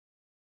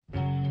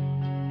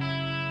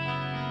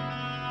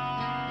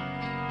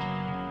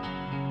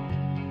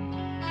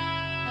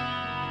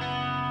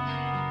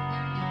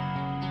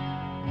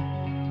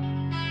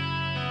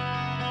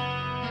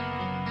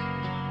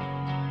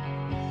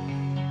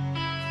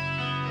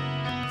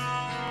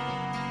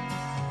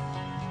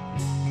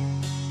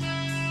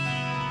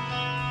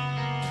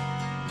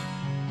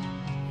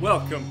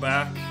Welcome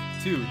back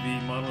to the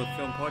Monolith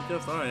Film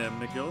Podcast. I am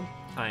Nick Gillen.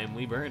 I am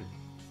Lee Byrne.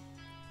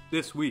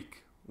 This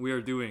week, we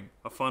are doing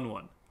a fun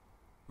one.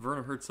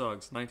 Werner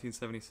Herzog's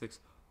 1976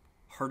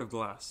 Heart of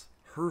Glass.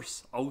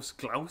 Hers aus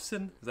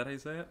Glausen? Is that how you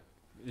say it?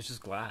 It's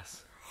just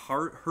glass.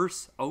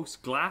 Hers aus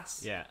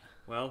Glas? Yeah.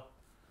 Well,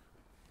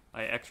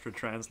 I extra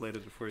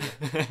translated it for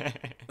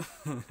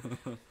you.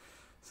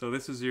 So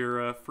this is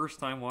your first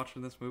time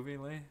watching this movie,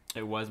 Leigh?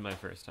 It was my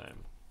first time.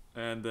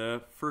 And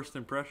first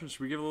impressions, should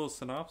we give a little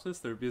synopsis?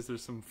 Because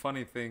there's some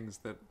funny things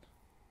that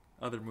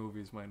other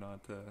movies might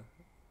not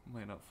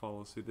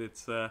follow suit.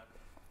 It's a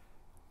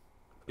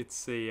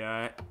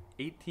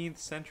 18th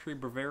century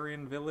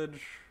Bavarian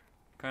village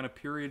kind of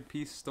period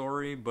piece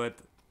story, but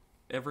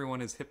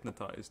everyone is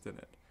hypnotized in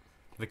it.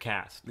 The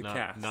cast.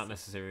 Cast. Not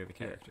necessarily the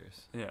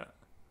characters. Yeah.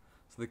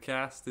 So the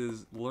cast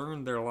is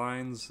learned their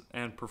lines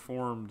and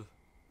performed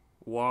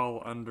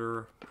while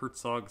under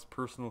Herzog's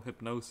personal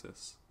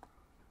hypnosis.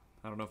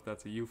 I don't know if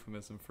that's a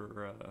euphemism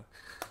for,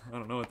 I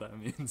don't know what that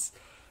means.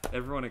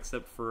 Everyone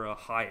except for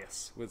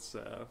Hyas was...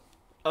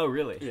 Oh,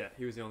 really? Yeah,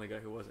 he was the only guy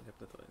who wasn't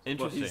hypnotized.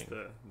 Interesting. Well,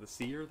 he's the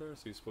seer there,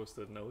 so he's supposed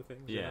to know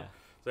things. Yeah. You know?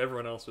 So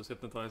everyone else was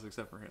hypnotized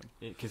except for him.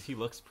 Because he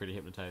looks pretty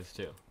hypnotized,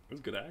 too. He was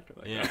a good actor,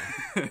 that Yeah.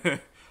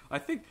 guy. I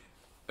think,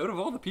 out of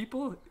all the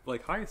people,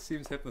 like, Hyas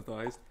seems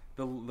hypnotized.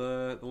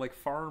 The like,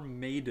 farm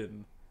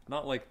maiden...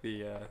 Not like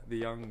the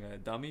young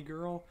dummy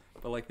girl,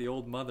 but like the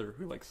old mother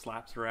who like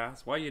slaps her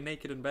ass. Why are you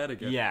naked in bed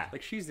again? Yeah.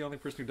 Like she's the only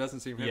person who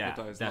doesn't seem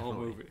hypnotized in the whole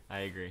movie. I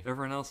agree.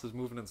 Everyone else is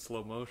moving in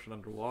slow motion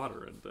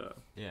underwater. And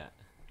Yeah.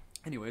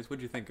 anyways,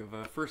 what'd you think of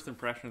first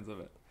impressions of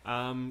it?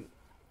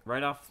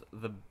 Right off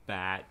the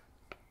bat,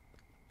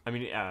 I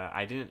mean,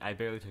 I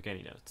barely took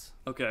any notes.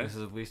 Okay. This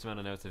is the least amount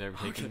of notes I've ever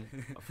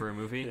taken for a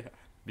movie. Yeah.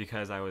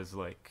 Because I was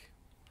like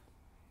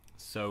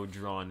so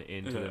drawn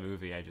into Yeah. the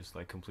movie, I just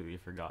like completely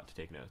forgot to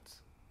take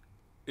notes.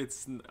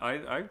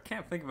 I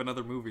can't think of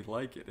another movie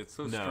like it. It's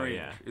so No, strange.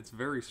 yeah. It's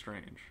very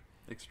strange.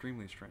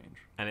 Extremely strange.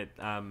 And it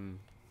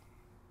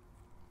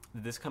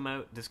this came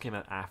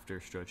out after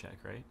Strocek,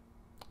 right?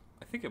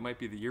 I think it might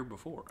be the year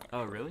before. Actually.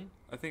 Oh, really?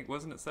 I think,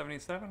 wasn't it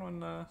 77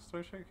 when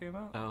Stoyczek came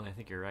out? Oh, I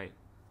think you're right.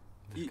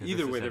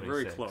 Either way, they're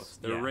very 76. close.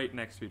 They're Yeah. right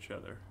next to each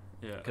other.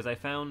 Yeah. Because I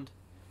found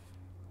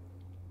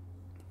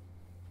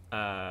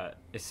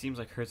it seems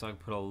like Herzog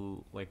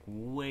put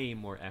way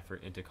more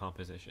effort into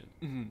composition.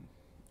 Mm-hmm.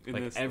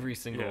 Like every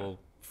single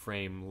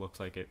frame looks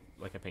like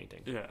a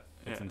painting. Yeah,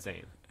 It's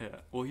insane. Yeah.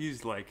 Well,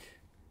 he's like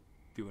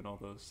doing all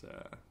those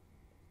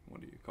what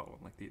do you call them?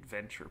 Like the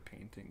adventure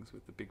paintings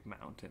with the big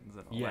mountains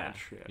and all that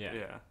shit.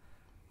 Yeah.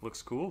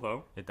 Looks cool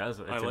though. It does.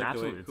 It's I an like the way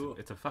absolute. it's cool.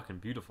 It's a fucking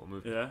beautiful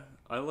movie. Yeah.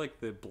 I like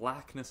the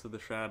blackness of the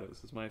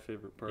shadows. Is my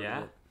favorite part. Yeah?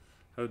 Of it.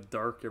 How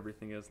dark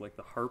everything is. Like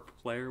the harp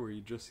player, where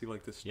you just see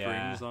like the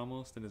strings Yeah.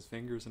 almost in his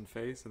fingers and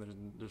face, and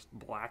there's just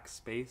black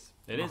space.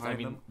 It is. I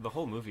mean, them. the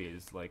whole movie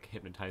is like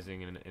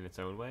hypnotizing in its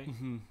own way.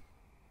 Mm-hmm.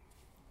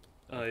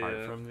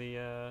 Apart from the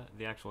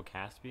actual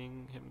cast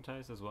being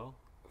hypnotized as well.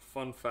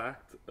 Fun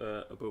fact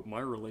about my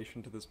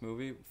relation to this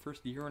movie: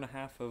 first year and a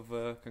half of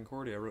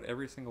Concordia, I wrote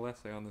every single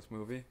essay on this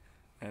movie,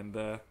 and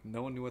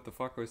no one knew what the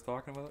fuck I was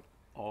talking about.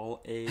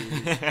 All A's,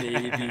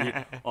 baby,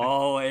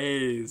 all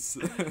A's.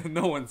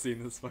 No one's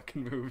seen this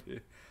fucking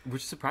movie,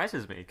 Which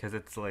surprises me because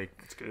it's like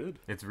it's good.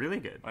 it's really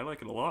good. I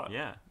like it a lot.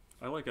 Yeah.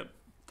 I like it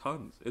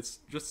tons. It's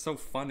just so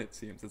fun. It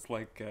seems it's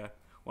like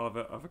well,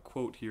 I have a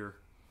quote here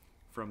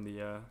from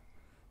the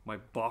my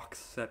box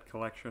set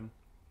collection.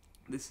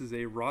 This is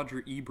a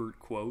Roger Ebert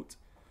quote.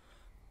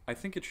 I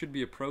think it should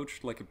be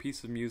approached like a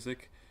piece of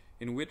music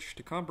in which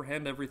to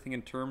comprehend everything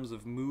in terms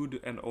of mood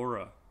and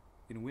aura.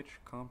 In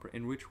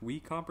which we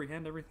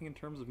comprehend everything in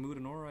terms of mood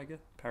and aura, I guess.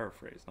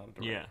 Paraphrase, not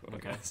a direct quote,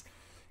 okay. I guess.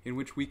 In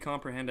which we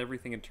comprehend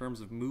everything in terms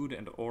of mood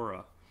and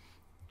aura.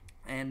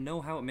 And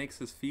know how it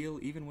makes us feel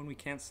even when we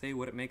can't say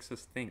what it makes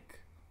us think.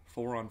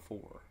 4 on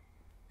 4.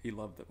 He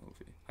loved the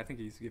movie. I think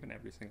he's given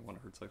every single one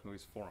of Herzog's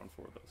movies 4 on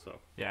 4 though, so.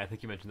 Yeah, I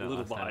think you mentioned that A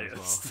little last time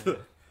biased. as well.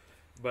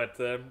 But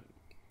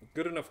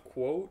good enough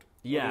quote.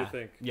 Yeah, What do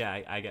you think? yeah,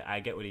 I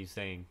get what he's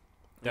saying.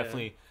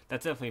 Definitely,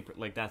 that's definitely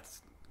like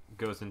that's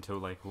goes into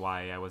like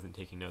why I wasn't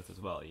taking notes as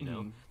well. You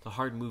know, Mhm. it's a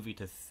hard movie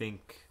to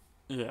think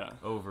Yeah.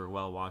 over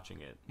while watching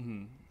it.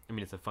 Mm-hmm. I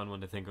mean, it's a fun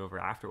one to think over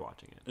after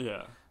watching it,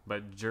 Yeah.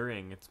 but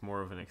during, it's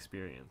more of an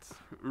experience.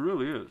 It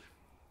really is.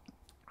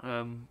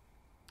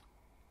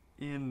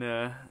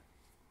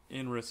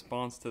 In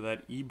response to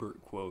that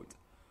Ebert quote,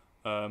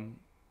 I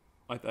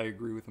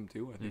agree with him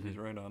too. I think he's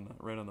right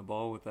on the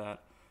ball with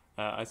that.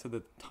 I said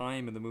that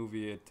time in the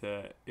movie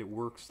it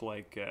works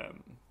like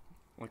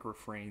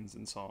refrains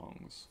in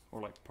songs or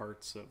like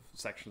parts of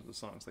sections of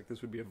songs. Like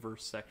this would be a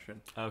verse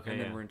section, Okay, and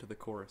then yeah. we're into the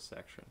chorus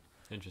section.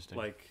 Interesting.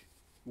 Like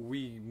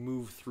we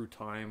move through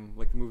time.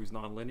 Like the movie's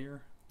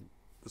non-linear,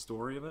 the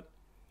story of it,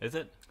 is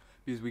it?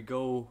 because we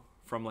go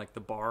from like the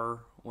bar,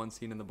 one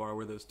scene in the bar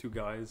where those two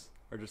guys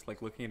are just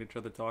like looking at each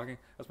other talking.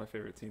 That's my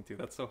favorite scene too.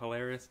 That's so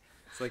hilarious.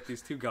 It's like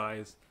these two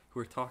guys who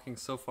are talking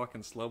so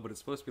fucking slow, but it's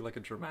supposed to be like a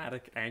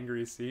dramatic,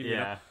 angry scene. Yeah. You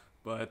know?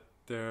 But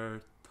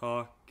they're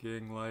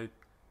talking like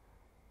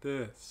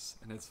this,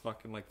 and it's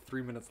fucking like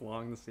 3 minutes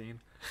long, the scene,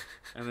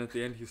 and then at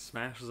the end he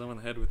smashes him on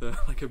the head with a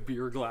like a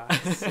beer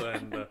glass,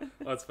 and oh,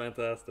 it's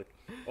fantastic.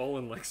 All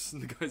in like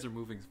the guys are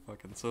moving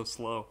fucking so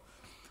slow,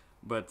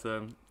 but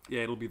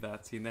yeah, it'll be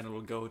that scene. Then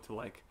it'll go to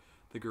like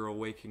the girl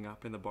waking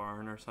up in the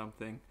barn or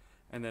something,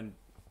 and then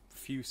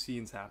few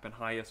scenes happen.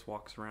 Hyas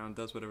walks around,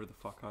 does whatever the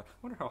fuck. I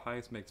wonder how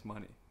Hyas makes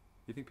money.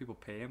 You think people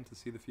pay him to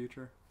see the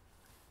future?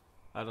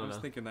 I don't know. I was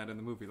thinking that in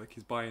the movie, like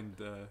he's buying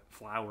the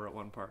flour at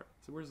one part.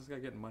 So where's this guy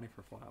getting money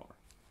for flour?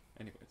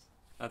 Anyways,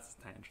 that's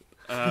a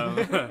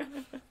tangent.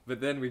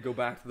 But then we go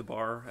back to the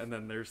bar, and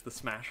then there's the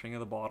smashing of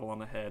the bottle on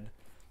the head.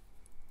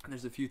 And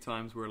there's a few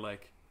times where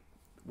like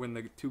when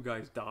the two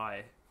guys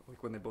die,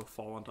 like when they both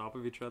fall on top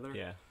of each other,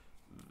 Yeah.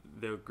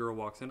 the girl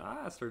walks in,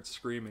 starts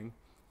screaming,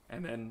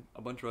 and then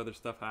a bunch of other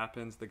stuff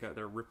happens.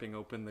 They're ripping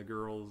open the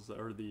girl's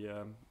or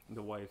the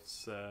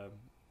wife's,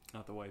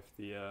 not the wife,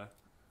 the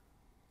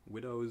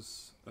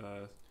widow's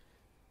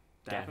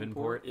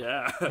Davenport.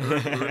 Yeah,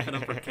 ripping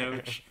up her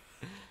couch,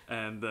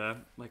 and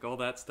like all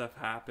that stuff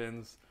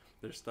happens.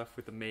 There's stuff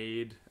with the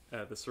maid,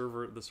 the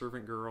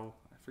servant girl.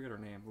 I forget her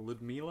name,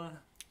 Ludmila.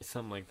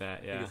 Something like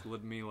that. I Yeah. think it's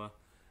Ludmila.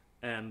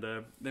 And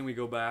then we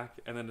go back,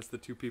 and then it's the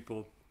two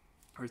people,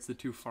 or it's the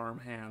two farm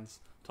hands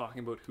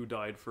talking about who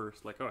died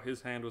first. Like, oh,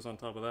 his hand was on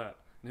top of that,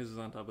 and his is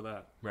on top of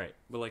that. Right.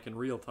 But like in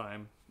real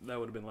time, that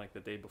would have been like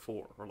the day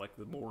before, or like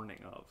the morning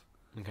of.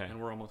 Okay.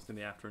 And we're almost in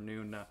the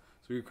afternoon now,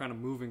 so we were kind of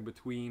moving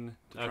between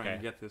to try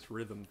and get this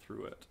rhythm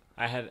through it.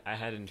 I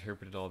had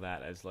interpreted all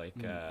that as like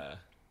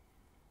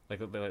like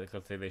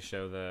let's say they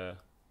show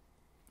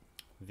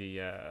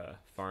the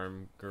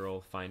farm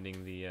girl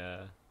finding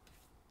the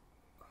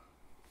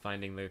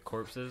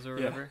corpses or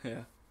whatever.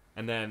 Yeah.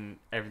 And then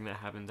everything that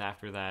happens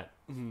after that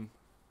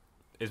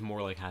is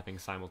more like happening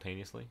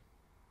simultaneously.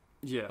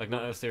 Yeah. Like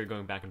not necessarily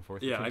going back and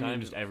forth. Yeah, between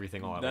time, just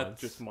everything all at once.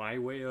 That's just my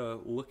way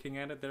of looking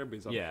at it there,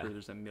 because I'm Yeah. sure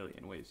there's a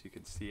million ways you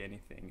could see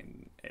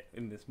anything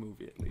in this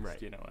movie, at least. Right.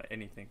 You know,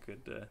 anything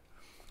could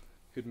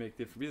make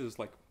different. Because it's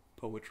like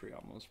poetry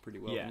almost pretty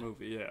well. Yeah. The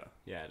movie, yeah.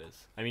 Yeah, it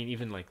is. I mean,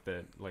 even like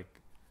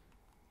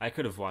I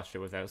could have watched it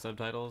without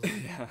subtitles.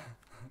 Yeah.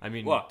 I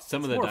mean, Well,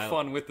 some it's of the more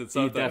fun with the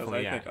subtitles. I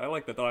definitely, think I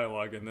like the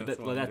dialogue in this.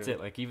 Well, that's it.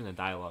 Like even the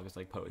dialogue is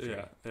like poetry.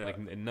 Yeah. Like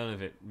none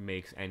of it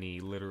makes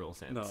any literal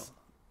sense. No.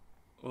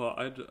 Well,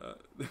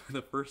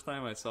 the first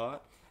time I saw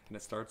it, and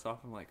it starts off,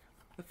 I'm like,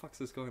 what the fuck's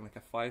this going? Like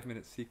a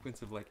 5-minute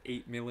sequence of like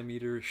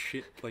 8mm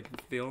shit,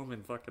 like film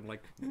and fucking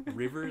like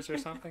rivers or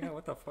something?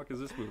 What the fuck is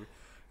this movie?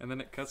 And then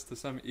it cuts to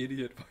some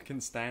idiot fucking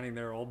standing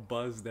there all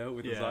buzzed out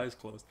with his eyes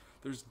closed.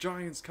 There's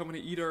giants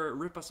coming to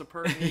rip us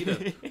apart and eat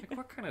us. Like,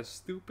 what kind of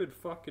stupid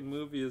fucking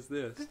movie is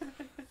this?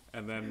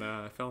 And then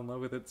I fell in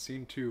love with it,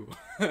 scene 2.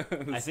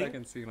 The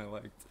second scene I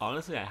liked.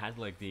 Honestly, I had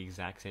like the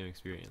exact same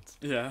experience.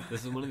 Yeah.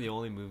 This is one of the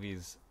only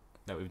movies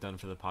that we've done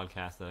for the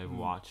podcast that I've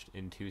watched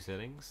in 2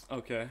 sittings.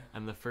 Okay.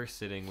 And the first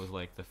sitting was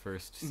like the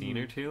first scene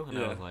or two, and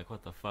I was like,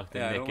 what the fuck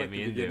did Nick get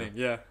me into?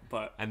 Yeah,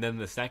 but... And then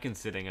the second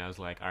sitting, I was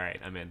like, alright,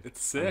 I'm in.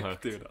 It's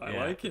sick, dude. I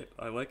like it.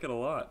 I like it a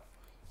lot.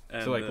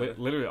 And, so like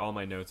literally all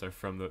my notes are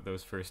from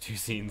those first 2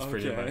 scenes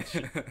pretty much.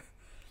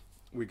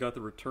 We got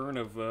the return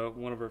of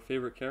one of our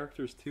favorite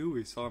characters too.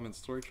 We saw him in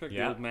Story Trek,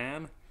 the old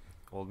man.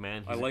 Old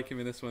man. I like him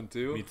in this one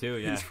too. Me too,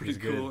 yeah. He's pretty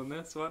cool in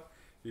this one.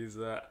 He's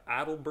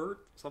Adalbert,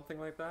 something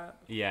like that.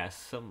 Yeah,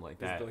 something like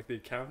that. He's like the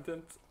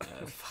accountant.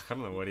 Fuck, I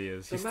don't know what he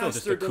is. The He's still master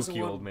just a doesn't kooky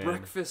want old man.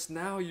 breakfast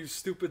now, you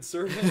stupid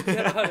servant.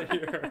 Get out of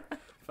here.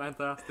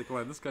 Fantastic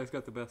line. This guy's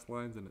got the best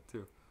lines in it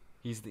too.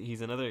 He's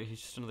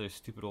just another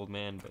stupid old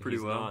man, but Pretty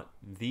he's well. not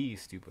the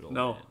stupid old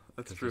man. No,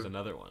 that's true. There's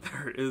another one.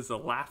 There is a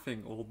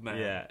laughing old man.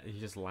 Yeah, he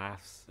just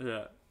laughs.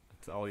 Yeah.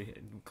 That's all he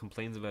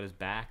complains about his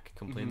back,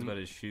 complains about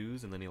his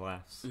shoes, and then he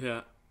laughs.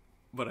 Yeah.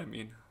 But I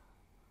mean,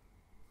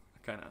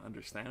 I kind of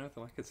understand it.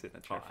 I could sit in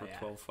a chair for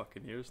 12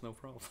 fucking years, no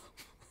problem.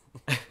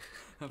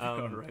 I'll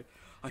be alright.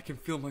 I can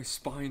feel my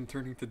spine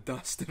turning to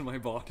dust in my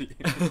body.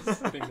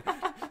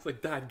 It's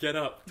like, Dad, get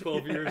up.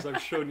 12 years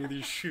I've shown you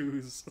these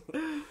shoes.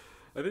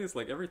 I think it's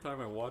like every time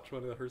I watch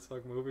one of the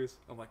Herzog movies,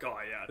 I'm like, oh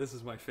yeah, this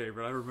is my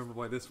favorite. I remember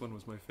why this one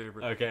was my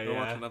favorite. Okay, I'll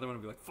watch another one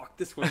and be like, fuck,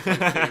 this one's my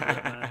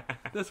favorite, man.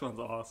 This one's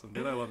awesome,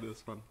 dude. I love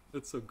this one.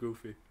 It's so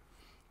goofy.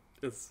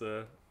 It's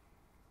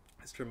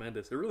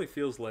tremendous. It really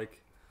feels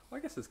like, well,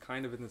 I guess it's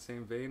kind of in the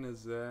same vein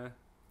as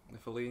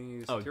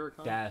Fellini's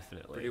Satyricon.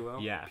 Definitely. Pretty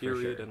well. Yeah, Period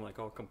for sure. and like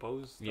all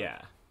composed stuff.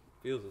 Yeah.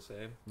 Feels the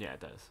same. Yeah, it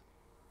does.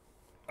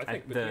 I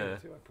think between the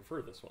two, I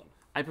prefer this one.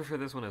 I prefer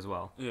this one as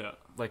well. Yeah.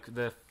 Like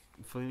the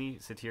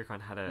Fellini Satyricon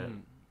had a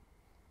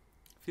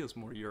feels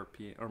more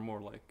European or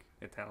more like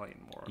Italian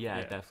more.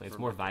 Yeah, definitely. It's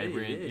more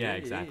vibrant. Yeah,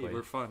 exactly.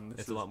 We're fun.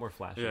 It's a lot more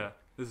flashy. Yeah.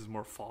 This is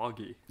more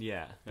foggy.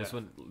 Yeah. This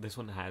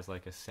one has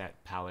like a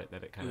set palette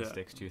that it kind of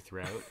sticks to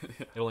throughout.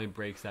 Yeah. It only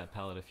breaks that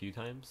palette a few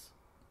times.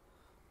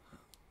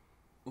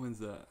 When's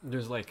that?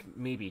 There's like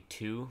maybe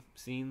 2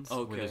 scenes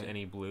where there's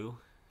any blue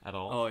at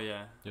all. Oh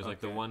yeah. There's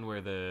like the one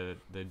where the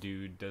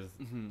dude does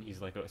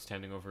he's like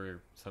standing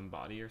over some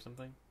body or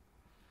something.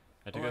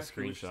 I took a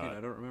screenshot. I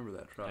don't remember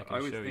that shot. I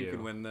was show thinking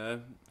you. when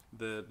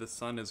the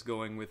son is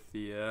going with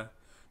the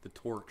the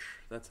torch.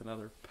 That's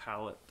another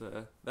palette.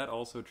 That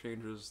also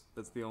changes.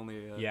 That's the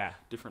only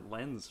different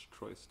lens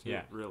choice too.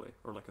 Yeah. Really,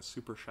 or like a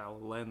super shallow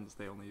lens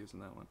they only use in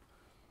that one.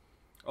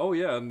 Oh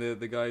yeah, and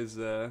the guy's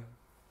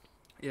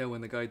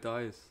when the guy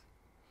dies.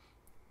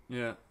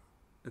 Yeah,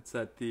 it's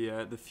at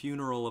the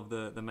funeral of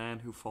the man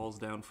who falls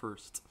down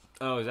first.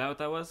 Oh, is that what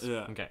that was?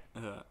 Yeah. Okay.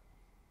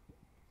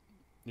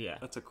 Yeah.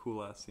 That's a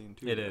cool ass scene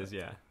too. It is,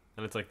 yeah.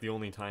 And it's like the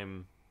only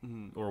time,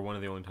 Mm-hmm. or one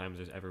of the only times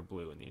there's ever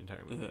blue in the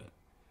entire movie. Yeah.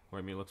 Or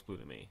I mean, it looks blue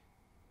to me.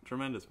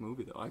 Tremendous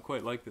movie though. I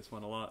quite like this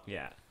one a lot.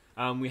 Yeah.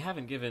 We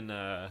haven't given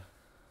a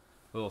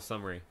little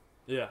summary.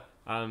 Yeah.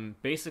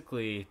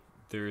 Basically,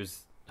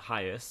 there's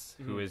Hyas,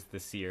 who is the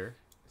seer.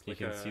 He like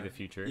can see the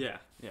future. Yeah.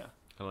 Yeah. Kind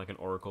of like an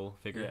oracle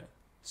figure. Yeah.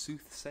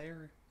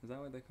 Soothsayer? Is that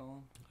what they call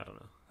him? I don't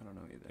know. I don't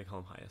know either. They call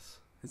him Hyas.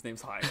 His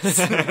name's Hyas.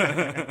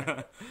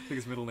 I think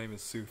his middle name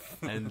is Sooth.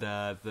 And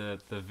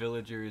the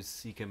villagers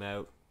seek him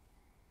out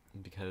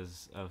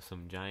because of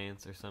some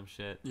giants or some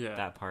shit. Yeah.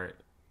 That part,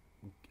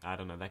 I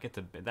don't know.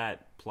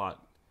 That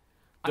plot.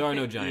 There are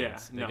no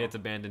giants. It gets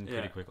abandoned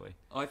pretty quickly.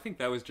 I think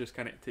that was just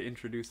kind of to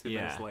introduce him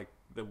Yeah. as like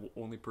the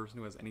only person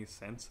who has any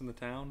sense in the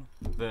town.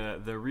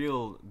 The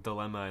real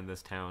dilemma in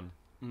this town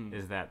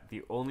is that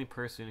the only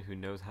person who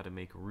knows how to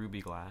make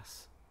ruby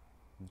glass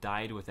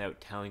died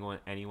without telling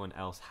anyone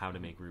else how to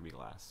make ruby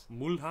glass.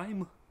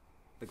 Mulheim,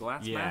 the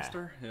glass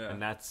master. Yeah.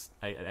 And that's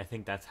I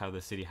think that's how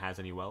the city has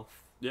any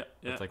wealth. Yeah.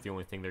 Yeah. That's like the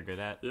only thing they're good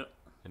at. Yeah.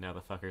 And now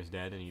the fucker's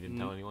dead and he didn't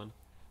tell anyone.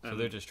 So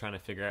they're just trying to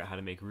figure out how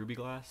to make ruby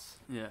glass.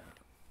 Yeah.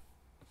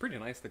 Pretty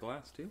nice, the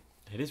glass too.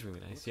 It is really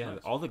nice. Looks Yeah,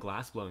 nice. all the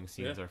glass blowing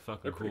scenes are fucking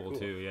They're pretty cool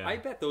too. Yeah. I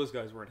bet those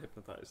guys weren't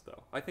hypnotized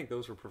though. I think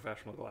those were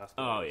professional glass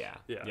Oh blowers.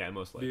 yeah. Yeah,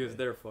 most likely. Because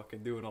they're fucking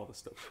doing all the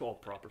stuff, all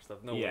proper stuff.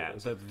 No way. Yeah,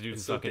 so the dude who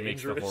It's so fucking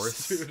makes the dangerous,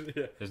 horse. dude.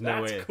 Yeah. There's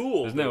no That's way.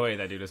 cool. There's dude. no way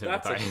that dude is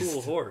That's hypnotized. a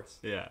cool horse.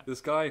 Yeah.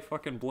 This guy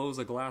fucking blows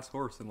a glass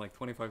horse in like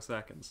 25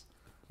 seconds.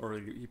 Or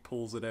he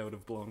pulls it out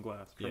of blown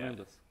glass. Yeah.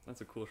 Tremendous.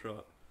 That's a cool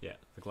shot. Yeah,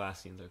 the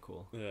glass scenes are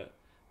cool. Yeah.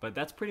 But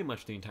that's pretty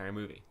much the entire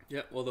movie.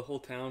 Yeah, well, the whole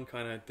town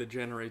kind of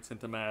degenerates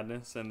into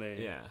madness, and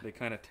they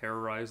kind of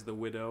terrorize the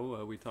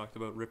widow. We talked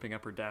about ripping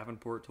up her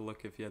Davenport to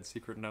look if he had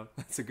secret note.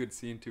 That's a good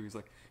scene, too. He's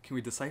like, can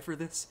we decipher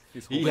this?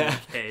 He's holding a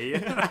K.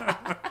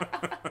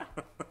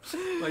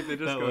 Like, they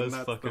just go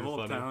nuts. The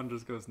whole town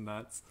just goes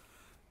nuts.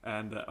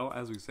 And,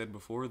 as we said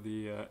before,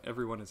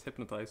 everyone is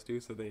hypnotized, too,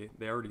 so they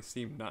already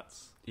seem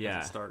nuts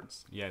as it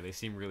starts. Yeah, they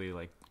seem really,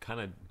 like, kind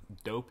of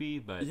dopey,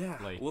 but,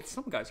 like... Well,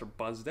 some guys are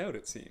buzzed out,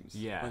 it seems.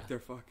 Yeah. Like, they're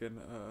fucking,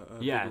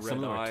 yeah, big some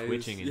of them red are eyes.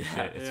 twitching and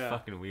shit. It's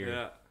fucking weird.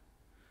 Yeah.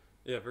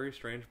 Yeah, very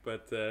strange.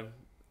 But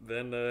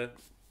then, the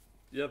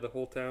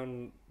whole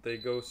town, they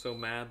go so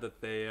mad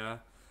that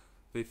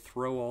they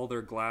throw all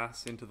their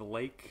glass into the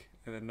lake,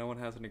 and then no one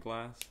has any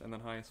glass, and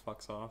then Hyas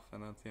fucks off,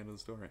 and that's the end of the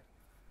story.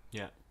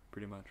 Yeah.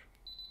 Pretty much.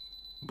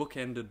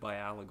 Bookended by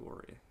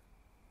allegory.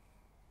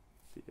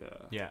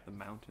 The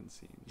mountain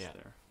scenes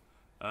there.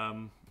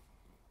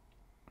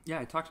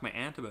 I talked to my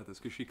aunt about this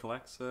because she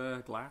collects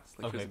glass.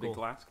 Like, she has a big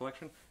glass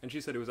collection, and she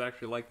said it was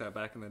actually like that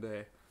back in the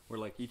day, where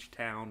like each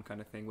town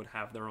kind of thing would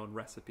have their own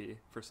recipe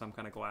for some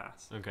kind of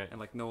glass. Okay. And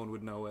like no one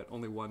would know it.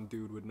 Only one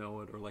dude would know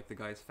it, or like the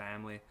guy's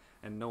family,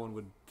 and no one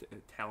would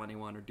tell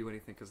anyone or do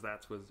anything because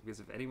because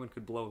if anyone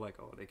could blow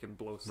they can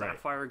blow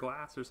sapphire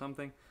glass or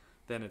something,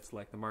 then it's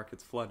like the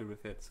market's flooded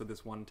with it. So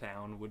this one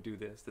town would do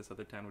this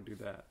other town would do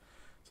that.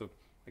 So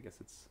I guess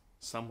it's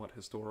somewhat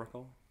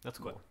historical. That's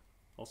cool. But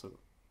also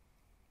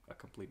a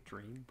complete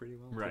dream, pretty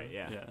well. Right. Too.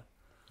 Yeah.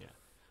 Yeah.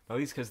 But at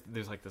least because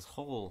there's like this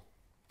whole,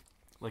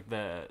 like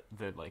the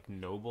like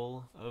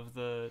noble of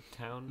the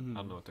town. I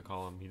don't know what to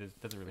call him. He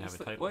doesn't really have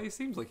a title. Well, he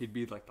seems like he'd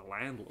be like the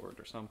landlord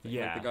or something.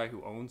 Yeah. Like the guy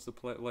who owns the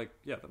place. Like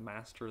the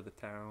master of the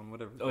town,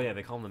 whatever. Oh yeah,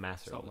 they call him the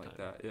master all something the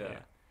time. like that. Yeah.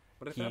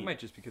 But that might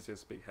just because he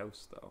has a big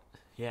house, though.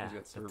 Yeah, He's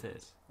got servants. that's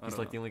it. I He's don't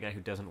like know. the only guy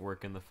who doesn't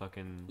work in the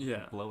fucking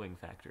blowing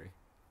factory.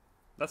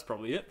 That's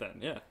probably it then.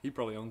 Yeah, he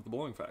probably owns the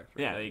blowing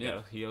factory. Yeah, there you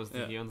go. He owns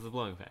the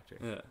blowing factory.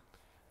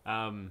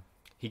 Yeah.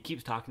 He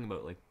keeps talking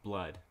about like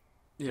blood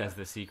as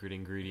the secret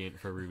ingredient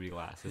for ruby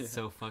glass. It's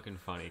so fucking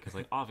funny because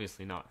like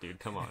obviously not, dude.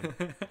 Come on.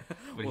 But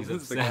Well, he's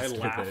this is the guy obsessed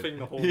with laughing it.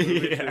 the whole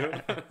movie too.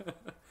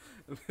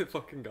 The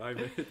fucking guy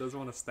doesn't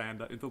want to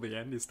stand up until the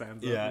end. He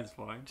stands up. And he's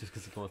fine. Just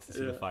because he wants to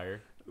see the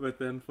fire. But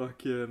then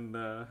fucking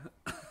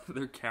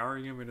they're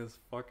carrying him in his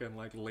fucking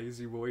like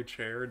lazy boy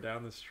chair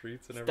down the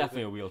streets and It's everything.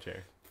 definitely a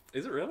wheelchair.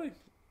 Is it really?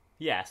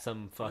 Yeah,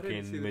 some I didn't see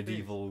fucking the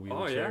medieval things.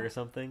 wheelchair or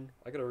something.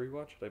 I gotta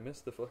rewatch it. I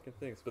missed the fucking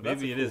things. But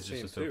Maybe it that's is a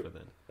cool just a scene, sofa too.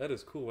 then. That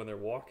is cool when they're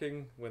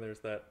walking. When there's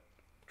that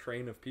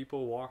train of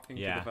people walking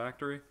to the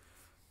factory,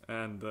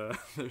 and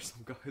there's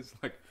some guys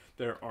like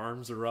their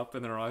arms are up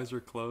and their eyes are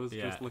closed,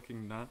 just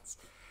looking nuts.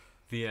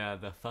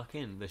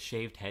 The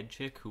shaved head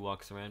chick who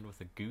walks around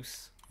with a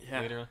goose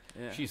later on.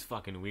 Yeah. She's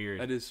fucking weird.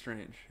 That is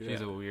strange.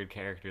 She's a weird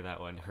character, that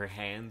one. Her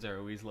hands are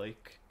always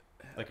like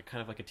a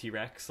kind of like a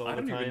T-Rex all the I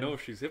time. don't even know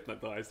if she's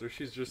hypnotized or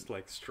she's just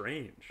like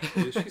strange.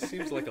 She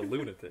seems like a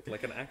lunatic,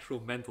 like an actual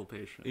mental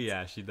patient.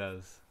 Yeah, she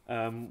does.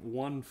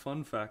 One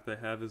fun fact I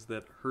have is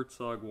that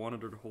Herzog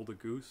wanted her to hold a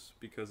goose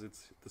because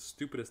it's the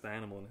stupidest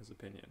animal in his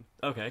opinion.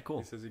 Okay, cool.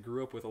 He says he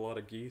grew up with a lot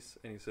of geese,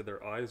 and he said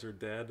their eyes are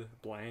dead,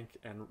 blank,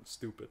 and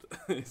stupid.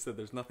 He said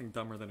there's nothing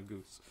dumber than a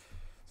goose.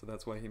 So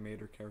that's why he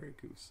made her carry a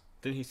goose.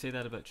 Didn't he say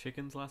that about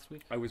chickens last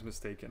week? I was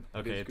mistaken.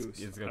 Okay, it is goose.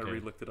 it's okay. I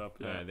re-looked it up.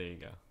 Yeah. There you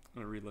go.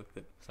 I re-looked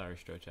it. Sorry,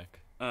 Strocek.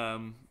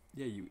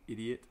 Yeah, you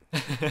idiot.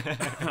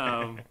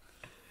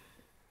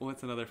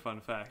 What's another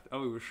fun fact?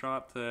 Oh, he was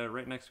shot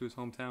right next to his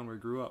hometown where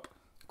he grew up.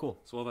 Cool.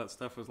 So all that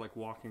stuff was like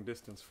walking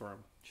distance for him.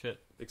 Shit.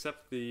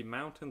 Except the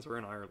mountains are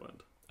in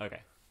Ireland. Okay.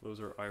 Those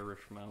are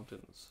Irish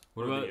mountains.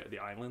 What or about the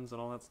islands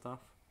and all that stuff?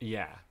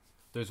 Yeah.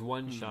 There's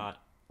one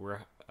shot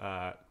where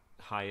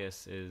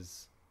Hyas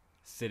is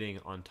sitting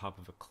on top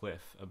of a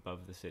cliff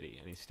above the city,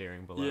 and he's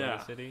staring below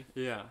the city.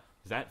 Yeah.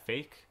 Is that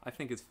fake? I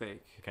think it's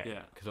fake. Okay.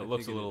 Yeah. Because it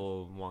looks a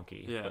little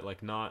wonky. Yeah. But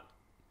like not...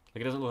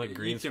 Like it doesn't look like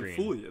green screen. It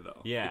can fool you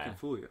though. Yeah. It can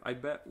fool you. I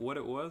bet what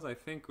it was, I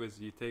think, was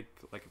you take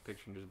like a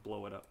picture and just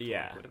blow it up.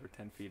 Yeah. Like, whatever,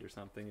 10 feet or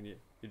something, and you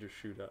just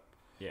shoot up.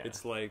 Yeah.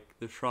 It's like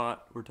the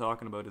shot we're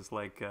talking about is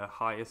like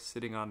Hyas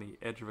sitting on the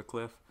edge of a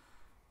cliff,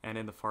 and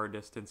in the far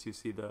distance you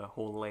see the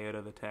whole layout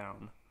of the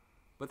town.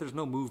 But there's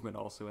no movement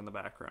also in the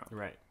background.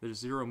 Right. There's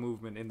zero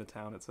movement in the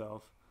town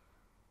itself.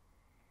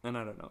 And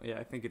I don't know. Yeah,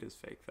 I think it is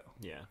fake though.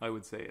 Yeah. I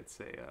would say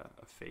it's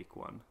a fake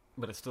one.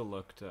 But it still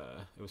looked... it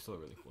was still a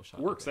really cool shot.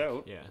 Works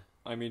out. Yeah.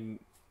 I mean,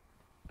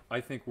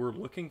 I think we're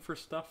looking for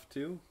stuff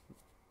too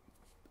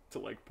to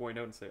like point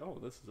out and say, oh,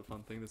 this is a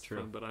fun thing, that's True.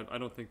 fun. But I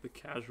don't think the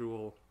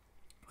casual...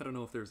 I don't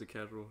know if there's a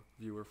casual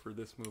viewer for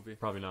this movie.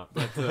 Probably not.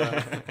 But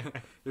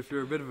if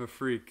you're a bit of a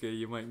freak,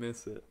 you might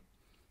miss it.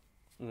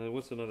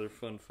 What's another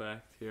fun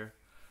fact here?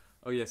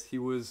 Oh yes, he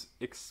was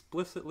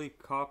explicitly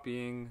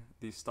copying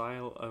the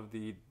style of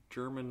the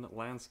German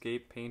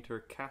landscape painter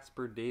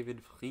Caspar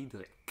David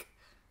Friedrich.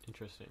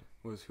 Interesting.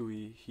 Was who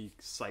he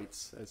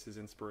cites as his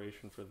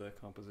inspiration for the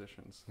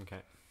compositions.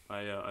 Okay.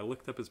 I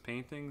looked up his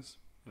paintings,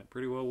 and it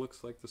pretty well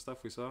looks like the stuff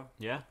we saw.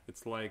 Yeah?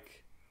 It's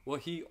like, well,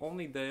 he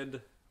only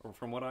did, or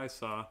from what I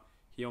saw,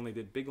 he only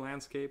did big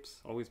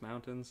landscapes, always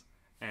mountains,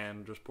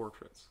 and just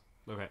portraits.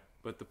 Okay.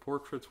 But the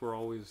portraits were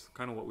always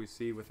kind of what we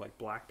see with like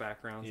black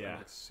backgrounds and Yeah.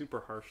 like super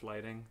harsh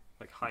lighting,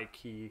 like high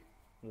key,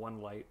 one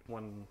light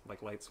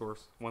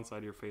source, one side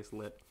of your face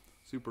lit,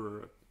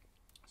 super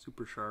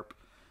sharp.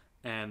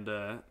 And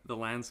the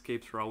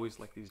landscapes were always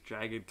like these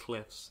jagged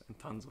cliffs and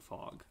tons of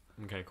fog.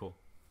 Okay, cool.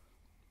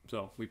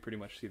 So we pretty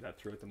much see that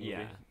throughout the movie.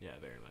 Yeah,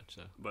 very much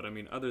so. But I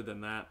mean, other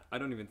than that, I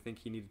don't even think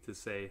he needed to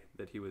say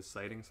that he was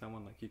citing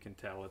someone. Like, you can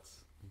tell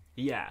it's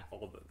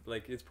all the,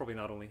 like, it's probably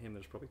not only him.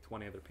 There's probably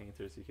 20 other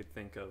painters you could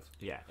think of.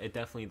 Yeah, it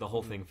definitely, the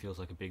whole thing feels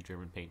like a big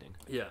German painting.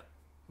 Yeah,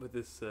 but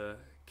this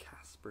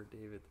Caspar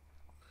David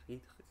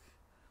Friedrich.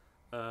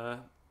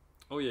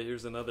 Oh yeah,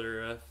 here's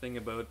another thing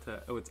about.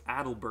 It's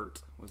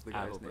Adalbert was the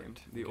guy's name.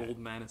 The old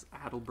man is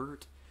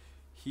Adalbert.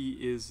 He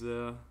is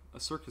a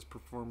circus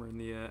performer in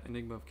the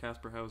Enigma of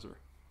Caspar Hauser.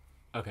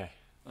 Okay.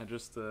 I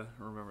just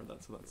remembered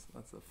that, so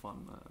that's a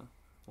fun.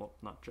 Well,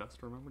 not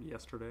just remembered.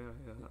 Yesterday,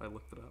 I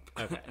looked it up.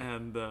 Okay.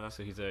 And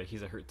so he's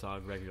a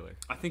Herzog regular.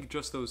 I think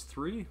just those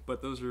three,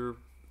 but those are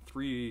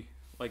three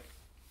like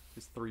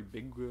his three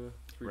big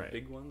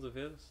big ones of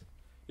his.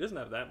 He doesn't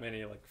have that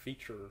many like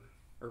feature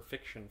or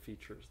fiction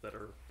features that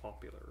are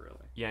popular,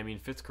 really. Yeah, I mean,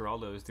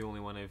 Fitzcarraldo is the only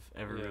one I've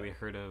ever really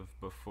heard of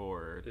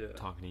before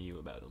talking to you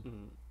about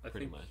him.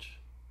 Pretty much.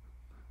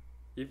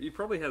 He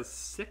probably has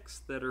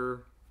 6 that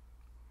are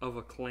of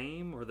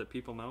acclaim or that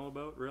people know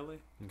about, really.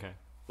 Okay.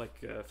 Like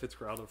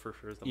Fitzcarraldo for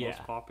sure is the most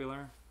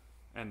popular,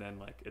 and then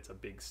like it's a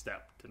big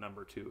step to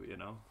number 2, you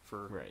know,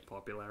 for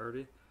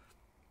popularity.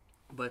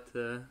 But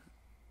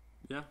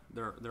yeah,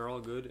 they're all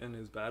good, and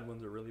his bad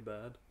ones are really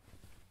bad.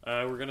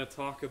 We're gonna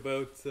talk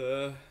about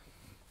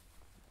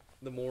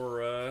the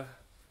more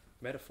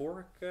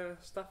metaphoric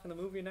stuff in the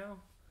movie now.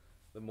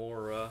 The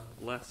more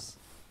less.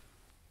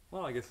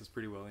 Well, I guess it's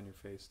pretty well in your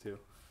face too.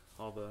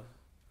 The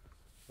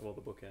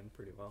book end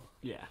pretty well.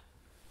 Yeah.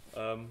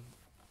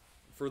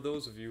 For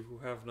those of you who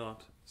have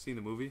not seen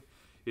the movie,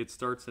 it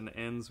starts and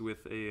ends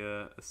with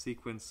a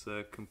sequence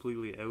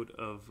completely out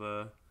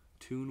of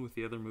tune with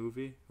the other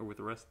movie, or with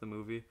the rest of the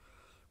movie,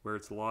 where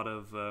it's a lot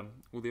of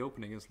well, the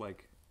opening is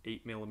like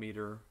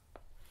 8mm.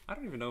 I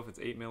don't even know if it's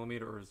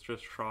 8mm or it's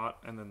just shot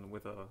and then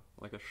with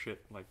a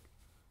shit like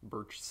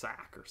birch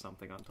sack or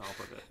something on top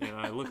of it. You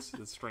know,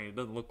 it's strange. It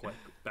doesn't look like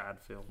bad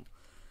film,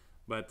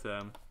 but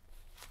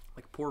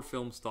like poor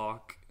film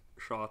stock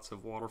shots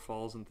of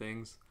waterfalls and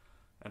things.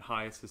 And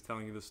Hyas is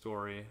telling you the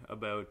story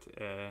about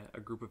a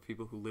group of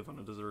people who live on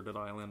a deserted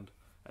island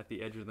at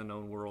the edge of the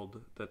known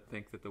world that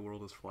think that the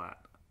world is flat.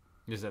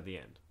 This is at the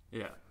end.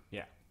 Yeah.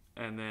 Yeah.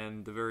 And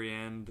then the very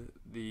end,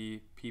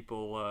 the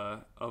people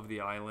of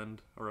the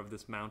island, or of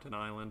this mountain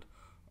island,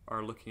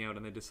 are looking out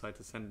and they decide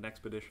to send an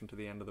expedition to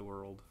the end of the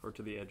world, or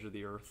to the edge of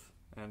the earth,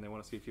 and they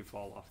want to see if you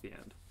fall off the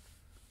end.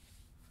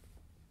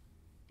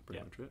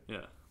 Pretty much it.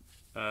 Yeah.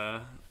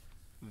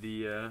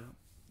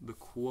 The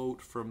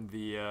quote from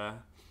the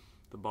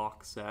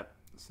box set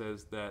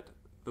says that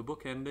the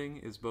book ending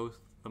is both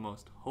the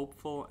most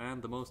hopeful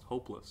and the most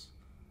hopeless.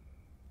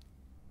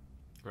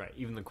 Right.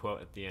 Even the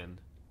quote at the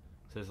end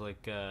says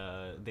like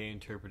they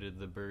interpreted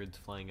the birds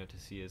flying out to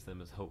sea as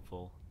them as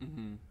hopeful,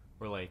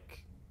 or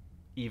like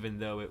even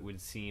though it would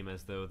seem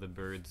as though the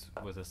birds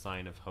was a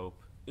sign of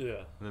hope.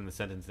 Yeah. And then the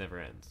sentence never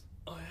ends.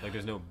 Oh yeah. Like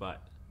there's no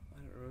but. I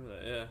don't remember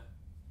that. Yeah.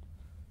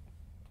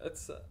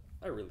 That's.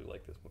 I really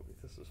like this movie.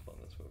 This is fun.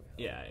 This movie.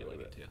 Yeah, I like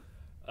it too.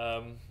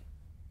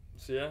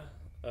 So yeah.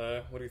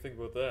 What do you think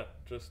about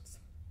that? Just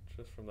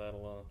from that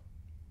alone.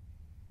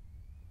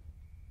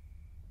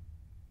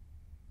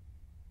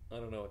 I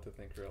don't know what to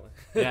think really.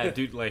 Yeah,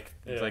 dude. Like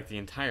it's like the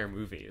entire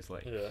movie is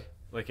like. Yeah.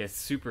 Like it's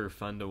super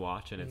fun to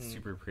watch and it's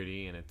super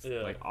pretty and it's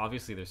like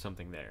obviously there's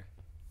something there.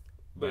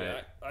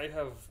 But I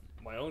have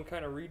my own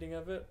kind of reading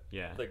of it.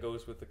 Yeah. That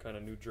goes with the kind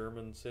of new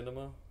German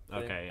cinema thing.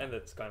 Okay. Yeah. And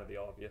that's kind of the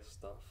obvious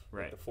stuff.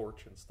 Right. Like the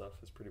fortune stuff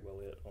is pretty well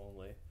it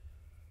only.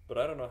 But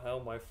I don't know how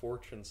my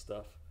fortune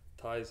stuff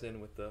ties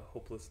in with the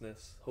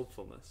hopefulness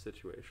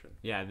situation.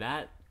 Yeah,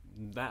 that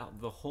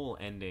the whole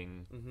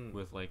ending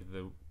with like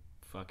the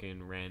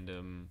fucking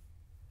random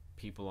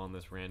people on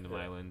this random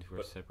island who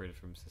are separated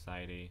from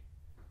society,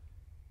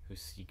 who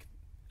seek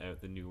out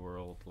the new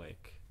world,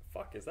 like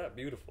fuck, is that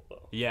beautiful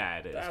though? Yeah,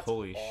 it is. That's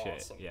Holy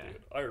awesome, shit! Yeah,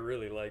 dude. I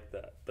really like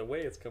that. The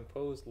way it's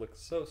composed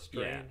looks so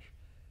strange.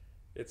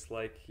 Yeah. It's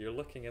like you're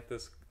looking at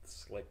this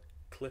like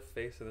cliff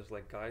face, and there's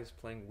like guys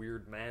playing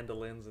weird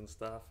mandolins and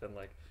stuff, and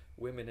like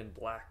women in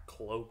black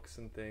cloaks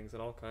and things,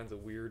 and all kinds of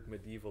weird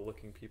medieval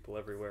looking people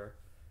everywhere.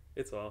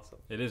 It's awesome.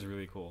 It is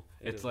really cool.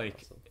 It's like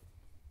awesome.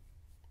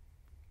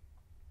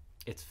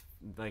 It's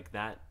like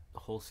that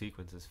whole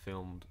sequence is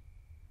filmed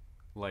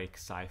like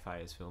sci-fi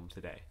is filmed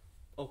today.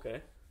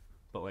 Okay.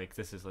 But like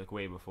this is like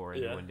way before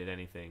anyone did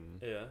anything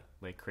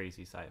like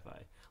crazy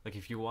sci-fi. Like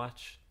if you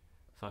watch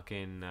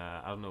fucking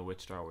I don't know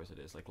which Star Wars it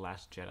is, like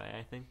Last Jedi,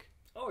 I think.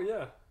 Oh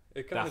yeah.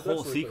 It that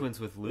whole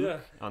sequence with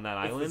Luke on that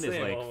island is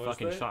like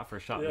fucking shot for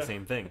shot the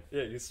same thing.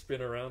 Yeah, you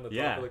spin around the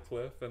top of the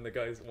cliff and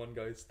one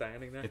guy's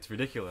standing there. It's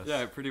ridiculous.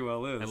 Yeah, it pretty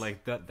well is. And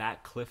like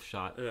that cliff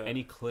shot,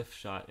 any cliff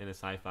shot in a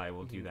sci-fi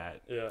will do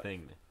that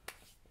thing.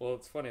 Well,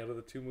 it's funny, out of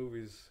the two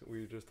movies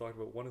we just talked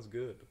about, one is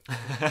good.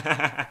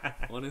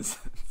 One is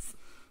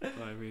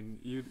I mean,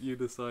 you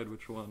decide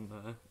which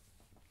one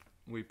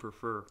we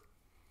prefer.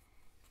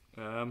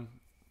 So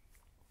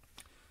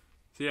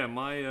yeah,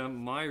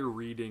 my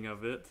reading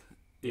of it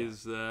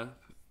is I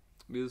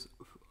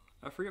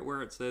forget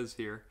where it says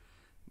here,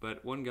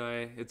 but one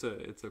guy, it's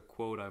a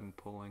quote I'm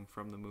pulling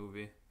from the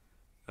movie.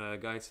 A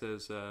guy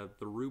says the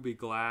ruby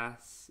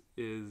glass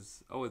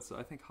is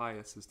I think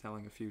Hyas is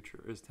telling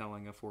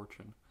a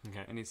fortune.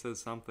 Okay. And he says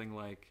something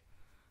like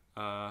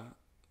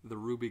the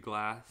ruby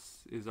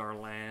glass is our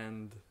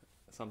land,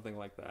 something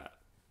like that.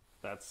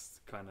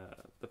 That's kind of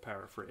the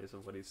paraphrase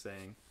of what he's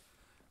saying.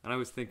 And I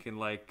was thinking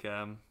like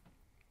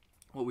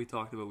what we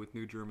talked about with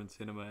New German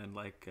cinema and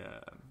like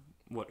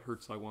what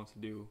Herzog wants to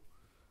do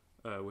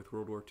with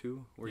World War II,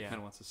 where he kind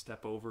of wants to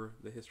step over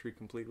the history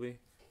completely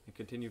and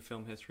continue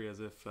film history as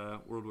if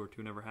World War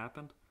II never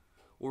happened,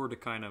 or to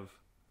kind of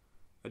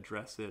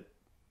address it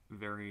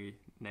very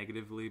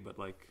negatively, but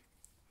like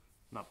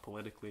not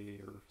politically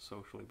or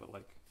socially, but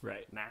like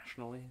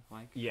nationally,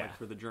 like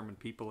for the German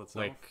people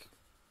itself.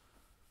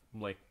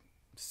 Like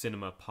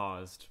cinema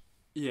paused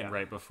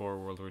right before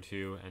World War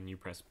II, and you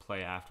press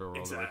play after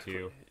World War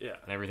II. Yeah.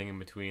 And everything in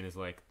between is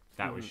like,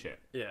 that was shit.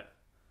 Yeah.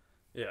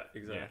 Yeah,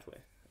 exactly.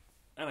 Yeah.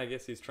 And I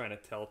guess he's trying to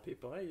tell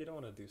people, hey, you don't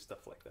want to do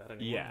stuff like that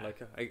anymore. Yeah. Like,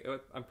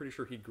 I'm pretty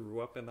sure he grew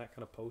up in that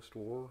kind of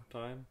post-war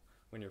time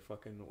when you're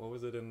fucking, what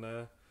was it in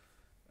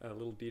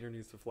Little Dieter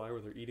Needs to Fly,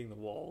 where they're eating the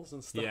walls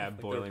and stuff? Yeah,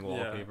 like boiling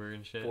wallpaper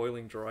and shit.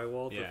 Boiling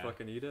drywall to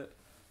fucking eat it.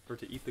 Or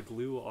to eat the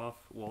glue off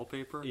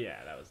wallpaper.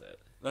 Yeah, that was it.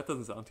 That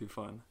doesn't sound too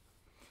fun.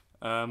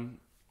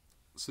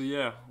 So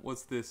yeah,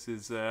 what's this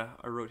is, I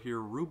wrote here,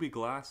 ruby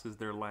glass is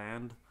their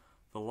land,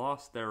 the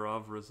loss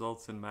thereof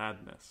results in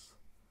madness.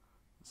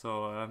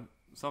 So,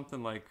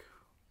 something like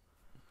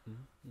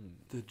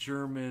the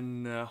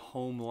German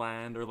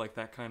homeland, or like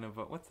that kind of,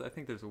 I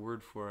think there's a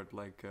word for it,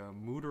 like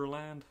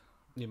Mutterland?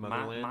 Yeah,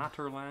 motherland.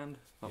 Matterland,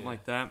 something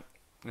like that.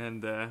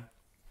 And, I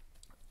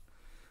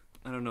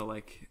don't know,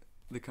 like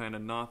the kind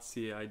of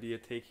Nazi idea,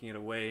 taking it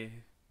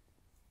away,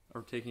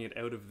 or taking it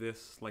out of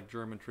this, like,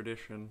 German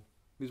tradition.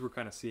 These were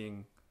kind of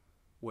seeing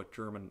what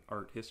German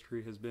art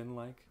history has been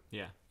like.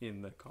 Yeah.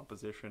 In the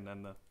composition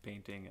and the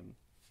painting,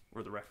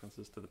 or the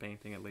references to the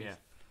painting at least.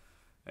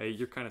 Yeah.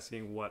 You're kind of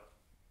seeing what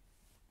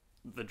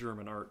the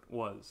German art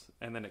was,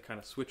 and then it kind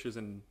of switches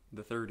in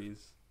the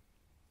 30s,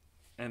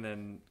 and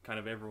then kind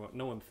of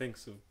no one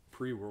thinks of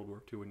pre-World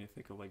War II when you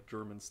think of like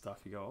German stuff.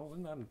 You go, oh,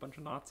 isn't that a bunch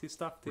of Nazi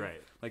stuff too?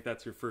 Right. Like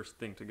that's your first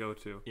thing to go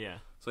to. Yeah.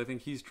 So I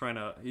think he's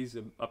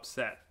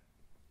upset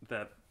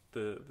that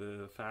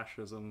the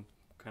fascism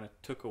kind of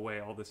took away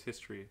all this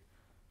history,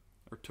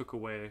 or took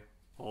away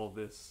all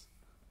this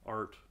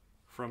art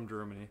from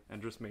Germany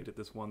and just made it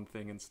this one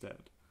thing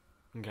instead.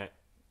 Okay.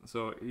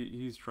 So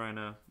he's trying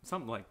to,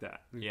 something like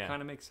that. Yeah.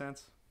 Kind of makes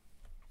sense.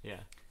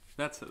 Yeah.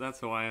 That's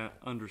how I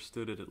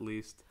understood it, at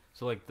least.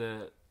 So like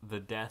the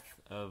death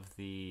of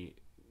the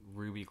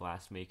ruby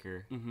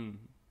glassmaker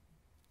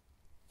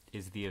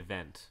is the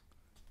event.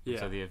 Yeah.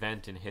 So the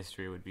event in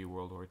history would be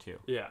World War II.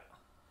 Yeah.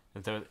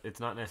 And so it's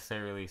not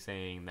necessarily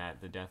saying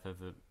that the death of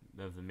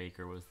the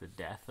maker was the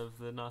death of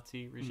the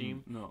Nazi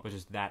regime, no. but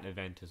just that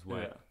event is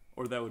what. Yeah.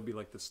 Or that would be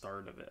like the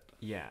start of it.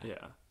 Yeah.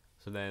 Yeah.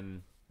 So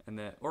then. And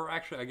then, or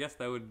actually, I guess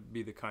that would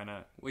be the kind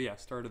of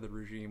start of the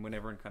regime when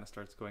everyone kind of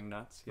starts going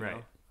nuts. You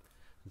know?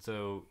 And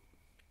so,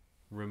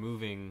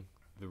 removing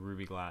the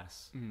ruby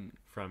glass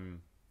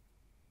from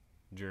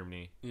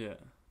Germany. Yeah.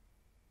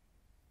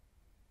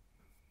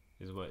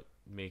 Is what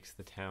makes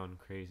the town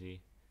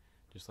crazy.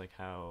 Just like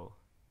how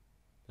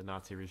the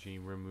Nazi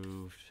regime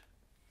removed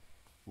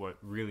what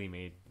really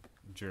made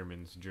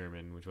Germans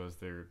German, which was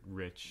their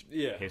rich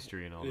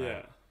history and all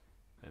that.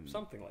 And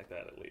something like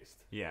that, at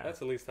least. Yeah.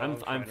 That's at least how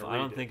I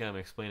don't think I'm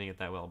explaining it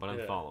that well, but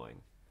I'm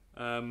following.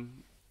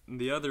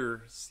 The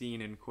other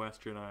scene in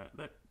question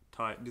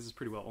this is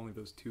pretty well only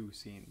those two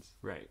scenes.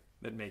 Right.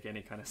 That make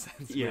any kind of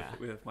sense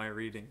with my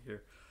reading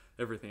here.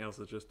 Everything else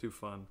is just too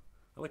fun.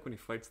 I like when he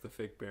fights the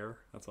fake bear.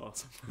 That's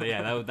awesome. But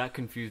yeah, that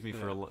confused me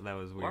for a that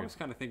was weird. Well, I was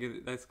kind of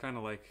thinking that's kind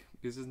of like,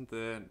 isn't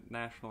the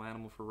national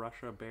animal for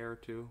Russia a bear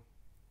too?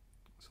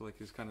 So like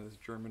he's kind of this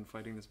German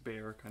fighting this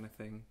bear kind of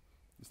thing.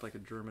 It's like a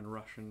German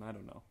Russian. I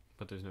don't know.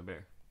 But there's no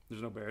bear.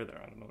 There's no bear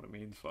there. I don't know what it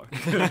means. Fuck.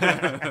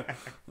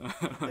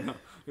 I'm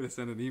gonna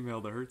send an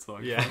email to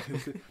Herzog. Yeah.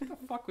 What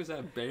the fuck was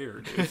that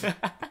bear, dude?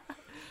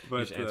 But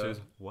his answer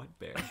is what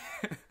bear?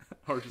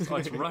 Or just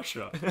it's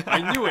Russia.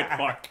 I knew it.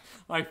 Fuck.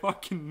 I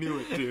fucking knew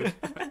it, dude.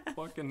 I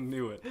fucking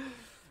knew it.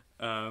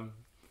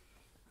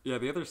 Yeah,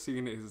 the other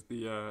scene is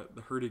the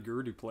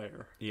hurdy-gurdy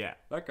player. Yeah.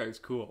 That guy's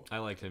cool. I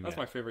liked him. That's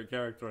my favorite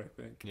character,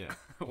 I think. Yeah.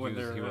 When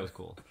he was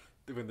cool.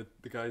 When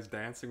the guy's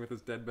dancing with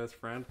his dead best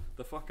friend,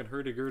 the fucking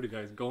hurdy-gurdy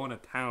guy's going to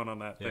town on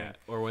that thing.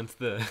 Or once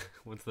the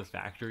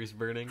factory's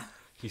burning,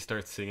 he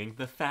starts singing,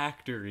 "The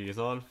factory is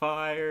on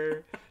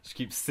fire." Just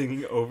keeps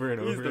singing over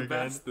and over again. He's the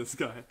best, this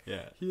guy.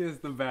 Yeah. He is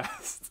the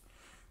best.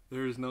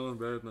 There is no one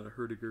better than a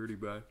hurdy-gurdy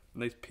guy.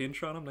 Nice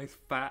pinch on him. Nice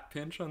fat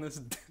pinch on this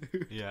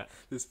dude. Yeah.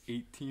 This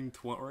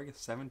 1820, or I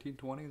guess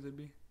 1720s it'd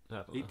be.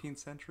 18th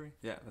century?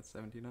 Yeah, that's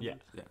 1700s.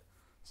 Yeah.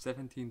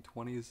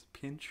 1720s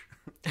pinch.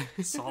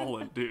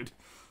 Solid, dude.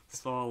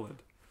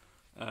 Solid.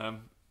 But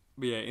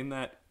yeah, in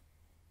that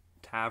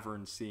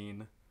tavern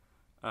scene,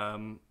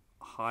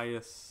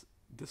 Hayes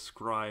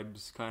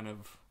describes kind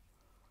of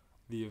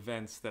the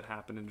events that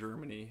happen in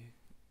Germany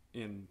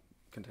in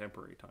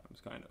contemporary times,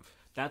 kind of.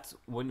 That's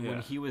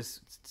when he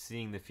was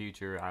seeing the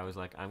future, I was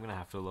like, I'm going to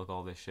have to look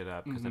all this shit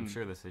up because I'm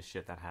sure this is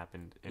shit that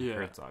happened in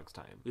Herzog's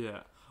time.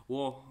 Yeah.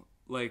 Well,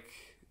 like,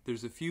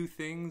 there's a few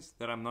things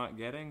that I'm not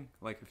getting,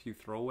 like a few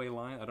throwaway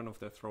lines. I don't know if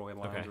they're throwaway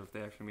lines or if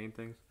they actually mean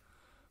things.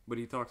 But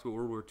he talks about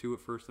World War II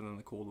at first and then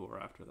the Cold War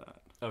after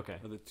that. Okay.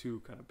 Are the two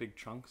kind of big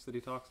chunks that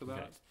he talks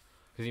about.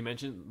 Because he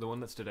mentioned, the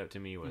one that stood out to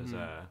me was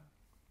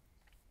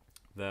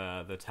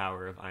the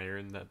Tower of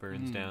Iron that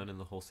burns down and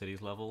the whole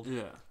city's leveled.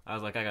 Yeah. I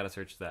was like, I gotta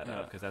search that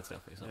up because that's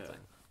definitely something.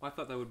 Well, I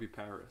thought that would be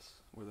Paris,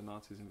 where the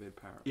Nazis invade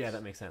Paris. Yeah,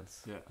 that makes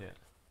sense. Yeah.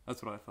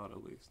 That's what I thought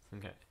at least.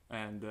 Okay.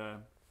 And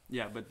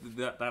but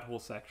that whole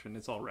section,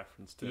 it's all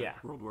reference to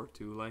World War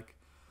II. Like,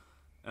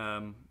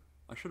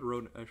 I should have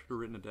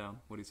written it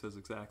down what he says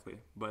exactly.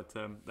 But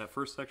that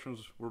first section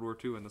was World War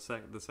II, and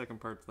the second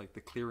part's like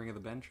the clearing of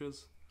the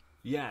benches.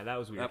 Yeah, that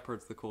was weird. That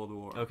part's the Cold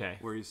War. Okay.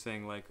 Where he's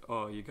saying like,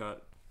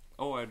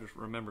 I just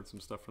remembered some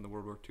stuff from the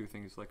World War II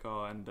thing. He's like,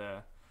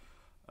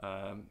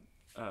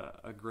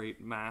 a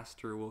great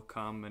master will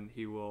come and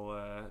he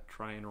will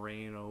try and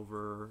reign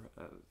over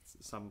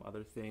some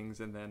other things,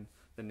 and then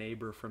the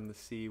neighbor from the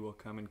sea will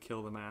come and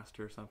kill the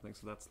master or something.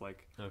 So that's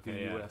like the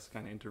U.S.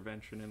 kind of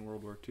intervention in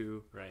World War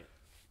II. Right.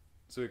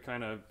 So it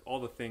kind of,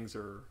 all the things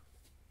are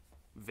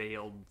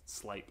veiled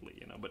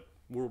slightly, but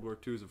World War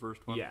II is the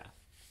first one. Yeah.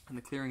 And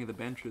the clearing of the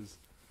benches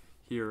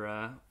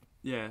here,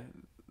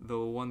 the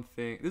one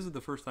thing, this is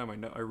the first time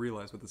I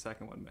realized what the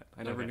second one meant.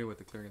 I never knew what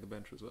the clearing of the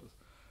benches was.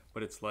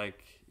 But it's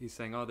like, he's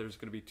saying, there's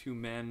going to be two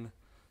men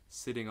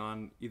sitting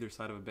on either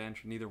side of a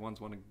bench, and neither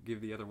one's want to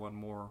give the other one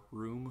more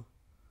room.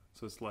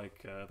 So it's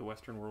like the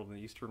Western world and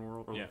the Eastern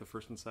world, or like the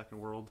first and second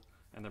world,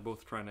 and they're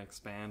both trying to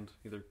expand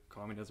either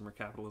communism or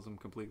capitalism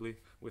completely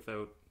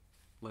without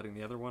letting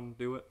the other one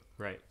do it.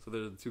 Right. So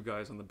there's the two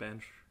guys on the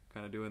bench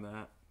kind of doing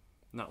that,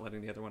 not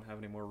letting the other one have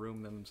any more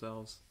room than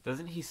themselves.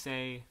 Doesn't he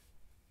say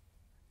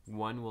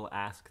one will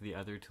ask the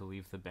other to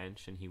leave the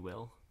bench and he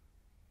will?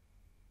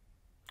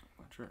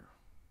 I'm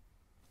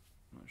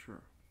not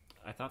sure.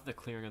 I thought the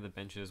clearing of the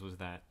benches was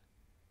that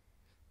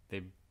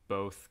they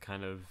both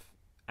kind of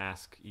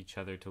ask each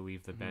other to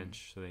leave the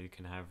bench so they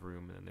can have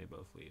room, and then they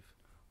both leave.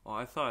 Oh,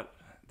 I thought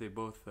they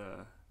both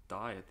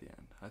die at the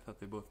end. I thought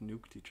they both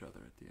nuked each other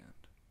at the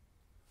end,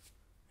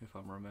 if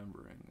I'm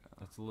remembering.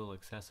 That's a little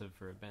excessive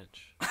for a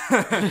bench.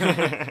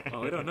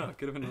 We don't know. It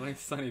could have been a nice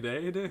sunny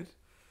day, dude.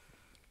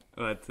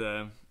 But,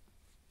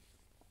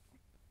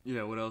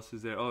 what else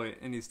is there? Oh,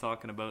 and he's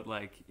talking about,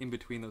 like, in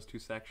between those two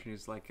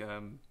sections, like,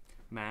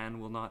 man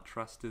will not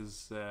trust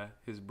his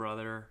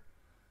brother,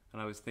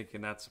 and I was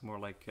thinking that's more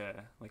like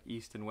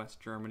East and West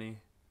Germany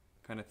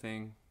kind of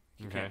thing.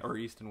 You can't, or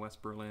East and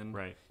West Berlin.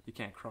 Right. You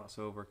can't cross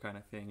over kind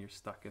of thing. You're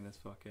stuck in this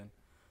fucking...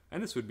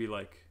 And this would be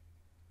like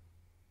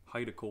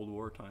height of Cold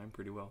War time,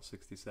 pretty well,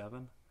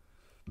 67.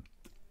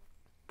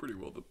 Pretty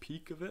well the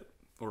peak of it,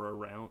 or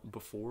around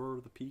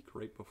before the peak,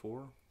 right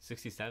before.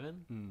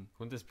 67?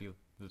 Wouldn't this be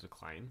the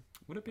decline?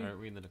 Would it be? Are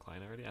we in the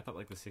decline already? I thought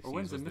like the 60s or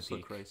when's was the missile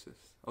peak.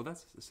 crisis? Oh,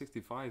 that's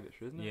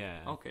 65-ish, isn't it? Yeah.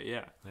 Okay,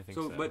 yeah. I think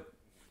so. But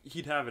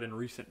he'd have it in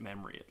recent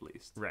memory, at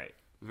least. Right.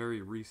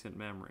 Very recent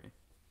memory.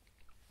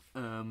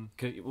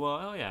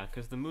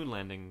 Because the moon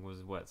landing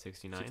was what,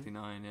 69?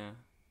 69, yeah.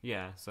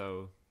 Yeah,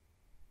 so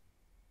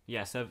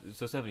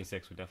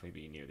 76 would definitely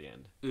be near the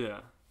end.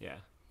 Yeah. Yeah.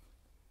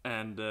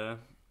 And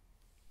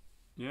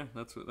yeah,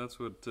 that's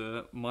what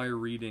my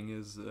reading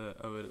is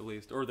of it, at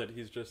least, or that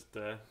he's just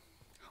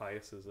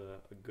Hyas is a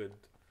good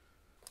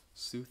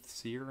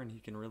soothsayer and he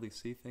can really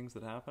see things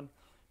that happen.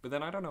 But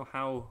then I don't know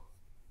how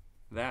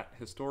that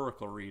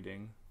historical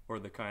reading, or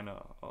the kind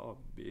of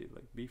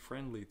be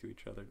friendly to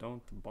each other,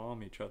 don't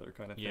bomb each other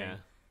kind of thing. Yeah.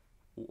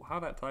 How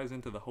that ties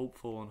into the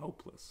hopeful and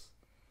hopeless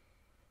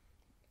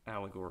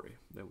allegory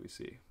that we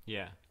see.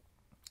 Yeah.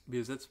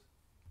 Because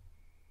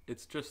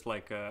it's just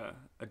like a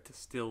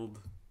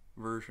distilled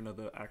version of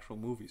the actual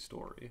movie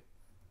story,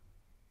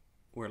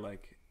 where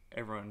like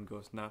everyone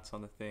goes nuts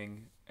on the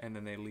thing and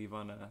then they leave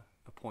on a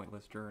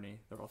pointless journey.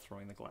 They're all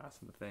throwing the glass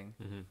in the thing.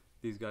 Mm-hmm.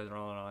 These guys are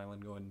on an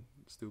island going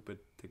stupid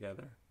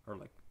together, or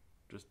like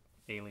just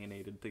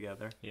alienated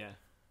together. Yeah.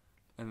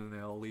 And then they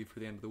all leave for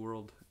the end of the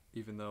world,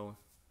 even though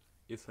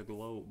it's a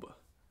globe.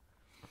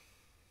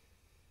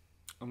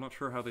 I'm not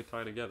sure how they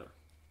tie together.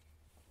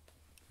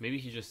 Maybe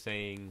he's just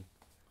saying,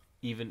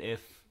 even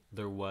if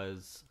there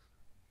was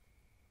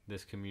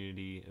this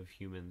community of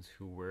humans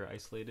who were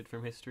isolated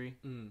from history,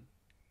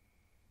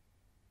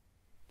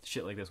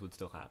 shit like this would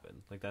still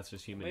happen. Like, that's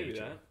just human nature. Maybe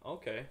that.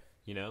 Okay.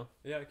 You know?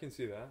 Yeah, I can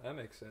see that. That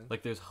makes sense.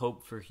 Like, there's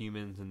hope for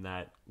humans in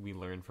that we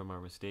learn from our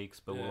mistakes,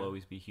 but we'll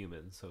always be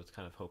humans, so it's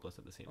kind of hopeless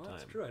at the same time.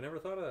 That's true. I never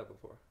thought of that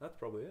before. That's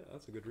probably it.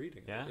 That's a good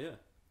reading. Yeah? Yeah.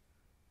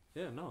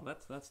 Yeah, no,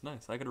 that's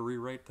nice. I got to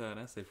rewrite an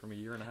essay from a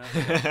year and a half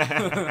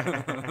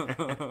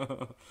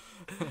ago.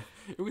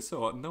 It was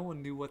so... No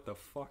one knew what the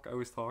fuck I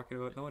was talking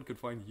about. No one could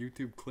find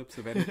YouTube clips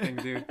of anything,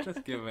 dude.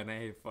 Just give an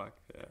A. Fuck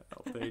yeah,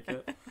 I'll take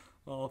it.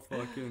 I'll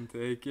fucking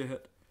take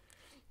it.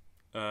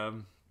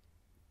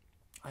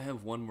 I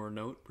have one more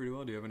note, pretty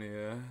well. Do you have any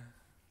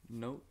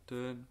note?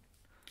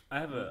 I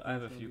have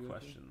a few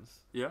questions.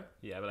 Yeah?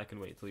 Yeah, but I can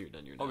wait till you're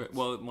done your notes. Okay,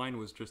 well, mine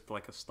was just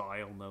like a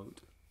style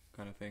note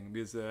kind of thing.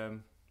 Because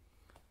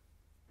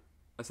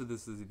I said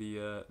this is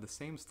the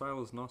same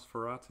style as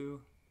Nosferatu,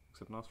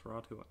 except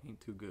Nosferatu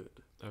ain't too good.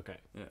 Okay.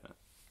 Yeah.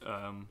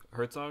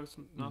 Herzog's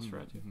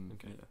Nosferatu? Mm-hmm.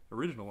 Okay. Yeah.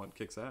 Original one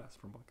kicks ass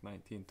from like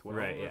 1912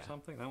 or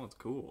something. That one's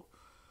cool.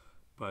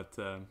 But...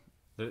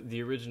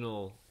 The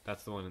original,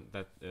 that's the one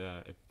that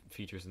it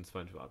features in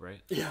SpongeBob,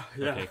 right? Yeah.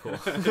 Okay, cool.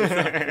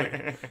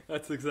 Exactly.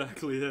 That's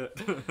exactly it.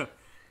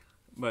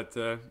 But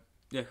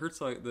yeah,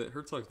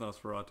 Herzog's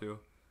Nosferatu,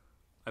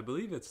 I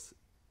believe it's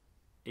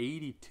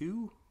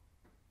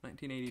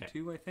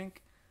 1982, okay. I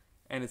think,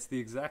 and it's the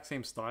exact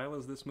same style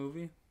as this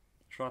movie,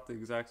 shot the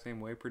exact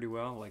same way, pretty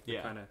well, like the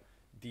kind of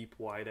deep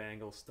wide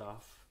angle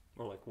stuff,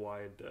 or like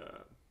wide,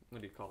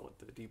 what do you call it?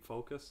 The deep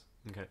focus.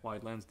 Okay.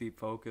 Wide lens, deep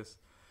focus.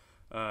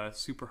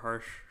 Super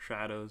harsh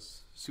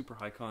shadows, super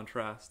high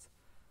contrast,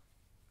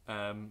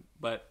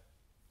 but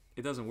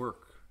it doesn't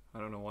work. I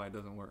don't know why it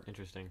doesn't work.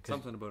 Interesting.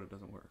 Something about it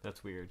doesn't work.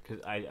 That's weird,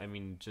 because I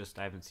mean,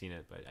 I haven't seen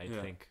it, but I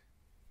think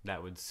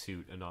that would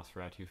suit a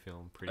Nosferatu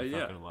film pretty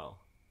fucking well.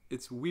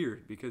 It's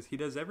weird, because he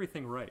does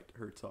everything right,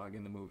 Herzog,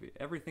 in the movie.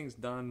 Everything's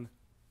done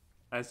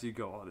as you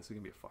go, oh, this is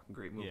going to be a fucking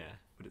great movie. Yeah.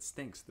 But it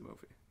stinks, the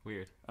movie.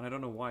 Weird. And I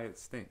don't know why it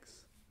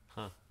stinks.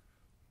 Huh.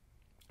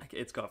 Like,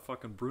 it's got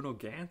fucking Bruno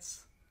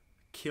Gantz,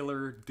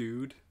 killer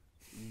dude,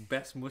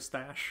 best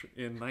mustache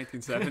in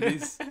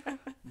 1970s.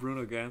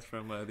 Bruno Gantz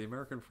from The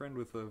American Friend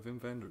with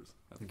Wim Wenders.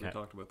 I think we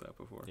talked about that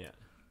before. Yeah.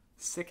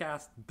 Sick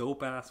ass,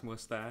 dope ass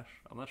mustache.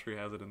 I'm not sure he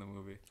has it in the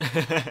movie.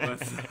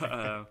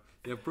 But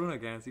yeah, Bruno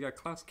Gantz. You got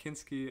Klaus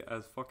Kinski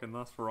as fucking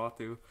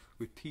Nosferatu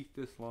with teeth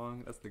this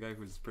long. That's the guy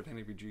who's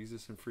pretending to be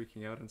Jesus and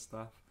freaking out and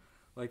stuff.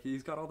 Like,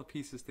 he's got all the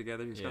pieces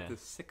together. He's got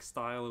this sick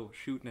style of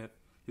shooting it.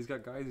 He's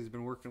got guys he's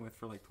been working with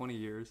for like 20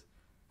 years,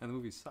 and the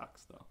movie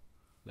sucks though.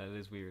 That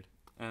is weird.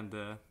 And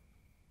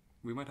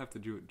we might have to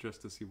do it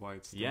just to see why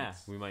it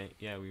stinks.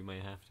 Yeah, we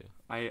might have to.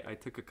 I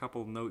took a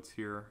couple notes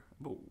here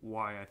about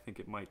why I think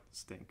it might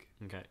stink.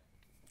 Okay.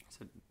 I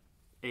said,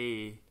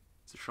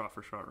 it's a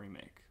shot-for-shot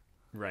remake.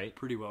 Right.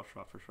 Pretty well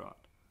shot-for-shot.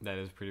 That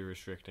is pretty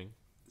restricting.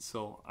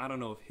 So, I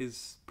don't know if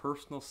his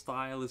personal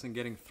style isn't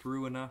getting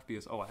through enough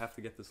because, I have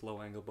to get this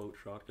low-angle boat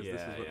shot because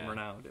this is what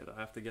Murnau did. I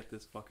have to get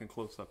this fucking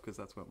close-up because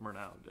that's what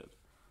Murnau did.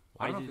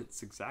 I don't know if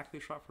it's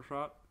exactly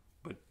shot-for-shot,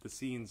 but the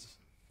scenes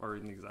are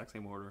in the exact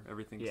same order.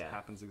 Everything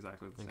happens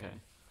exactly the same. It'd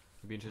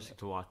be interesting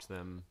to watch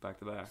them back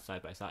to back,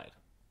 side by side.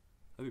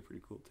 That'd be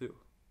pretty cool too.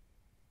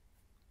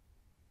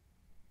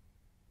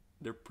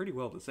 they're pretty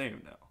well the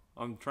same now.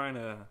 I'm trying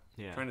to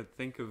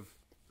think of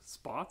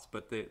spots,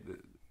 but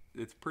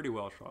it's pretty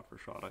well shot for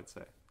shot, I'd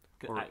say,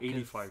 or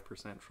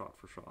 85% shot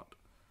for shot.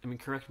 I mean,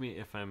 correct me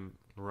if I'm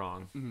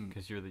wrong,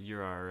 because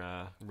you're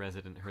our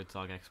resident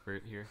Herzog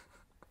expert here.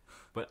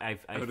 But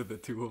out of the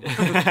two of us,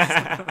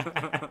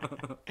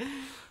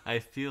 I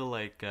feel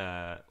like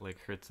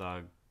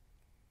Herzog,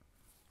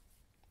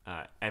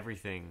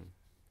 everything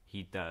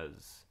he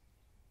does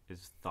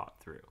is thought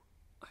through.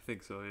 I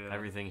think so, yeah.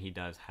 Everything he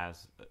does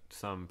has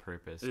some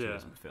purpose to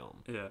his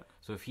film. Yeah.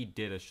 So if he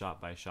did a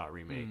shot-by-shot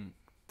remake,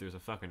 there's a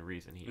fucking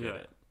reason he did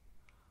it.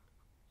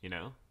 You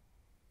know?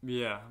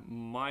 Yeah.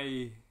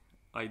 My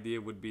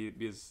idea would be,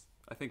 because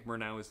I think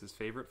Murnau is his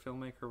favorite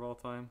filmmaker of all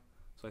time,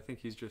 so I think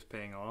he's just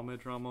paying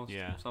homage almost.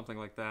 Yeah. Something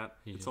like that.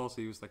 He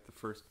was like the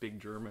first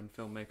big German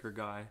filmmaker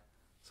guy,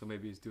 so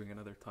maybe he's doing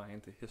another tie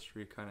into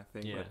history kind of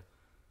thing. Yeah. But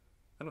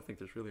I don't think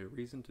there's really a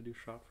reason to do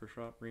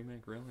shot-for-shot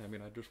remake, really. I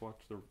mean, I just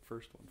watched the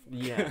first one.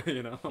 Yeah.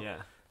 You know? Yeah,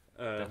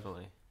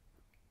 definitely.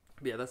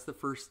 Yeah, that's the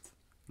first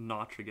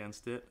notch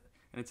against it,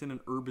 and it's in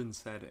an urban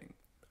setting.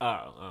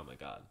 Oh my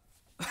God.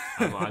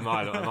 I'm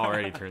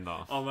already turned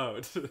off. I'm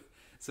out.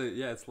 So,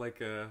 yeah, it's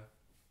like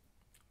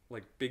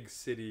big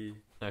city,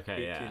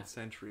 18th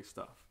century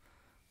stuff.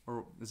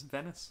 Or is it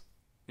Venice?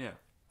 Yeah,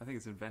 I think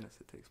it's in Venice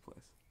it takes place.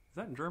 Is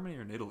that in Germany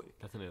or in Italy?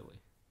 That's in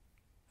Italy.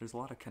 There's a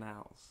lot of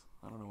canals.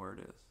 I don't know where it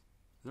is.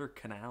 Is there a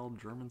canal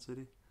German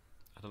city?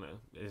 I don't know.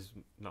 Is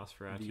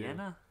Nosferatu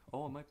Vienna?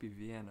 Oh, it might be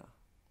Vienna.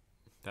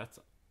 That's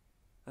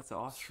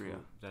Austria.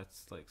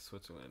 That's like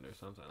Switzerland or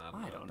something. I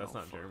don't know. That's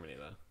not Germany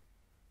though.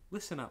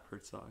 Listen up,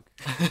 Herzog.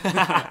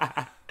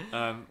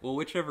 Well,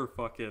 whichever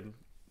fucking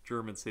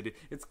German city,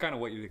 it's kind of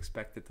what you'd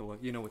expect it to look.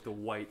 You know, with the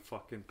white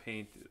fucking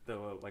paint,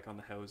 like on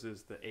the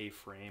houses, the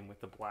A-frame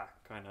with the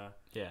black kind of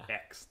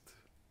X'd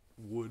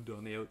wood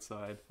on the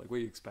outside, like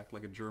what you expect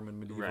like a German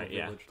medieval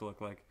village to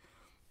look like.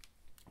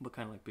 But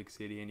kind of like big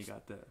city, and you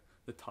got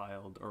the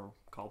tiled or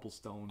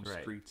cobblestone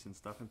streets and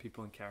stuff, and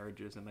people in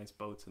carriages and nice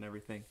boats and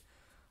everything.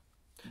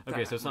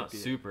 Okay, so it's not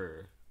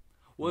super.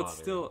 Well, modern.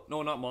 It's still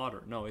not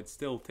modern. No, it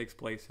still takes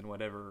place in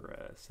whatever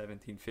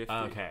 1750.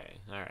 Okay,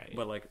 all right.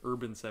 But like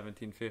urban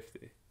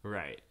 1750.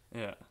 Right.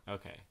 Yeah.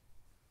 Okay.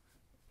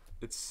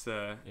 It's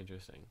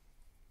interesting.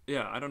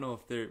 Yeah, I don't know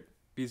if they're,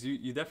 because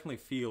you definitely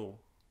feel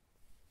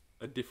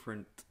a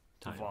different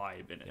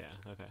vibe in it.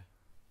 Yeah. Okay.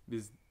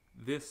 Because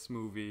this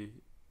movie,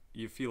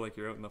 you feel like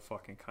you're out in the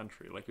fucking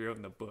country, like you're out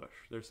in the bush.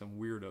 There's some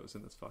weirdos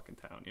in this fucking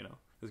town, you know.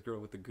 This girl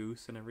with the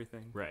goose and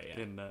everything. Right.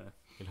 Yeah.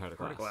 In Heart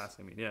of Glass.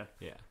 I mean, yeah.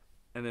 Yeah.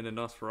 And then in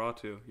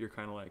Nosferatu, you're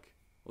kind of like,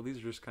 well, these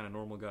are just kind of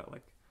normal guys.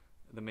 Like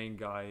the main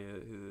guy,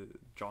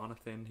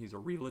 Jonathan, he's a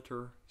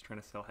realtor. He's trying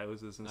to sell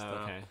houses and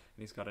stuff. Okay. And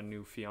he's got a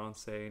new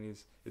fiance, and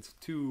it's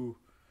too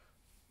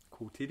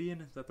quotidian.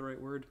 Is that the right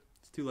word?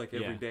 It's too like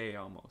every day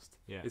almost.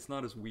 Yeah. It's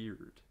not as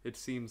weird. It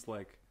seems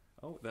like,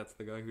 oh, that's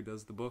the guy who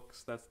does the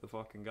books. That's the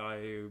fucking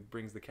guy who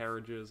brings the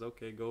carriages.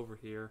 Okay, go over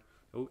here.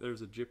 Oh,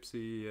 there's a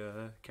gypsy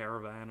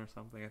caravan or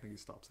something. I think he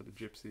stops at a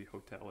gypsy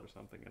hotel or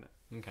something in it.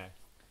 Okay.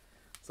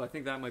 So I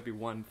think that might be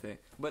one thing.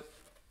 But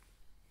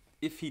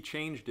if he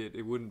changed it,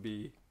 it wouldn't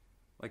be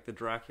like the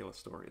Dracula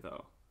story,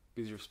 though.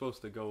 Because you're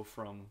supposed to go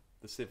from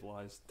the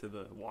civilized to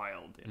the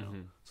wild, you know?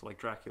 Mm-hmm. So like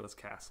Dracula's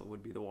castle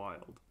would be the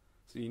wild.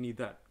 So you need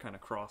that kind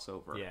of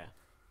crossover. Yeah.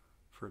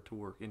 For it to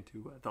work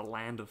into the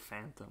Land of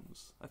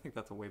Phantoms. I think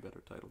that's a way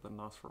better title than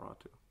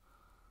Nosferatu.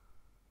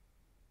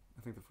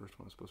 I think the first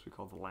one was supposed to be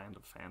called The Land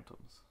of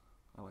Phantoms.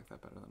 I like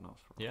that better than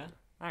Nosferatu. Yeah?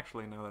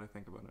 Actually, now that I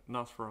think about it,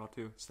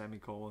 Nosferatu,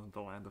 semicolon,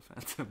 The Land of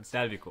Phantoms.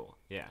 That'd be cool,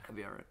 yeah. That'd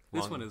be alright.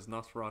 This one is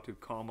Nosferatu,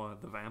 comma,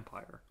 the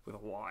vampire, with a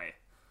Y.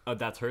 Oh,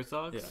 that's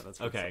Herzog's? Yeah, that's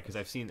Herzog's. Okay, because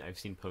I've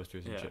seen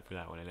posters and shit for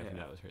that one. I never knew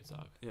that was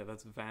Herzog. Yeah,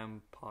 that's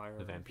Vampire.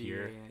 The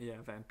Vampire? Yeah,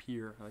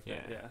 Vampire. I like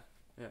that.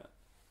 Yeah.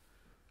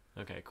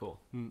 Okay, cool.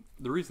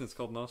 The reason it's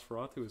called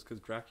Nosferatu is because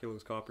Dracula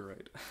was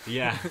copyright.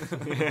 Yeah,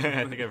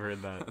 I think I've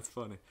heard that. That's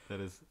funny. That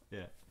is,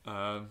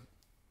 yeah.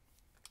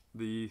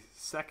 The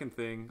second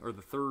thing, or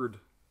the third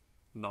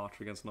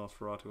notch against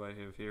Nosferatu I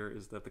have here,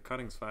 is that the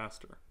cutting's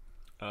faster.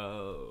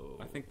 Oh.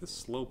 I think the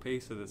slow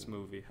pace of this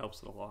movie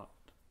helps it a lot.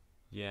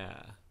 Yeah.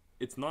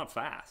 It's not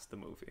fast, the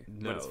movie,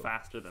 but it's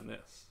faster than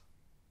this.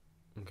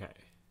 Okay.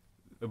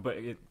 But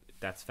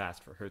that's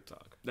fast for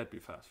Herzog. That'd be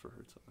fast for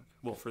Herzog.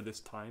 Well, for this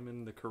time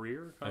in the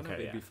career,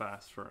 it'd be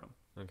fast for him.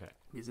 Okay.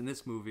 Because in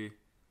this movie,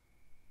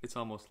 it's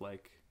almost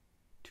like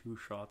 2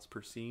 shots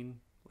per scene,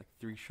 like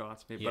 3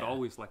 shots maybe, but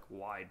always like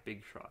wide,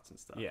 big shots and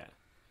stuff. Yeah.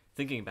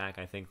 Thinking back,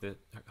 I think that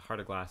Heart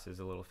of Glass is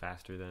a little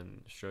faster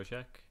than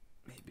Strozek.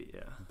 Maybe,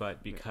 yeah.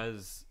 But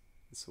because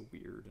it's so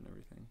weird and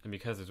everything, and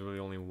because there's really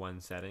only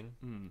one setting,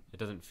 it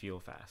doesn't feel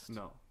fast.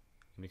 No.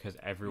 And because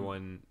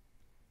everyone,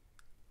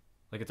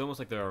 like, it's almost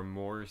like there are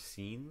more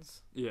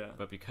scenes. Yeah.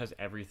 But because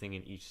everything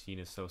in each scene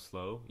is so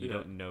slow, you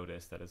don't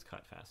notice that it's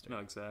cut faster. No,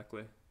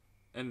 exactly.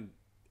 And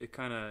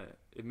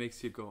it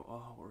makes you go,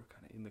 oh, we're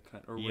kind of in the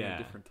cut, or we're in a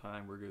different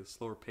time. We're at a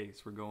slower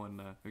pace. We're going.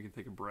 We can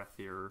take a breath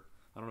here.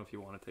 I don't know if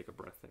you want to take a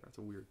breath there. It's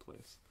a weird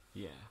place.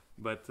 Yeah.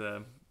 But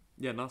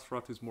Yeah,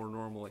 Nosferatu's more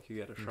normal. Like you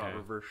get a shot, Okay.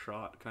 reverse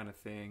shot kind of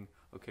thing.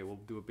 Okay, we'll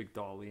do a big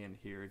dolly in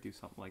here, do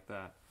something like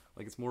that.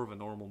 Like it's more of a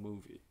normal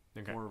movie.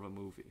 Okay. More of a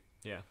movie.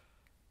 Yeah.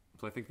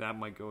 So I think that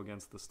might go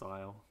against the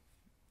style,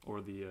 or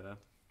the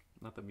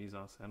not the mise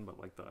en scène, but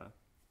like well,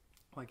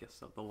 I guess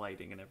so, the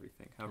lighting and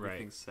everything, how Right.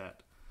 everything's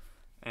set.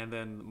 And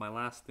then my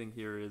last thing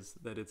here is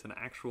that it's an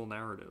actual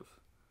narrative.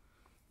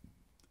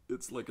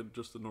 It's like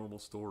just a normal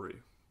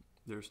story.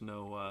 There's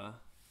no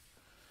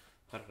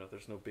I don't know.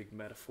 There's no big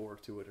metaphor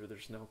to it, or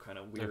there's no kind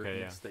of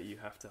weirdness that you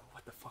have to.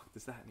 What the fuck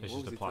does that mean? It's What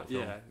just was a plot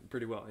film. Yeah,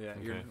 pretty well. Yeah,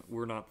 Okay.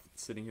 we're not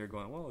sitting here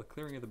going, well, the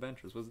clearing of the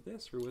benches was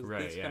this or was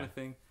Right, this yeah. kind of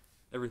thing.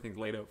 Everything's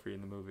laid out for you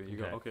in the movie. You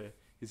go, Okay. okay,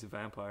 he's a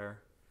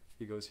vampire.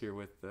 He goes here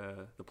with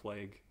the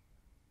plague.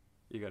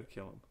 You got to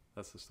kill him.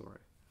 That's the story.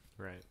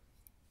 Right.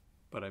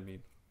 But I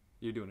mean,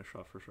 you're doing a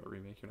shot-for-shot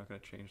remake. You're not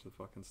going to change the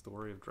fucking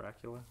story of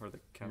Dracula or the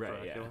Count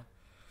Right, Dracula.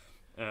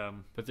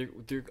 But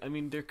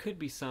there could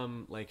be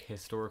some like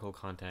historical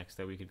context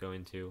that we could go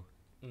into.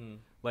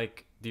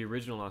 Like the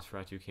original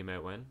Nosferatu came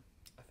out when?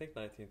 I think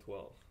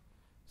 1912.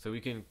 So we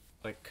can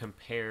like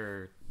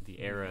compare the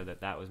era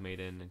that was made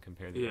in and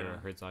compare the era Yeah.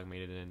 Herzog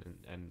made it in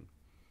and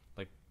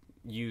like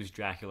use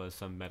Dracula as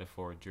some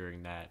metaphor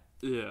during that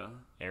Yeah.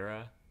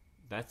 era.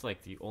 That's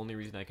like the only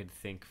reason I could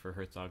think for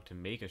Herzog to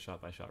make a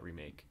shot-by-shot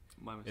remake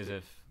My mistake. is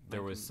if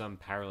there was some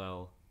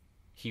parallel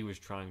he was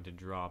trying to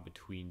draw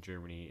between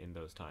Germany in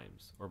those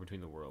times or between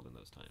the world in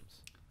those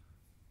times.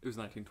 It was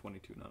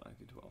 1922, not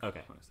 1912.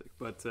 Okay. My mistake.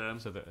 But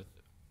So the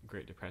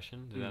Great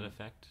Depression, did that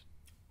affect?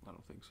 I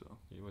don't think so.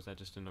 Was that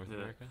just in North Yeah.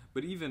 America?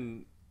 But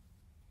even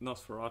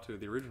Nosferatu,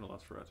 the original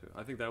Nosferatu,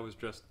 I think that was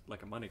just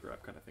like a money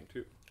grab kind of thing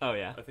too. Oh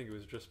yeah. I think it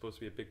was just supposed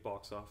to be a big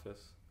box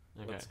office.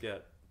 Okay. Let's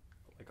get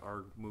like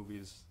our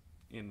movies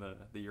in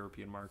the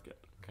European market.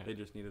 Okay. They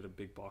just needed a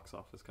big box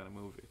office kind of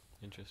movie.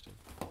 Interesting.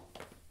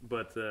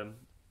 But So I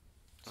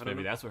don't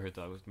maybe know. that's what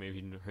Herzog was.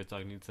 Maybe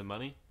Herzog needs some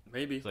money.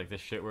 Maybe. It's like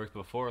this shit worked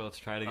before. Let's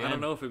try it again. I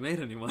don't know if it made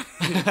any money.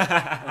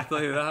 I'll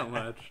tell you that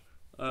much.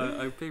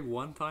 I paid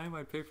one time.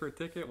 I paid for a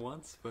ticket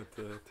once, but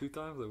 2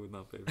 times I would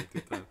not pay for 2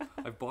 times.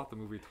 I've bought the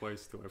movie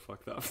twice too. I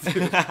fucked up.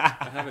 Too.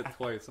 I have it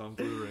twice on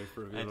Blu-ray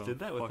for a I did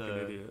that with fucking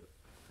idiot.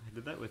 I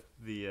did that with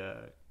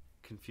the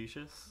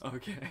Confucius,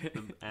 Okay.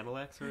 the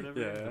Analects or whatever,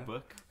 Yeah. the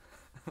book.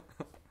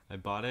 I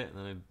bought it, and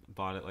then I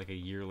bought it like a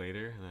year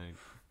later, and I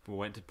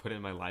went to put it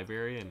in my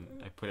library, and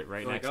I put it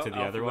right Like, next to the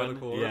other one.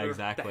 alphabetical Yeah, order?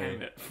 exactly.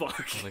 Damn it. Fuck.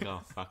 I was like,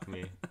 oh, fuck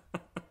me. I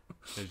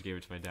just gave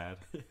it to my dad.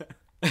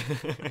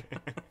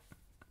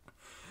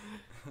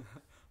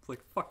 It's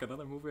like, fuck,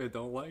 another movie I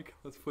don't like?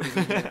 Let's put it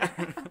in there.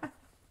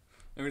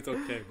 I mean, it's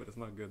okay, but it's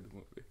not good, the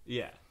movie.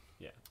 Yeah.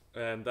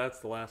 And that's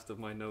the last of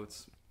my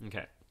notes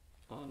Okay.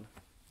 on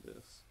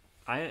this.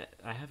 I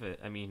have it.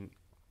 I mean,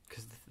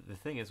 because the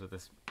thing is with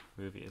this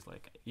movie is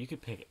like you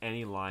could pick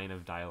any line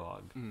of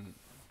dialogue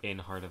in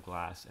Heart of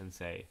Glass and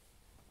say,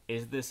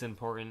 is this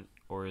important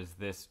or is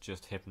this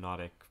just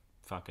hypnotic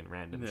fucking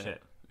random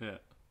shit? Yeah.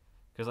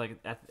 Because like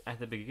at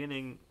the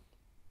beginning,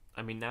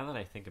 I mean, now that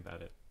I think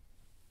about it,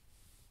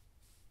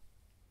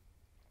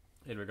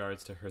 in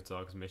regards to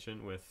Herzog's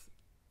mission with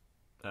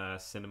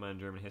cinema and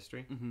German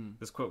history,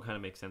 this quote kind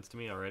of makes sense to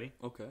me already.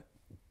 Okay.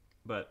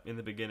 But in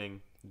the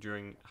beginning,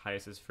 during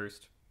Hayes's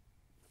first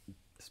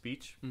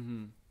speech,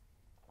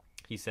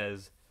 he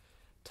says,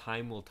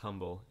 "Time will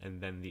tumble,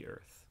 and then the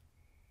earth."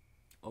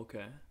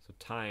 Okay. So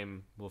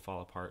time will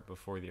fall apart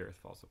before the earth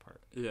falls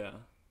apart. Yeah.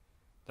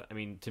 I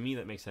mean, to me,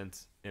 that makes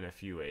sense in a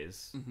few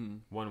ways. Mm-hmm.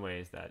 One way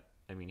is that,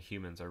 I mean,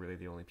 humans are really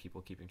the only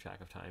people keeping track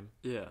of time,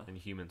 Yeah. and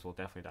humans will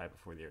definitely die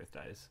before the earth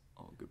dies.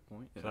 Oh, good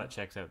point. Yeah. So that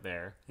checks out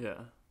there. Yeah.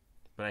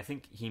 But I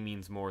think he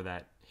means more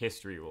that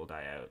history will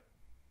die out,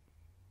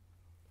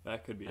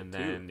 That could be and it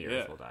too. then the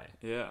earth will die.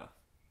 Yeah.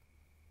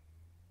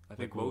 I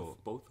think we'll-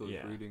 both those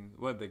yeah. readings,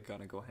 well, they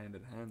gotta go hand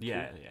in hand.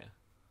 Yeah, too. yeah.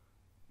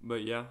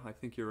 But yeah, I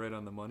think you're right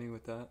on the money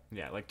with that.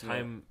 Yeah, like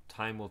Yeah.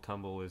 time will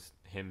tumble is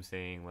him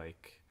saying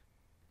like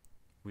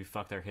we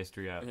fucked our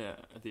history up. Yeah,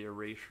 the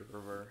erasure of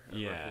our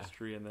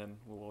history, and then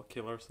we'll all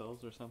kill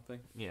ourselves or something.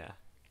 Yeah.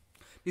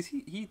 Because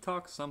he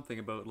talks something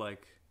about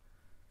like,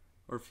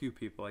 or a few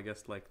people, I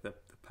guess, like the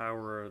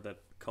power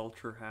that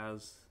culture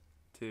has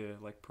to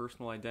like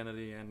personal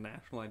identity and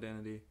national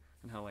identity,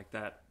 and how like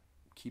that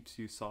keeps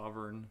you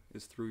sovereign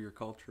is through your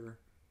culture.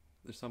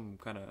 There's some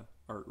kind of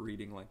art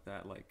reading like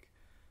that. Like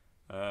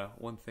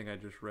one thing I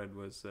just read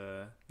was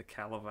the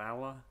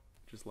Kalevala,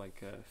 which is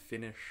like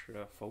Finnish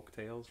folk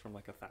tales from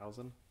like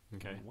 1000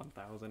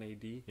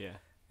 AD. Yeah.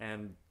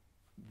 And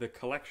the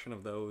collection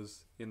of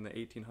those in the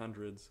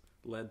 1800s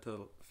led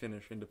to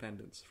Finnish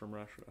independence from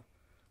Russia.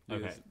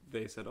 Because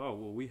they said, oh,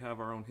 well, we have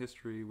our own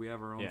history, we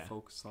have our own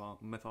folk song,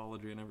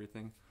 mythology and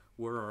everything.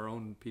 We're our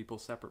own people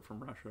separate from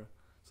Russia.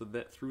 So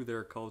that through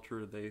their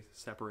culture, they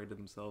separated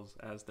themselves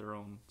as their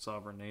own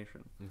sovereign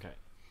nation. Okay.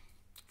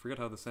 Forget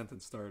how the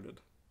sentence started,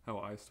 how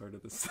I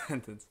started this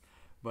sentence.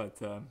 But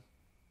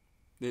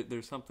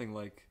there's something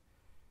like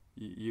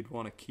you'd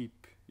want to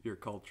keep your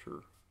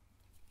culture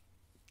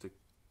to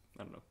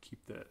I don't know,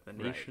 keep the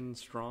nation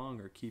strong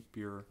or keep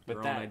your But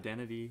own that-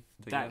 identity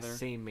together. That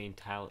same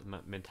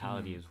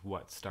mentality is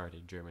what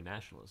started German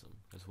nationalism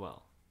as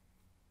well.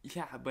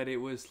 Yeah, but it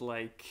was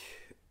like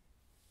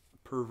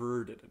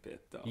perverted a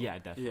bit, though. Yeah,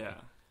 definitely. Yeah.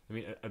 I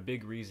mean, a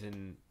big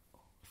reason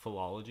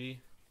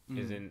philology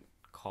isn't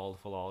called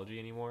philology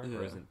anymore,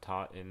 or isn't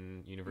taught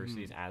in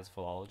universities as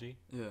philology,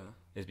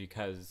 is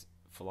because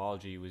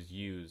philology was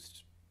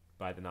used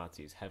by the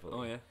Nazis heavily.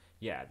 Oh, yeah?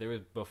 Yeah, there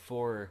was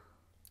before,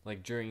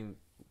 like during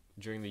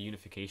the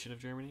unification of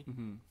Germany,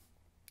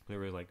 there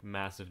were like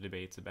massive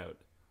debates about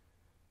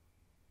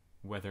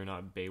whether or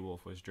not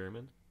Beowulf was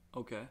German.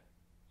 Okay.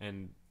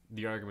 And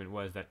the argument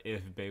was that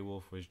if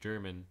Beowulf was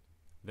German,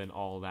 then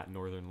all that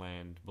northern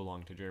land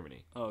belonged to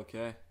Germany.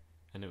 Okay.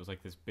 And it was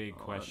like this big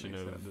question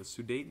that makes of... sense.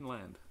 The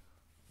Sudetenland.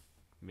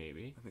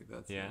 Maybe. I think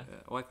that's Yeah.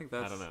 Well, I think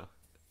that's I don't know.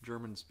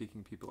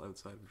 German-speaking people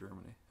outside of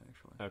Germany,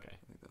 actually. Okay.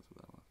 I think that's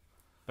what that was.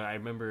 But I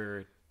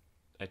remember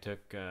I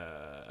took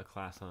a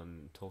class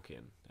on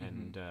Tolkien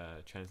and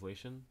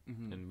translation,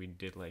 and we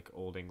did like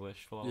Old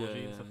English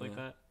philology and stuff like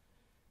that.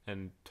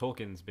 And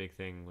Tolkien's big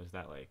thing was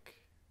that, like,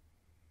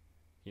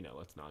 you know,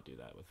 let's not do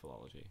that with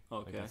philology.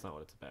 Okay. Like, that's not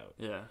what it's about.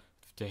 Yeah.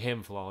 To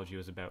him, philology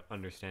was about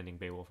understanding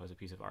Beowulf as a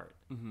piece of art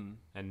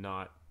and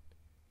not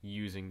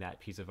using that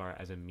piece of art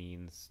as a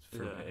means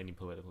for any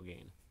political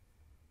gain.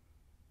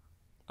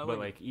 But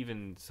like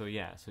even so,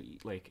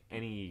 like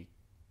any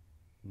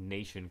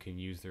nation can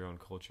use their own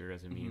culture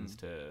as a means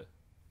to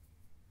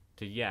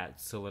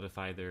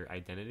solidify their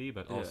identity,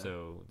 but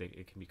also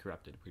it can be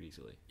corrupted pretty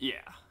easily.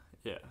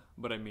 Yeah.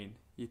 But I mean,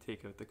 you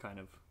take out the kind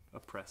of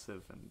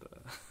oppressive and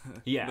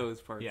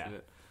those parts of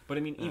it. But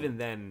I mean, even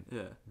then,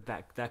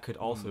 that could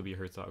also be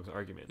Herzog's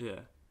argument. Yeah.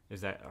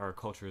 Is that our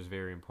culture is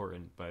very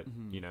important, but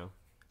you know,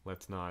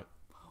 let's not.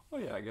 Oh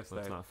yeah, I guess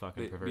let's not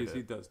fucking pervert because it.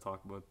 he does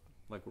talk about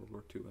like World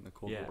War II and the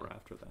Cold War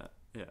after that.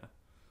 Yeah.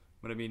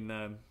 But I mean,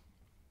 what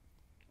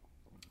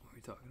were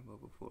we talking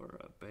about before?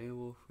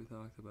 Beowulf. We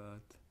talked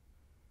about.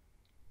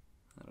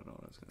 I don't know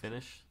what I was going to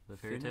Finish the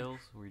fairy tales.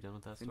 Were you done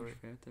with that story?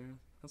 Fairy tales.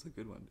 That's a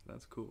good one. Dude.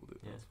 That's cool, dude.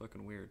 Yeah. That's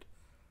fucking weird.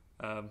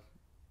 Yeah,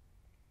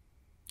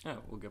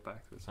 we'll get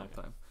back to it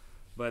sometime. Okay.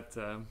 But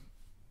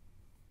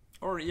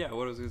what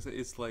I was going to say,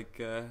 it's like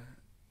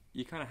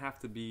you kind of have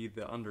to be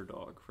the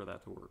underdog for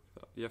that to work,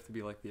 though. You have to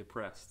be like the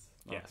oppressed,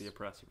 not the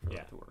oppressor for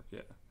that to work.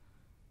 Yeah.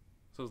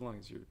 So as long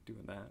as you're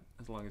doing that,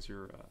 as long as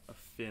you're a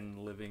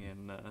Finn living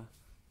in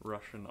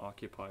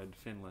Russian-occupied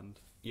Finland,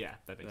 that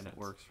makes then sense. it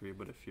works for you.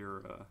 But if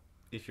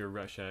you're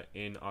Russia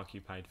in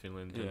occupied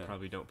Finland, then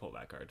probably don't pull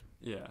that card.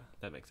 Yeah,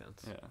 that makes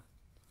sense. Yeah.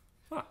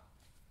 Huh.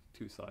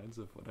 Two sides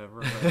of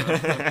whatever.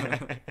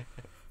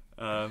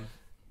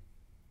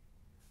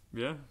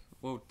 Yeah.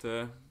 Well,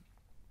 do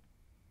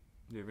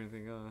you have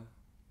anything?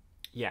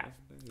 Yeah.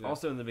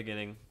 Also, in the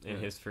beginning, in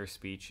his first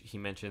speech, he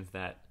mentions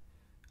that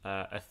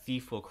a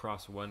thief will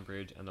cross one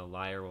bridge and a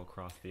liar will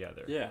cross the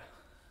other. Yeah.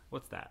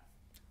 What's that?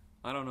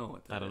 I don't know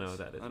what that is. I don't know what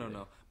that is. I don't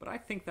know. But I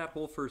think that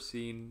whole first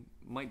scene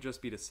might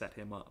just be to set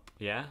him up.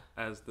 Yeah?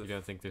 As the you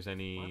don't think there's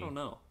any... I don't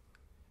know.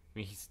 I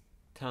mean, he's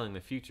telling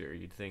the future.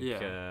 You'd think...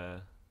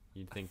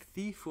 You'd think... A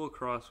thief will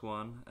cross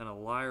one and a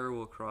liar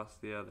will cross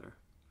the other.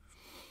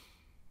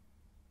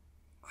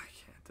 I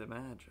can't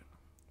imagine.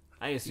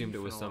 I assumed it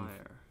was some...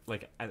 liar.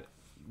 Like,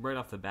 right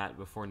off the bat,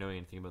 before knowing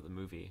anything about the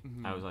movie,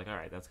 I was like,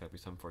 alright, that's got to be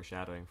some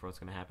foreshadowing for what's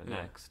going to happen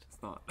next.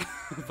 It's not.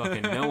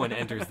 Fucking no one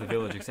enters the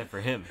village except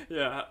for him.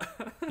 Yeah.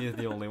 He's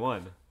the only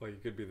one. Well, you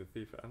could be the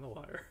thief and the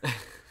liar.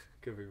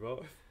 Could be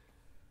both.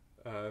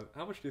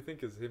 How much do you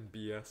think is him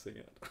BSing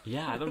it?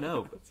 Yeah, I don't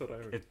know. That's what I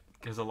mean.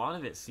 Because a lot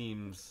of it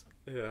seems...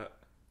 Yeah.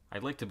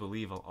 I'd like to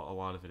believe a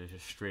lot of it is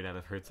just straight out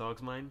of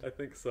Herzog's mind. I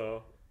think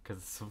so. Because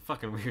it's some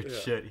fucking weird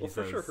shit he says.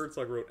 For sure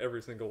Herzog wrote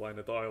every single line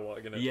of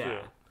dialogue in it too.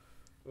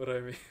 But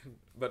I mean,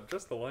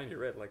 just the line you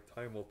read, like,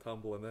 time will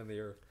tumble and then the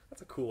earth.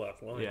 That's a cool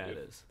ass line, Yeah, dude.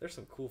 it is. There's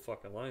some cool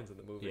fucking lines in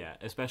the movie. Yeah,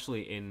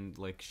 especially in,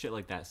 like, shit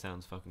like that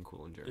sounds fucking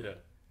cool in German. Yeah,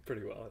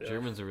 pretty well, yeah.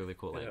 German's a really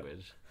cool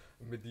language.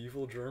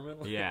 Medieval German?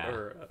 Like, yeah.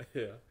 Or,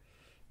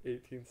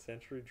 18th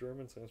century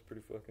German sounds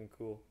pretty fucking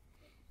cool.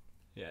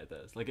 Yeah, it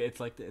does. Like,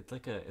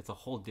 it's a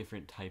whole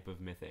different type of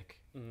mythic.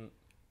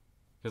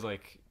 Because,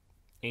 like,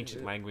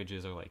 ancient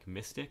languages are, like,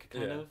 mystic,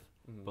 kind of.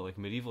 But, like,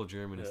 medieval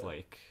German is,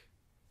 like...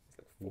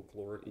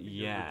 folkloric.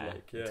 Yeah,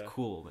 it's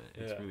cool, man.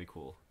 It's really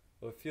cool.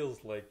 Well, it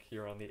feels like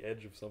you're on the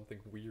edge of something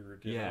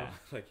weird. You know?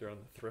 Like you're on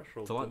the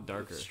threshold. It's a lot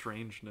darker. Of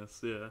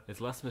strangeness. Yeah.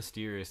 It's less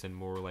mysterious and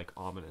more like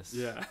ominous.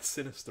 Yeah,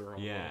 sinister.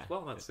 Almost. Yeah.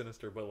 Well, not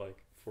sinister, but like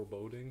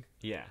foreboding.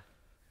 Yeah.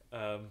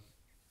 Yeah,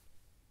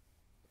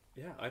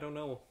 I don't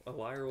know. A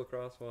liar will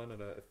cross one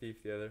and a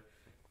thief the other.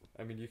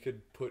 I mean, you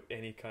could put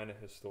any kind of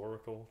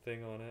historical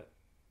thing on it.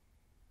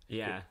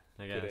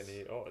 I guess.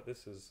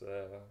 This is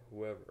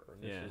whoever, or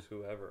this is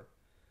whoever.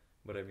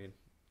 But I mean,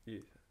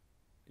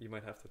 you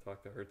might have to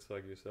talk to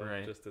Herzog yourself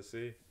just to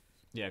see.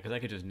 Yeah, because I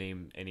could just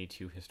name any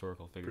two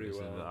historical figures.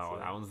 Pretty well,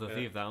 that one's the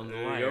thief, that one's the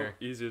there liar.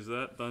 Easy as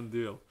that, done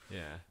deal.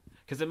 Yeah,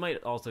 because it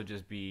might also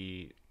just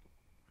be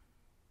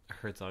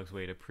Herzog's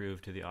way to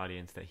prove to the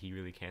audience that he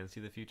really can see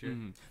the future.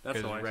 That's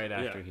Because how right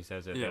after yeah. he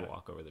says it, Yeah. they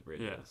walk over the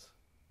bridges. Yeah.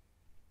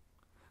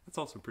 That's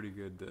also pretty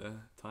good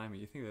timing.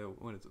 You think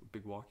that when it's a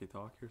big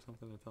walkie-talkie or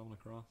something to tell them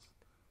to cross?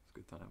 It's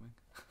good timing.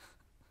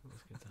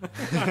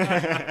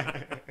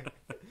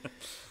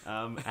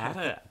 I have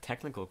a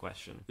technical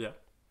question. Yeah.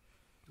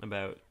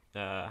 About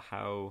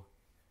how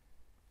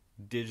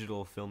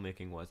digital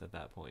filmmaking was at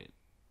that point.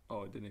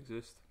 Oh, it didn't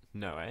exist?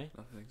 No, eh?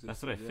 Nothing existed.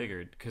 That's what I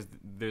figured. Because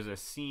there's a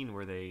scene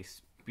where they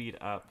speed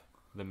up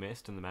the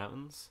mist in the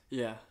mountains.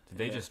 Yeah. Did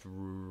they just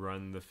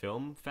run the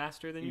film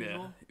faster than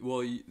usual?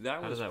 Well, that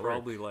How was does that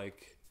probably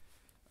like,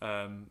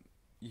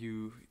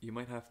 you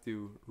might have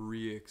to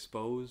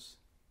re-expose.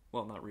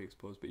 Well, not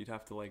re-expose, but you'd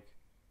have to like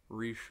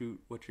reshoot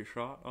what you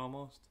shot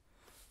almost.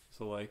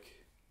 So like,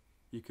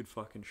 you could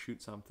fucking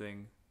shoot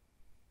something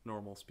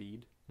normal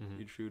speed. Mm-hmm.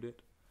 You'd shoot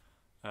it.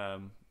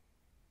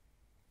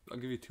 I'll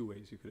give you 2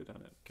 ways you could have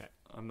done it. Okay.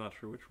 I'm not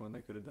sure which one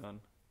they could have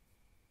done.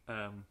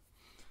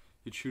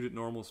 You'd shoot at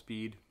normal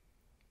speed,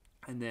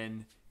 and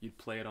then you'd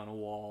play it on a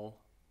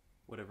wall,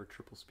 whatever,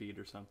 triple speed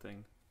or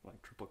something,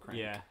 like triple crank.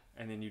 Yeah.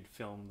 And then you'd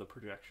film the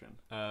projection.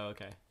 Oh,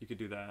 okay. You could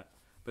do that.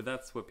 But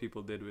that's what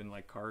people did in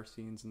like car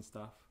scenes and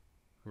stuff,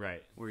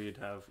 Right. where you'd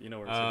have,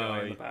 where it's a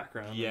guy in the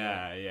background.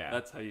 Yeah, yeah.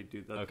 That's how you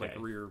do that, Okay. like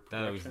rear projection.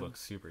 That always looks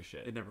super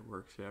shit. It never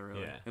works, yeah,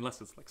 really. Yeah.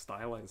 Unless it's like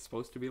stylized. It's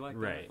supposed to be like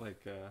Right. that.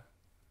 Like,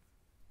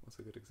 what's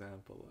a good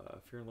example?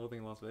 Fear and Loathing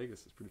in Las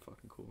Vegas is pretty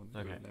fucking cool when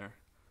they do it in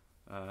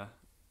there.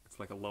 It's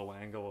like a low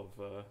angle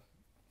of,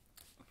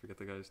 I forget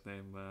the guy's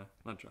name,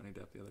 not Johnny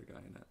Depp, the other guy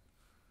in it.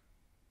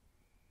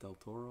 Del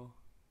Toro?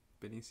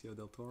 Benicio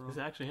del Toro? Is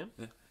it actually him?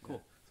 Yeah. Cool.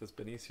 Yeah. So it's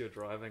Benicio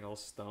driving all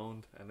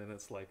stoned, and then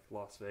it's like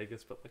Las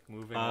Vegas, but like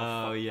moving.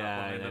 Oh,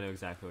 yeah, I know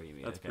exactly what you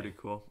mean. That's okay. pretty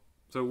cool.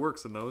 So it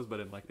works in those, but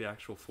in like the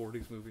actual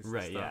 40s movies and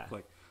Right, stuff, yeah.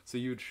 like, so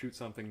you would shoot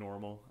something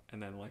normal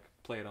and then like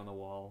play it on the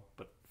wall,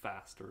 but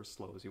fast or as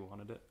slow as you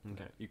wanted it.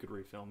 Okay. You could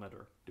refilm it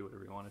or do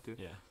whatever you wanted to.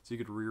 Yeah. So you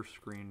could rear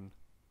screen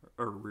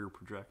or rear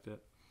project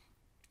it.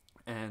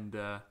 And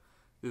the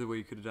other way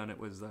you could have done it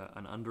was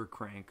an under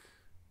crank,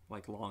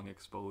 like long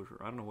exposure.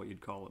 I don't know what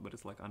you'd call it, but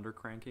it's like under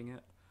cranking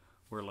it,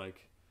 where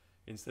like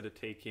instead of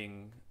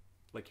taking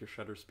like your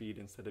shutter speed,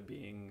 instead of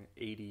being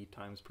 80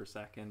 times per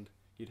second,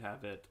 you'd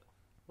have it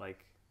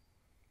like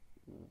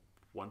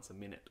once a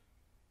minute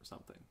or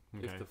something.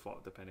 Okay.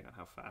 If depending on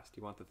how fast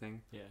you want the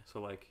thing. Yeah.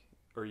 So like,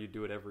 or you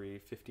do it every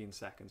 15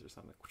 seconds or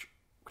something.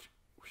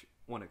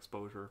 One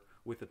exposure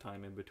with the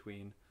time in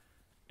between,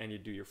 and you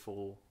do your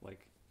full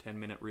like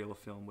 10-minute reel of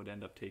film would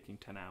end up taking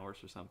 10 hours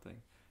or something,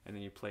 and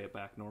then you play it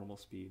back normal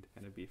speed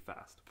and it'd be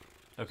fast.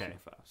 Okay. Super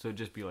fast. So it'd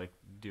just be like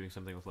doing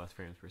something with less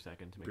frames per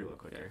second to make it a little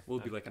quicker. Yeah. Well,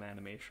 it'd be like an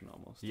animation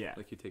almost. Yeah.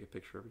 Like you take a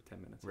picture every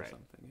 10 minutes or Right.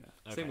 something. Yeah.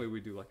 Okay. Same way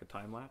we do like a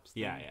time lapse.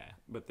 Yeah, yeah.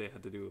 But they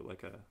had to do it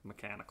like a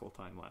mechanical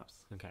time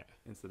lapse Okay.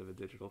 instead of a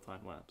digital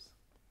time lapse.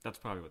 That's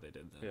probably what they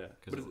did then. Yeah.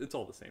 But it's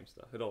all the same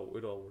stuff. It all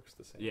works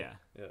the same. Yeah.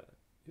 Yeah.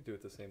 You do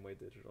it the same way,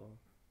 digital,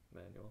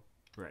 manual.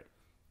 Right.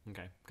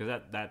 Okay. Because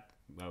that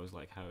I was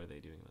like, how are they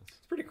doing this?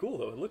 It's pretty cool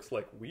though. It looks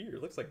like weird.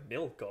 It looks like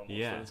milk almost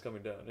Yeah. when it's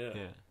coming down. Yeah.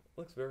 Yeah. It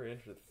looks very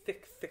interesting.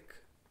 Thick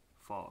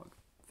fog.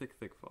 Thick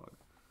fog.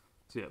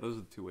 So yeah, those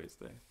are the 2 ways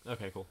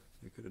Okay, cool.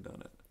 they could have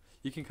done it.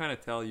 You can kind of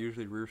tell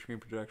usually rear screen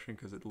projection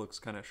because it looks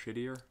kind of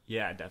shittier.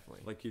 Yeah,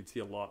 definitely. Like you'd see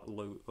a lot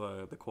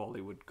the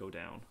quality would go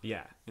down.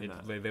 Yeah. in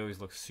that. They always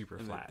look super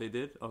And flat. they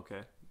did?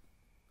 Okay.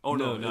 Oh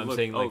no, it I'm looked-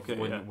 saying like okay,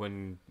 yeah.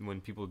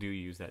 when people do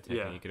use that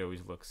technique, Yeah. it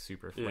always looks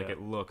super Yeah. like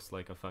it looks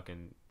like a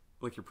fucking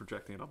Like you're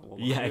projecting it on the wall.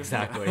 yeah,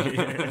 exactly.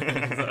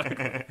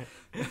 Exactly.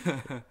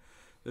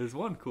 There's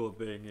one cool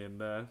thing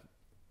in a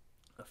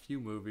few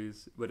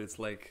movies, but it's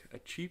like a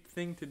cheap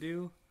thing to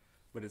do,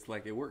 but it's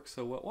like it works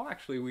so well. Well,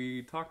 actually,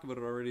 we talked about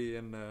it already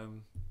in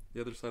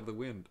The Other Side of the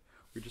Wind.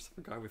 We just have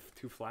a guy with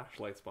 2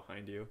 flashlights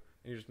behind you,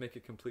 and you just make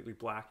it completely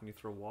black, and you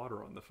throw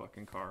water on the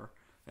fucking car,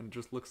 and it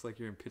just looks like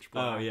you're in pitch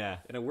black. Oh yeah.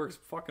 And it works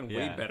fucking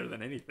way Yeah. better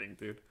than anything,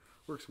 dude.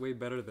 Works way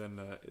better than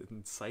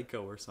in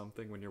Psycho or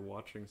something when you're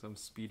watching some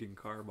speeding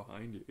car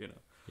behind you,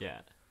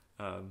 Yeah.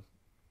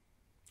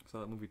 Saw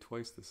that movie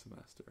twice this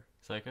semester.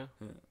 Psycho?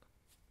 Yeah.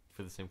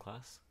 For the same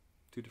class?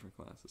 2 different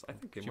classes. I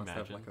think they Could you must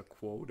have imagine? like a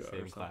quota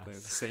Same or something.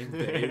 class. Same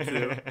day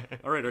too.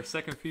 All right, our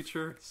second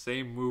feature,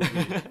 same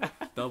movie.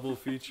 Double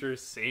feature,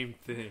 same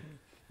thing.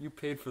 You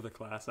paid for the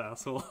class,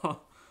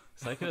 asshole.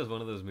 Psycho is one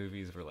of those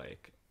movies where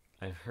like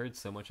I've heard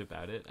so much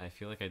about it, I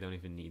feel like I don't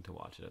even need to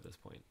watch it at this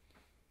point.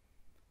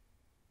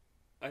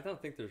 I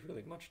don't think there's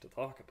really much to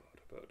talk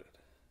about it.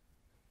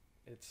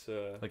 It's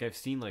Like I've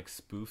seen like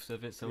spoofs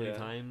of it so many Yeah.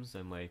 times,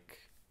 and like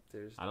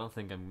there's I don't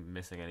think I'm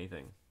missing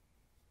anything.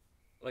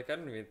 like I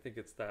don't even think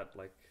it's that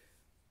like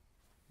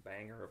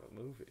banger of a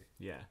movie.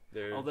 Yeah.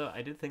 There. Although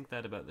I did think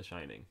that about The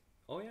Shining,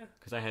 Oh yeah.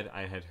 because I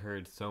had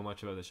heard so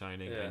much about The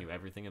Shining. Yeah. I knew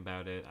everything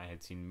about it. I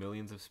had seen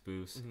millions of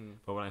spoofs, Mhm.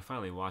 but when I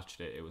finally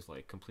watched it, it was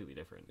like completely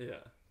different.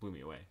 Yeah. Blew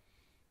me away.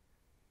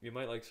 You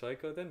might like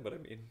Psycho then, but I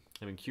mean,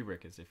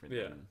 Kubrick is different.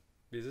 Yeah. Than,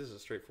 because this is a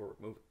straightforward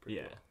movie. Pretty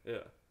Yeah. well.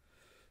 Yeah.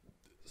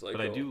 Psycho.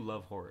 but I do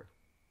love horror.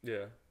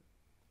 Yeah.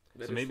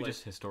 So maybe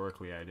just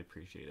historically, I'd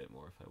appreciate it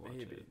more if I watched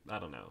it. I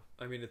don't know.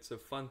 I mean, it's a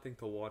fun thing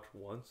to watch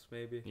once,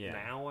 maybe. Yeah.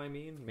 Now, I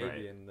mean,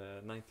 maybe in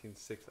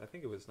 1960. I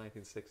think it was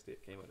 1960.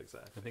 It came out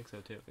exactly. I think so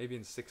too. Maybe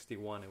in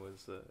 61 it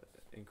was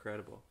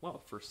incredible.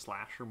 Well, for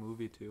slasher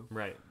movie too.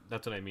 Right.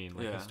 That's what I mean.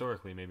 Like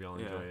historically, maybe I'll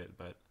enjoy it,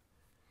 but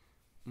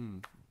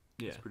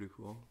yeah, it's pretty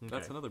cool. Okay.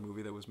 That's another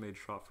movie that was made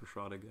shot for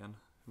shot again.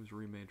 It was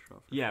remade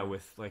shot for shot. Yeah,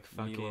 with like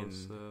fucking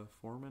Milos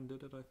Forman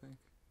did it, I think.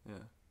 Yeah.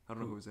 I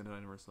don't know who was in it. I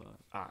never saw it.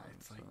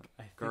 It's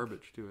like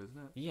garbage too, isn't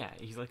it? Yeah,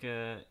 he's like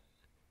a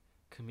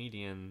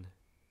comedian.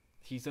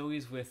 He's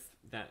always with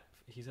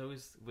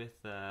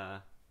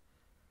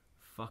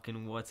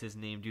fucking what's his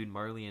name, dude?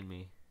 Marley and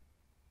Me.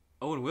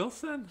 Owen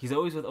Wilson? He's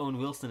always with Owen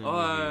Wilson in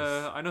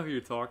movies. I know who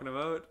you're talking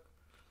about.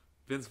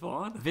 Vince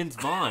Vaughn? Vince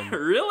Vaughn.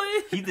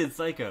 Really? He did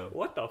Psycho.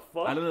 What the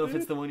fuck? I don't know if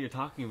it's the one you're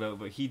talking about,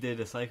 but he did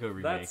a Psycho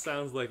remake. That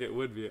sounds like it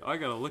would be. I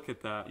gotta look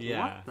at that.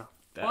 Yeah.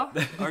 What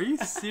the fuck? Are you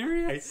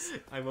serious?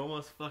 I'm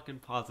almost fucking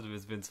positive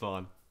it's Vince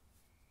Vaughn.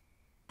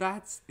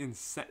 That's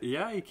insane.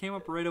 Yeah, he came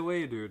up right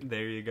away, dude.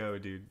 There you go,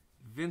 dude.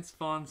 Vince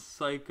Vaughn,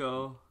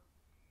 Psycho.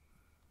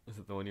 Is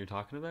it the one you're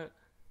talking about?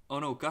 Oh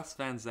no, Gus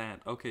Van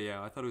Sant. Okay,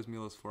 yeah, I thought it was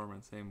Milos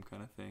Forman, same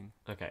kind of thing.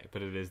 Okay,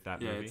 but it is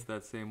that movie? Yeah, it's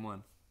that same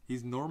one.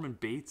 He's Norman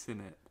Bates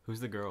in it. Who's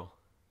the girl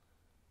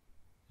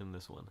in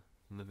this one?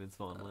 In the Vince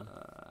Vaughn one?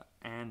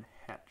 Anne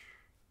Hetch.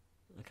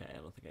 Okay, I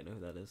don't think I know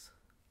who that is.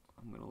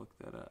 I'm gonna look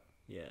that up.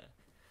 Yeah.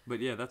 But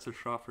yeah, that's a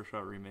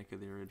shot-for-shot remake of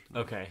the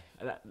original. Okay,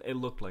 it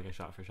looked like a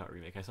shot-for-shot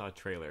remake. I saw a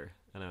trailer,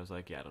 and I was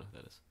like, yeah, I don't know who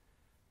that is.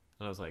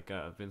 And I was like,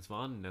 Vince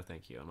Vaughn? No,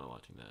 thank you. I'm not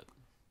watching that.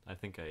 I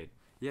think I...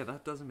 Yeah,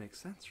 that doesn't make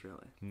sense, really.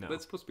 No. But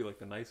it's supposed to be like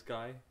the nice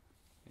guy,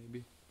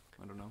 maybe.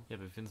 I don't know. Yeah,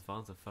 but Vince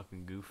Vaughn's a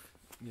fucking goof.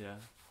 Yeah.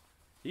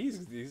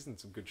 He's in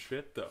some good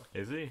shit, though.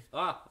 Is he?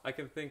 I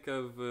can think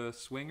of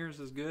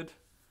Swingers is good.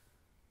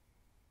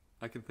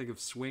 I can think of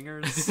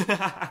Swingers.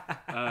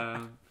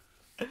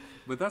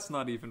 But that's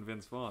not even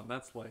Vince Vaughn.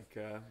 That's like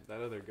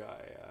that other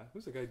guy.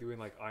 Who's the guy doing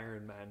like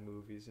Iron Man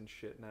movies and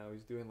shit now?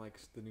 He's doing like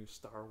the new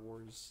Star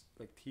Wars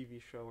like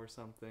TV show or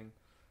something.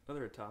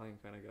 Another Italian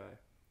kind of guy.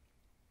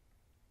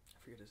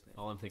 I forget his name.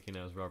 All I'm thinking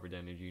now is Robert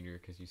Downey Jr.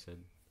 because you said...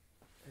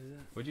 Is it?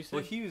 What'd you say?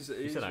 Well, you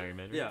said Iron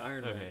Man, right? Yeah,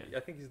 Iron Man. Okay. I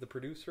think he's the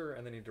producer,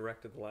 and then he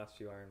directed the last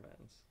few Iron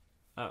Mans.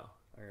 Oh.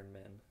 Iron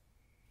Man.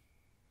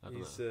 I don't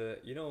He's, know.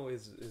 you know,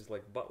 his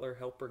like butler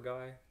helper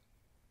guy.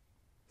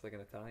 It's like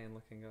an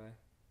Italian-looking guy.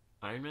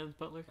 Iron Man's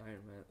butler?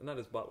 Iron Man, not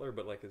his butler,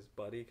 but like his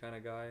buddy kind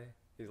of guy.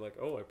 He's like,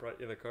 "Oh, I brought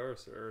you the car,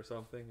 sir," or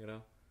something. You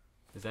know.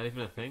 Is that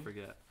even a thing? I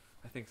forget.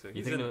 I think so.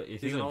 You think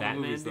of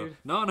Batman, movies, dude?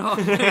 No, I'm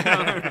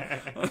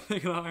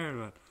thinking of Iron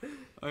Man.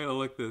 I gotta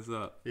look this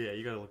up. Yeah,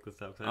 you gotta look this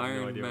up. 'Cause I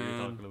have no idea what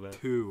you're talking about.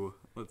 2.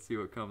 Let's see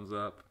what comes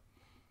up.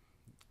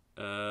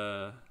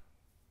 Jon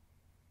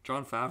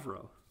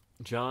Favreau.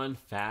 Jon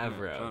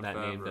Favreau. Yeah, Jon that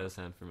Favreau. name does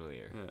sound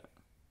familiar. Yeah.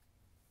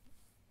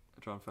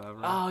 Jon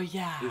Favreau. Oh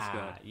yeah, This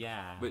guy.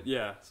 yeah. But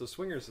yeah, so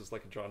Swingers is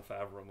like a Jon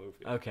Favreau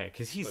movie. Okay,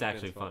 because he's But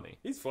actually Vince Vaughn. funny.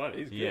 He's funny.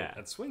 He's good. Yeah.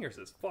 And Swingers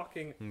is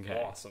fucking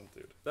awesome,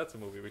 dude. That's a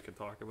movie we could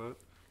talk about.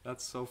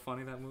 That's so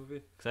funny, that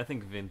movie. Because I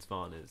think Vince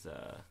Vaughn is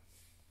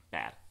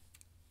bad.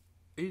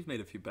 He's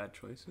made a few bad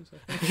choices, I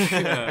think.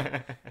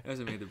 Yeah. He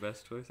hasn't made the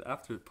best choice.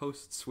 After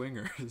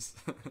post-Swingers,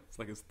 it's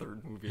like his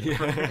third movie. Yeah.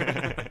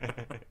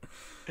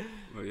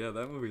 But yeah,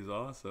 that movie's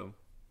awesome.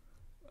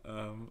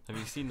 Have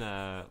you seen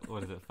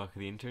what is it? Fuck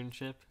the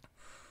Internship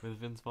with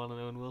Vince Vaughn and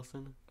Owen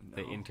Wilson. No.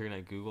 They intern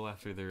at Google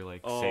after their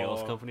like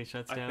sales company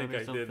shuts down I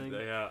think or something.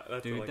 Did. Yeah,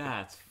 that's Dude, like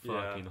that's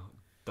fucking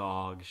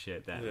dog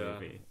shit. That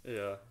movie.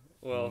 Yeah.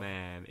 Well,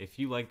 man, if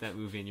you like that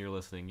movie and you're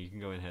listening, you can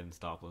go ahead and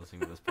stop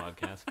listening to this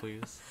podcast,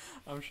 please.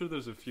 I'm sure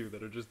there's a few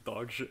that are just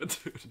dog shit,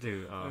 dude.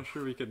 Dude, I'm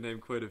sure we could name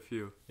quite a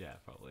few. Yeah,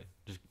 probably.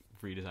 Just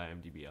read his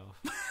IMDb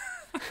off.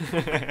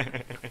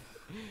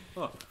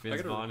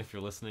 Vince Vaughn, if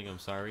you're listening, I'm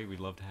sorry. We'd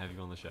love to have you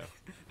on the show.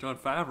 Jon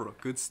Favreau,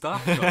 good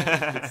stuff, John.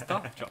 Good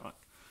stuff, John.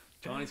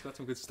 Johnny's got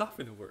some good stuff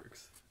in the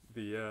works.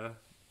 The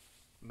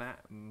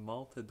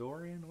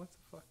Maltadorian, what's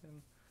the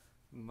fucking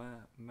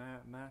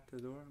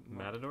Matador?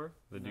 Matador?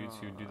 The dudes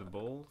who do the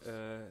bowls?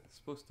 It's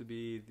supposed to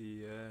be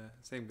the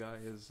same guy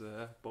as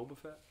Boba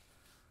Fett.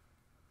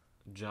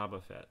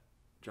 Jabba Fett.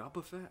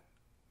 Jabba Fett?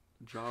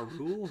 Ja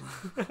Rule?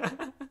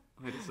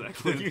 Wait a second.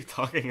 What are you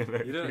talking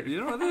about? You don't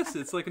know this?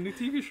 It's like a new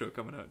TV show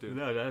coming out, dude.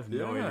 No, I have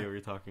no idea what you're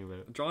talking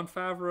about. Jon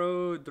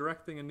Favreau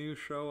directing a new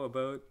show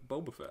about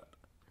Boba Fett.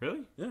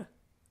 Really? Yeah.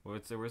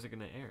 Where's it going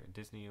to air?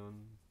 Disney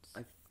owns...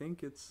 I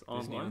think it's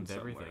Disney online owns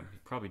somewhere. everything.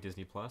 Probably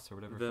Disney Plus or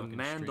whatever. The fucking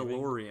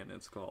Mandalorian, streaming.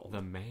 it's called.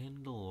 The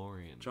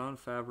Mandalorian. Jon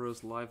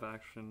Favreau's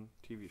live-action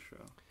TV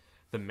show.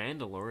 The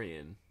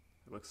Mandalorian.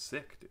 It looks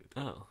sick, dude.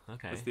 Oh,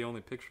 okay. That's the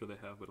only picture they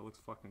have, but it looks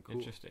fucking cool.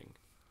 Interesting.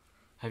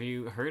 Have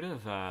you heard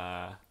of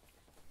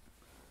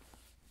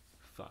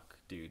fuck,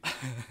 dude.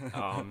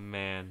 Oh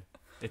man.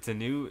 It's a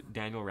new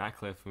Daniel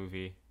Radcliffe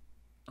movie.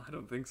 I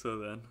don't think so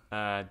then.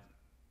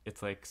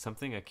 It's like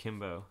something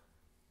akimbo.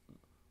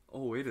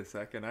 Oh, wait a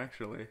second,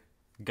 actually.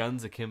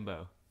 Guns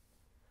akimbo.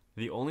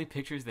 The only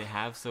pictures they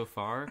have so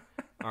far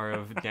are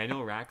of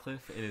Daniel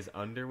Radcliffe in his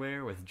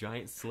underwear with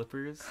giant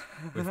slippers,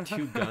 with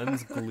 2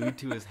 guns glued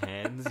to his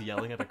hands,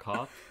 yelling at a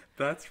cop.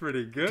 That's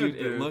pretty good, dude.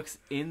 It looks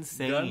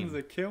insane. Guns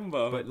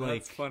akimbo. But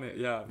that's funny.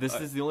 Yeah. This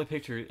is the only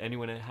picture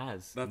anyone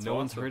has. That's no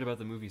one's awesome. heard about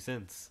the movie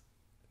since.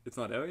 It's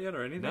not out yet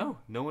or anything?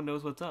 No one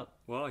knows what's up.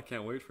 Well, I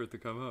can't wait for it to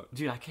come out.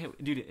 Dude, I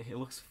can't. Dude, it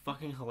looks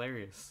fucking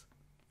hilarious.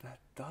 That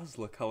does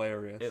look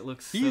hilarious. It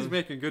looks He's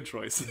making good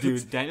choices.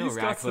 Dude, Daniel He's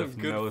got Radcliffe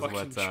some good knows fucking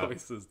what's up.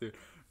 choices, dude.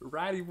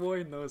 Ratty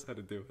boy knows how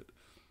to do it.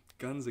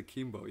 Guns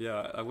akimbo.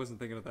 Yeah, I wasn't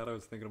thinking of that. I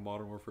was thinking of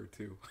Modern Warfare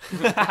 2.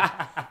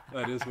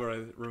 That is where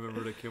I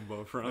remembered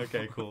akimbo from.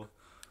 Okay, cool.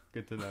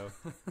 Good to know.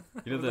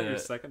 You know, your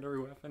secondary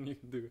weapon you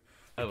can do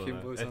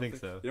akimbo. I think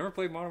so. You ever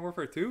played Modern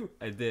Warfare 2?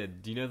 I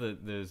did. Do you know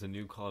that there's a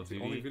new Call of Duty?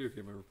 The only video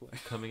game I ever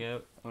played. Coming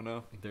out. Oh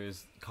no.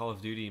 There's Call of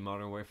Duty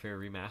Modern Warfare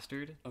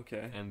Remastered.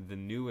 Okay. And the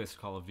newest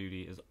Call of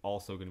Duty is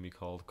also going to be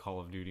called Call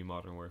of Duty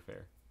Modern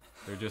Warfare.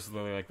 They're just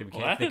literally like, they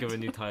can't think of a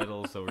new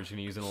title, so we're just going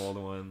to use an old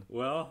one.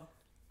 Well,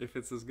 if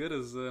it's as good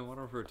as Modern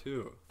Warfare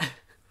 2, that's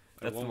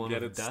I won't the one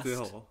get with it dust.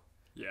 still.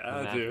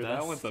 Yeah, dude,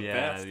 that one's the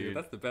best, dude.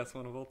 That's the best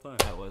one of all time.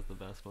 That was the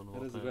best one of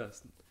all time. That is the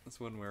best. That's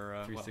one where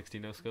 360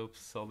 no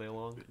scopes all day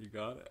long. You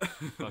got it.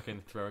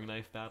 Fucking throwing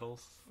knife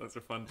battles. Those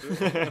are fun too.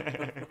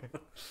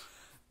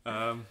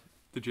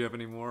 Did you have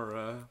any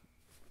more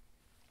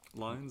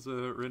lines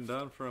written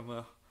down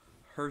from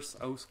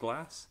Herzog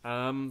glass?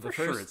 For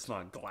sure, it's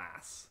not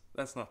glass.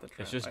 That's not the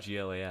trend. It's just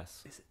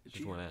GLAS. Is it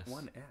just one S?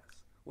 One S.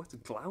 What's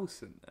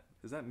glouse in that?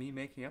 Is that me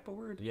making up a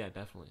word? Yeah,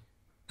 definitely.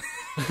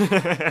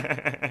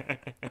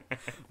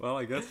 Well,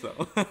 I guess so.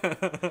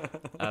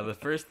 The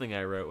first thing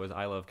I wrote was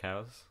 "I love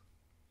cows."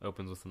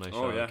 Opens with a nice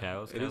shot of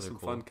cows. It is some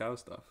fun cow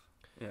stuff.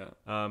 Yeah.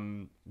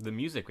 The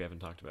music we haven't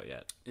talked about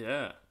yet.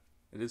 Yeah,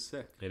 it is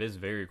sick. It is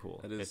very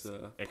cool. It is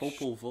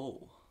Popol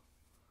Vuh.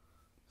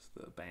 It's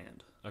the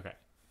band. Okay,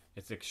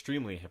 it's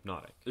extremely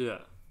hypnotic. Yeah.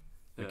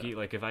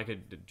 Like if I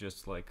could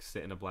just like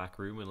sit in a black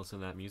room and listen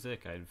to that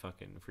music, I'd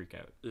fucking freak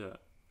out. Yeah,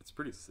 it's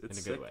pretty. It's in a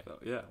sick good way. though.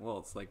 Yeah. Well,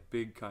 it's like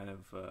big kind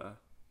of.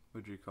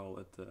 What do you call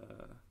it?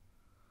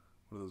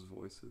 What are those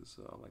voices?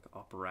 Like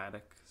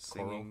operatic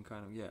singing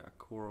kind of. Yeah,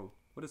 choral.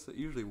 What is it?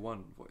 Usually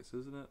one voice,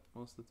 isn't it?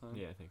 Most of the time.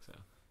 Yeah, I think so.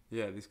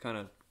 Yeah, these kind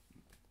of.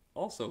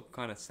 Also,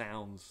 kind of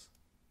sounds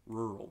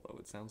rural though.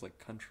 It sounds like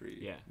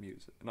country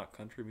music, not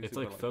country music. It's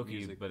like folky,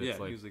 music. but it's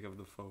like music of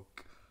the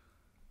folk.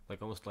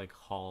 Like almost like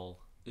hall.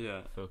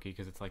 Yeah. Folky,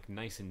 because it's like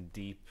nice and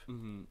deep,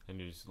 and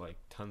there's like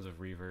tons of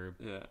reverb.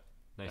 Yeah.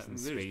 Nice and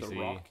there's spacey. the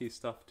rocky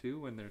stuff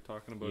too when they're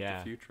talking about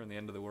the future and the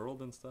end of the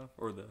world and stuff,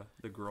 or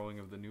the growing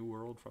of the new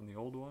world from the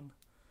old one.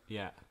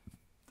 Yeah.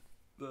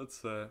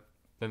 That's Then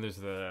there's there's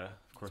the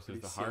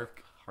harp.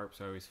 Sick.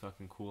 Harps are always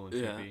fucking cool and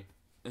trippy.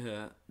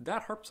 Yeah.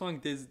 That harp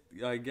song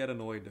I get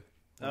annoyed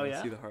when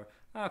I see the harp.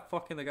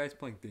 Fucking the guy's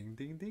playing ding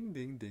ding ding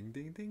ding ding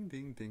ding ding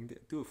ding ding.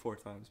 Do it 4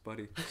 times,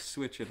 buddy.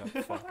 Switch it up.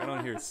 Fuck. I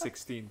don't hear it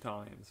 16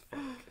 times. Fuck.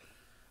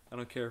 I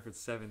don't care if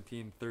it's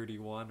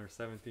 1731 or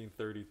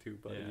 1732,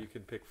 buddy. You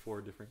can pick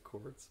 4 different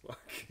chords. Fuck.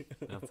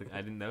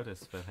 I didn't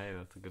notice, but hey,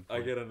 that's a good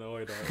point. I get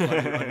annoyed on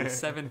your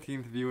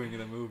 17th viewing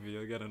in a movie.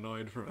 I get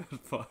annoyed from it.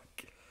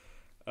 Fuck.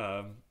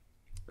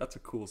 That's a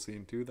cool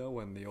scene too, though,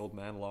 when the old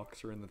man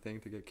locks her in the thing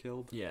to get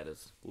killed. Yeah, it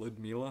is.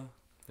 Ludmila.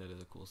 That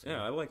is a cool scene.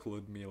 Yeah, I like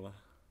Ludmila.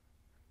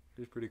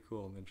 She's pretty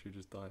cool, and then she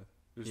just died.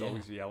 Just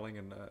always yelling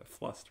and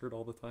flustered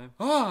all the time.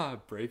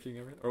 Breaking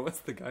everything. Or what's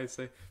the guy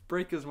say?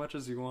 Break as much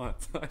as you want.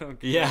 I don't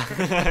care.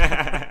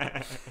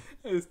 Yeah.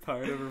 I was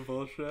tired of her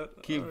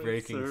bullshit. Keep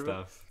breaking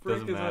stuff.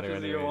 Break Doesn't as matter much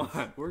as anyways. you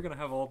want. We're going to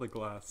have all the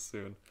glass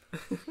soon.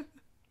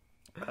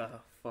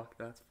 Fuck,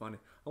 that's funny.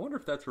 I wonder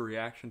if that's a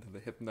reaction to the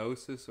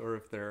hypnosis or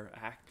if they're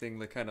acting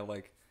the kind of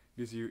like,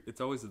 because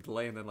it's always a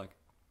delay and then like,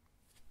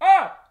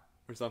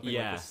 or something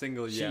like a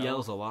single yell. She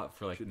yells a lot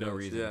for like no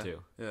reason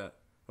too. Yeah.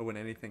 Or when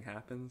anything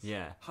happens.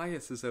 Yeah.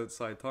 Hyas is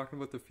outside talking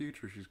about the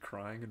future. She's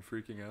crying and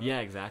freaking out. Yeah,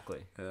 exactly.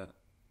 Yeah.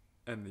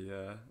 And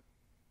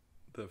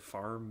the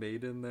farm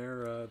maiden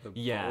there,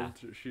 bald,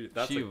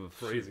 that's a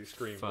crazy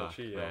scream that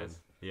she yells.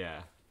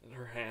 Yeah. And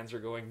her hands are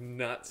going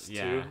nuts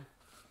too.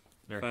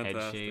 And her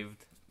head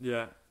shaved.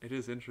 Yeah, it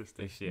is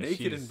interesting. Yeah,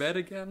 naked in bed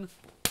again.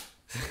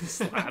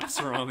 Slaps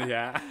her on the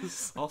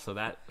ass. Also,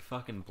 that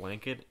fucking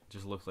blanket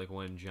just looks like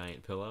one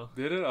giant pillow.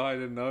 Did it? Oh, I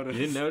didn't notice.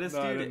 You didn't notice,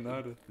 no, dude? I didn't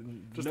notice.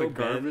 Just no a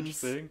garbage bends.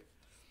 thing.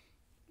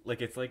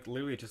 Like, it's like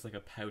literally just like a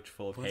pouch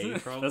full of hay,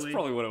 probably. That's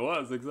probably what it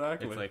was,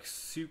 exactly. It's like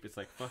soup. It's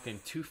like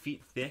fucking 2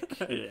 feet thick.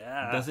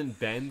 Yeah. Doesn't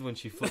bend when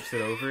she flips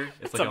it over.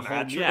 It's like a whole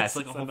mattress. Yeah, it's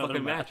like a whole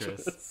fucking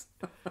mattress.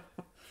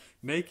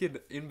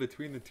 Naked in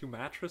between the 2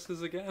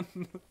 mattresses again.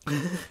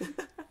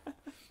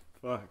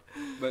 Fuck.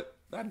 But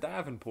that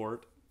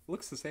Davenport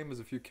looks the same as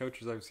a few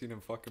couches I've seen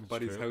in fucking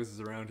buddies' houses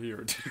around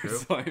here.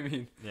 So I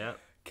mean,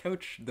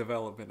 couch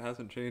development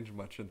hasn't changed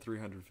much in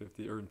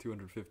 350 or in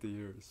 250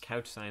 years.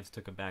 Couch science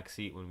took a back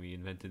seat when we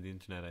invented the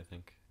internet, I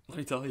think. Let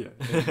me tell you,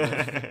 in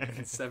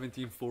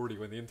 1740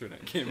 when the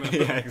internet came out,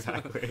 yeah,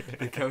 exactly.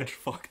 the couch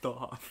fucked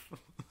off.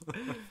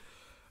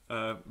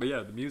 But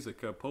yeah, the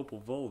music,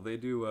 Popol Vuh, they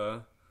do.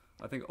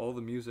 I think all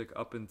the music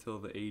up until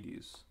the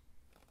 80s.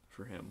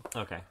 for him.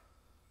 Okay.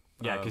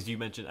 Yeah, because you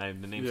mentioned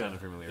the name sounded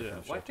familiar.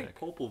 Yeah, From well, I think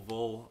Popol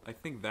Vuh. I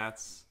think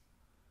that's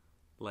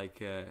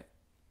like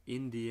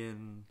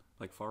Indian,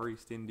 like Far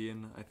East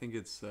Indian. I think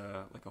it's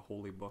like a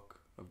holy book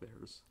of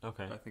theirs.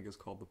 Okay. I think it's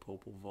called the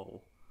Popol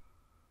Vuh.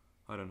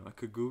 I don't know. I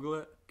could Google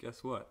it.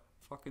 Guess what?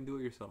 Fucking do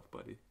it yourself,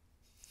 buddy.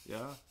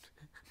 Yeah.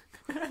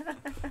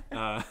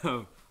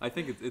 I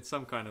think it's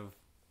some kind of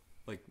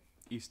like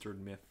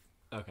Eastern myth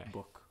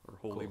book or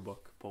holy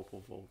book,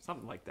 Popol Vuh,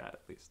 something like that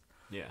at least.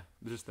 Yeah.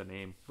 Just the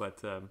name,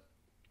 but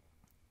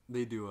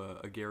they do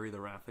a Gary the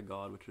Wrath of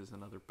God, which is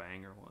another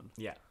banger one.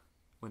 Yeah.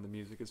 When the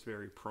music is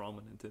very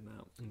prominent in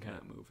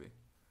that movie.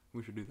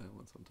 We should do that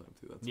one sometime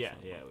too. That's a fun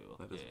one. We will.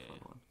 That is a fun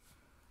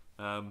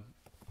one.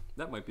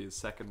 That might be his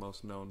second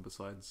most known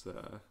besides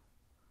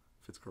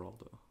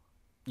Fitzcarraldo.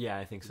 Yeah,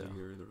 I think so.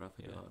 Gary the Wrath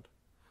of God.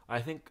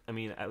 I think, I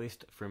mean, at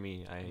least for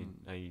me,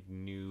 I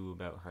knew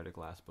about Heart of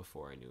Glass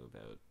before I knew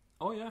about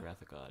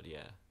Wrath of God,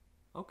 yeah.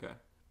 Okay.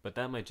 But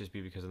that might just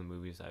be because of the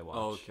movies I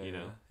watch, you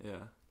know? Yeah.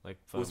 Like,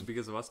 was it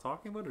because of us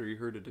talking about it, or you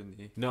heard it in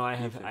the... No, I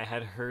had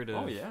heard of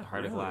Heart of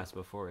really? Glass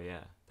before,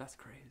 yeah. That's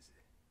crazy.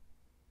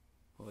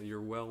 Well,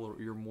 you're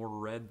more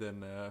read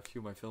than a few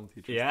of my film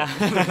teachers. Yeah.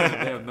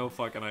 They have no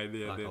fucking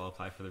idea. I'll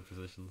apply for their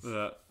positions.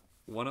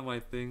 One of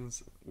my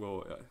things,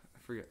 well, I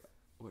forget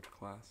which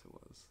class it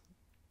was.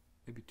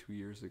 Maybe 2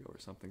 years ago or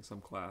something,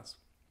 some class.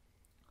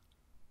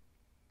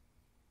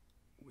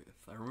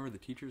 I remember the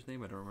teacher's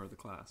name, I don't remember the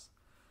class.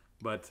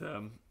 But,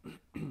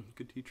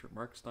 good teacher,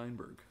 Mark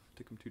Steinberg.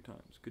 Took him 2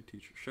 times. Good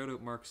teacher. Shout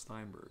out Mark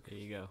Steinberg. There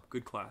you go.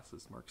 Good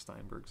classes Mark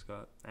Steinberg's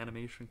got.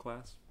 Animation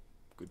class.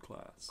 Good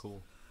class.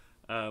 Cool.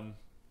 And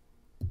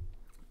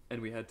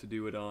we had to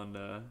do it on,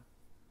 I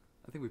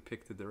think we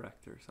picked a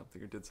director or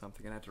something, or did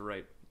something, and I had to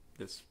write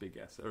this big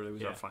essay, or it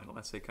was our final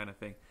essay kind of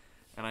thing.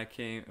 And I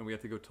came, and we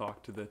had to go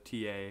talk to the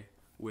TA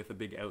with a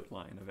big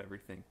outline of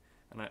everything.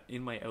 And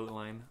in my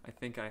outline, I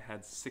think I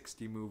had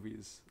 60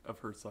 movies of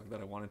Herzog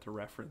that I wanted to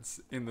reference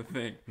in the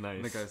thing. Nice.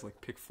 And the guy's like,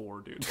 pick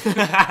 4, dude.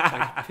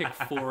 Like, pick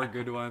 4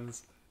 good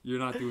ones. You're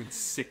not doing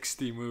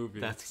 60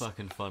 movies. That's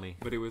fucking funny.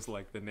 But it was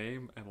like the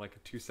name and like a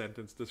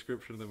 2-sentence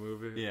description of the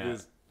movie. Yeah.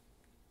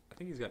 I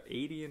think he's got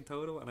 80 in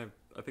total, and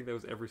I think that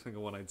was every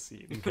single one I'd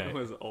seen. Okay. It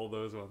was all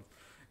those ones.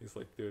 He's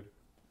like, dude,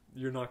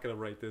 you're not going to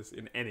write this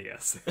in any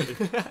essay.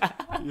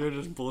 You're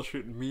just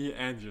bullshitting me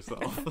and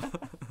yourself.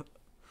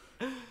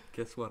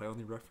 Guess what? I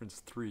only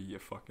referenced 3, you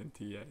fucking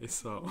TA,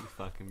 so... You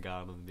fucking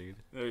got him, dude.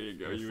 There you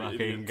go, you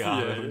fucking idiot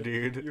got TA. him,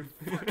 dude. You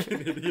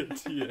fucking idiot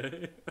TA.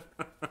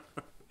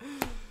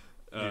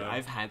 Dude,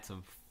 I've had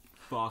some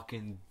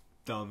fucking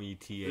dummy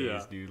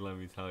TAs, dude, let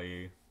me tell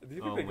you. Do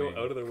you think they go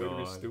out of their way to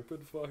be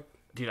stupid? Fuck.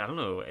 Dude, I don't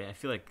know. I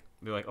feel like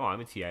they're like, oh,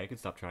 I'm a TA. I can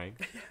stop trying.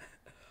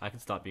 I can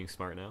stop being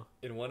smart now.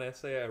 In one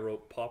essay, I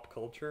wrote pop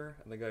culture,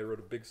 and the guy wrote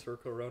a big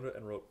circle around it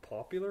and wrote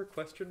popular, ?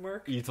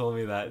 You told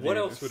me that, dude. What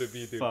else would it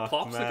be, dude? Fuck,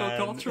 Popsicle man.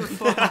 culture?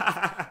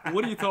 Fuck.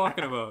 What are you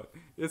talking about?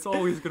 It's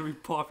always going to be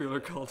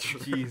popular culture.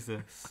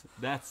 Jesus.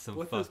 That's some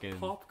what fucking... does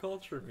pop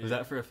culture mean? Was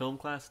that for a film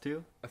class,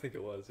 too? I think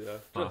it was, yeah.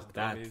 Fuck, Just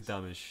that's dummies.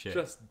 dumb as shit.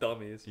 Just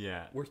dummies.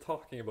 Yeah. We're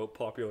talking about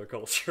popular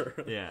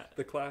culture. Yeah.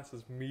 The class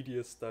is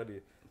media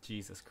study.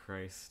 Jesus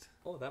Christ.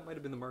 Oh, that might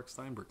have been the Mark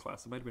Steinberg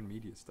class. It might have been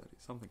media study.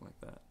 Something like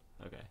that.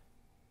 Okay.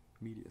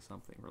 Media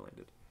something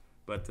related.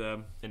 But,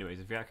 anyways,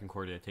 if you're at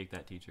Concordia, take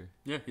that teacher.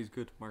 yeah, he's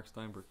good. Mark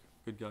Steinberg.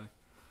 Good guy.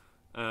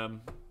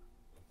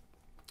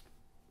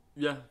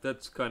 Yeah,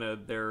 that's kind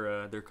of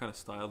their kind of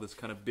style. This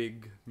kind of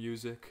big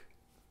music,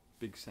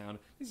 big sound.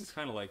 This is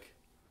kind of like,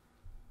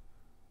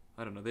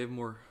 I don't know. They have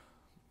more.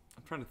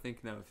 I'm trying to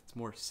think now if it's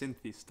more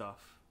synthy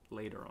stuff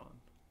later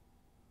on.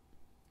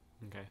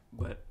 Okay.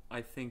 But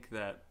I think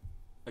that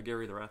a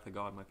Gary the Wrath of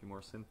God might be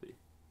more synthy.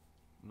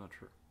 I'm not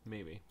sure.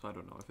 Maybe. So I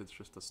don't know if it's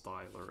just a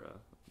style or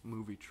a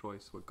movie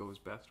choice what goes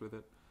best with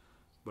it.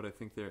 But I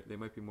think they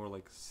might be more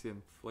like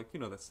synth, like, you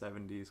know, the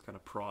 70s kind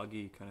of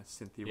proggy, kind of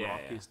synthy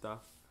rocky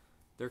stuff.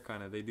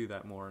 They do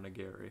that more in a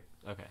Gary.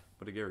 Okay.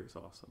 But a Gary's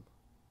awesome.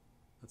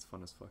 That's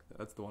fun as fuck.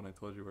 That's the one I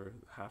told you where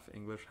half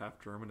English,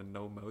 half German, and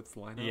no mouths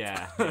line up.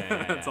 Yeah.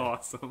 That's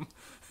awesome.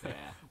 Yeah.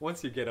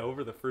 Once you get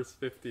over the first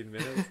 15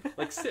 minutes,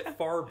 like sit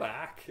far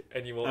back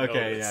and you won't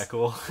Okay, notice. yeah,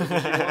 cool. If you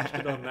watched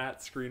it on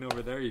that screen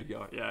over there, you'd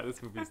go, yeah,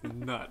 this movie's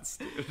nuts,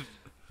 dude.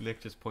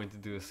 Nick just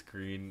pointed to a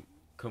screen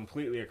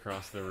completely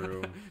across the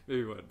room.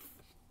 Maybe what,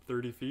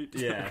 30 feet?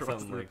 Yeah,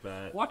 across something the like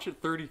that. Watch it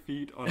 30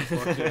 feet on a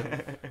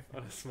fucking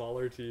on a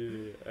smaller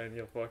TV, and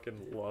you'll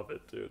fucking love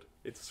it, dude.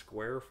 It's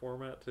square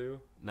format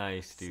too.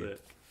 Nice, dude.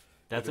 Sick.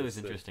 That's It always is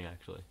sick. interesting,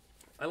 actually.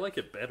 I like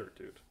it better,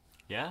 dude.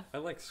 Yeah? I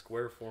like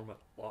square format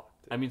a lot,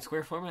 dude. I mean,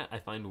 square format I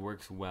find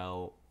works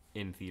well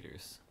in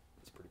theaters.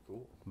 It's pretty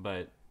cool. But,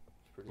 It's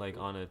pretty like,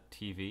 cool. on a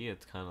TV,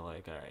 it's kind of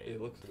like, alright,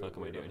 It looks what the fuck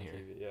am I doing here?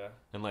 TV, yeah.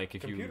 And, like,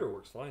 if Computer you...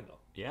 works fine, though.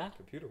 Yeah?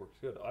 Computer works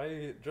good.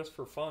 I, just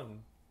for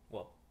fun,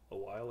 well, a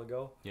while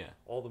ago, Yeah.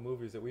 all the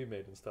movies that we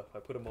made and stuff, I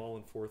put them all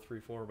in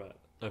 4:3 format.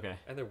 Okay.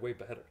 And they're way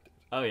better, dude.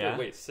 Oh, yeah? They're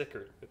way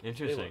sicker, dude. They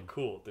Interesting. look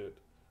cool, dude.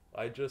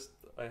 I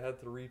had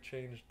to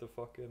rechange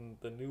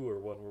the newer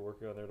one we're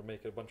working on there to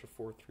make it a bunch of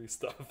 4:3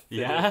 stuff.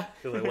 Yeah?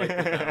 Because I like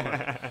it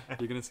that much.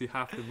 You're gonna see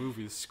half the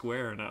movie is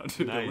square now,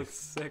 dude. Nice. It looks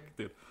sick,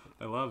 dude.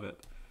 I love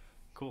it.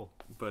 Cool.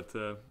 But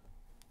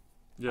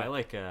yeah, I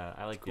like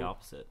cool. the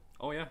opposite.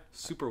 Oh yeah,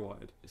 super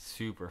wide.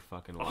 Super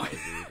fucking wide,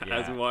 dude. Yeah.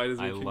 As wide as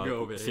we can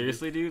go, baby.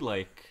 Seriously, dude,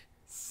 like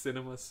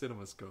Cinema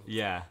scope.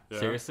 yeah.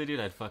 Seriously, dude,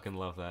 I'd fucking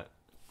love that.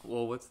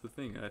 Well, what's the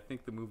thing? I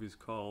think the movie's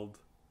called...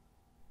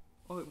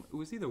 Oh, it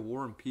was either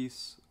War and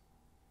Peace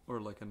or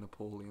like a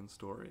Napoleon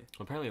story.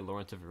 Apparently,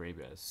 Lawrence of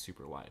Arabia is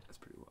super wide. That's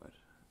pretty wide.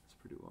 It's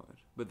pretty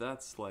wide. But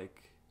that's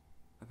like...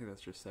 I think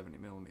that's just 70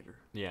 millimeter.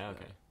 Yeah,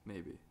 okay.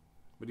 Maybe.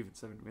 But even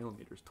 70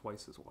 millimeters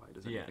twice as wide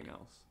as Yeah. anything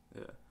else.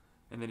 Yeah.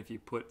 And then if you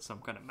put some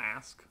kind of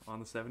mask on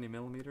the 70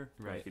 millimeter,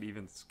 Right. make it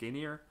even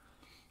skinnier,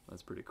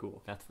 that's pretty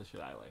cool. That's the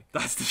shit I like.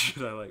 That's the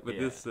shit I like. But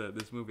Yeah.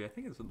 this movie, I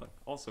think it's like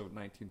also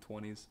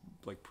 1920s,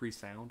 like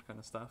pre-sound kind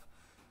of stuff.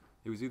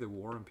 It was either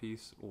War and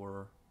Peace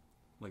or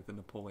like the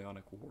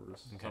Napoleonic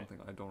Wars, Okay. something.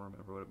 I don't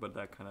remember what, but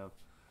that kind of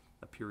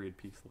a period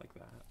piece like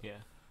that. Yeah.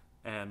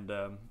 And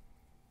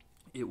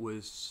it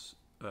was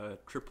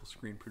triple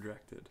screen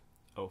projected.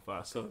 Oh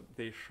fuck. So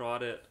they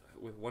shot it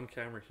with one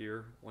camera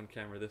here, one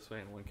camera this way,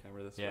 and one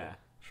camera this way. Yeah.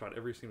 Shot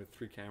every scene with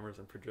 3 cameras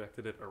and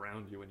projected it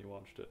around you when you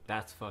watched it.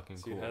 That's fucking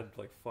So cool. you had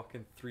like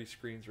fucking 3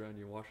 screens around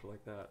you and watched it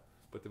like that.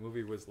 But the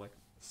movie was like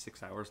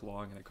 6 hours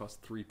long and it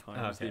cost 3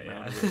 times the Okay,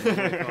 amount yeah.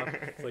 of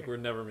it. It's like we're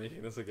never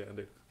making this again,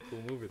 dude.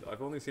 Cool movie though.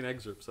 I've only seen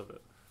excerpts of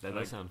it. That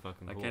does sound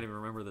fucking I cool. can't even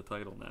remember the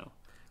title now.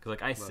 Because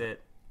like I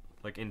sit,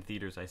 like in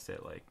theaters, I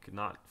sit like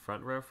not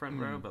front row,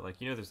 but like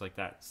there's like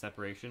that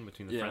separation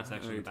between the front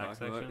section and the back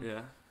section.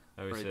 Yeah.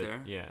 I always right sit,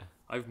 there. yeah.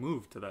 I've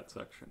moved to that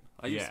section.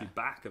 I used to Yeah. be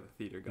back of the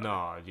theater guy.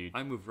 No, dude.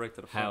 I moved right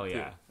to the front. Hell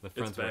yeah. too. The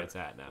front's where better. it's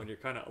at now. When you're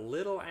kind of a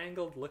little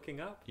angled looking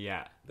up,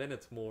 Yeah. then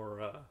it's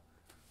more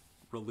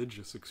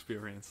religious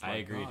experience. I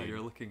agree, dude.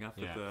 You're looking up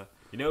Yeah. at the...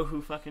 You know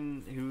who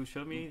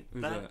showed me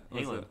Who's that?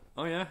 What's Halen. that?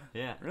 Oh, yeah?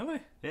 Yeah. Really?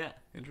 Yeah.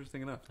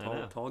 Interesting enough. I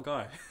know. Tall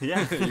guy.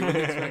 Yeah. You wouldn't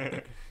expect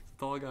it. He's a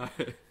tall guy.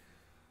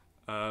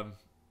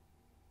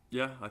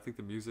 Yeah, I think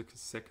the music is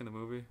sick in the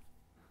movie.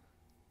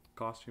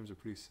 Costumes are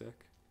pretty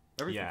sick.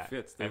 Everything Yeah.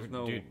 fits. There's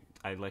no... Dude,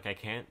 I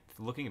can't,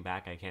 looking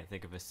back, I can't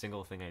think of a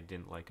single thing I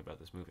didn't like about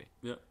this movie.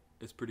 Yeah,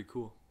 it's pretty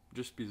cool.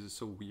 Just because it's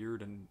so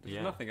weird and there's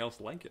Yeah. nothing else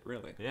like it,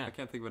 really. Yeah. I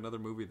can't think of another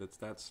movie that's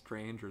that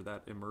strange or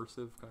that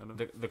immersive, kind of.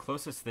 The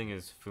closest thing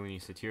is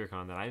Fellini's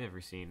Satyricon that I've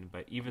ever seen,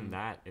 but even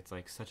that, it's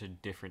like such a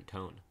different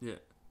tone. Yeah.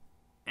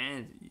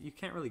 And you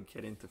can't really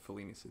get into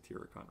Fellini's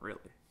Satyricon,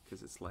 really,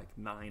 because it's like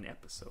 9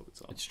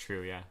 episodes. It's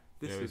true, yeah.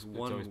 This is it's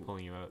always one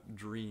pulling you out.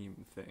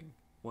 dream thing.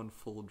 One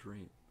full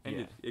dream. And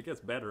Yeah. it gets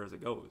better as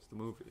it goes, the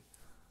movie.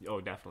 Oh,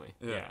 definitely.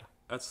 Yeah.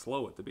 That's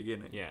slow at the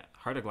beginning. Yeah.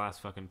 Heart of Glass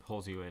fucking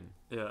pulls you in.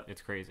 Yeah.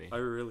 It's crazy. I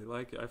really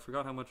like it. I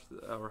forgot how much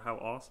or how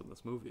awesome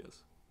this movie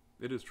is.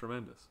 It is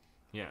tremendous.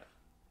 Yeah.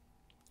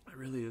 It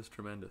really is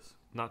tremendous.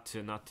 Not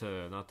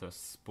to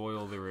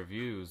spoil the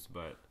reviews,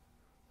 but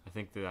I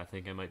think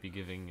I might be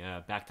giving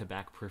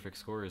back-to-back perfect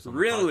scores on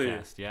Really? the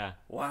podcast. Yeah.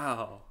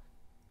 Wow.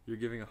 You're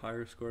giving a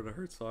higher score to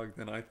Herzog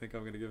than I think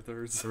I'm going to give to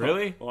Herzog.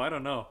 Really? Well, I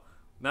don't know.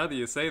 Now that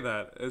you say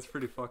that, it's a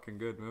pretty fucking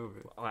good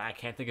movie. Well, I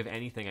can't think of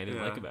anything I didn't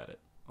Yeah. like about it.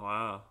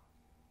 Wow.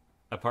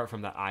 Apart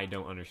from that I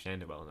don't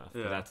understand it well enough.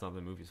 Yeah. But that's not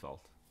the movie's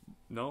fault.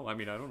 No, I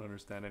mean, I don't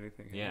understand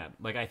anything. Yeah.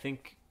 Like, I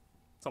think...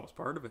 It's almost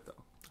part of it,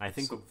 though. I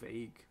think It's so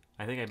vague.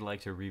 I think I'd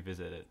like to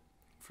revisit it.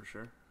 For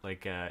sure.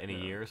 Like, in a Yeah.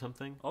 year or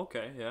something.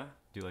 Okay, yeah.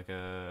 Do like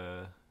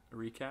a A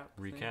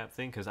recap?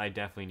 thing. Because I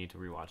definitely need to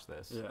rewatch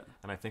this. Yeah.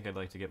 And I think I'd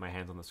like to get my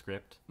hands on the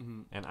script.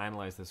 Mm-hmm. And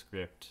analyze the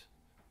script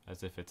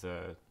as if it's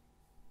a...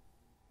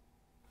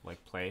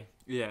 like, play.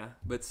 Yeah,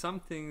 but some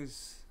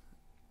things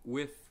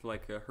with,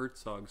 like, a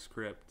Herzog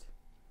script,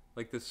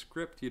 like, the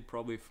script you'd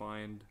probably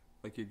find,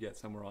 like, you'd get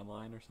somewhere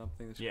online or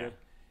something, the Yeah.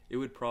 script. It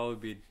would probably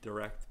be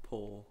direct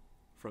pull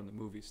from the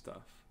movie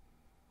stuff.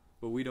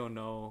 But we don't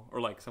know,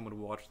 or, like, someone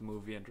would watch the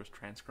movie and just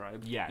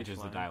transcribe Yeah, each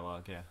just line. the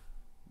dialogue, yeah.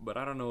 But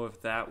I don't know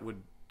if that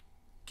would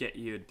get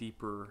you a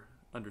deeper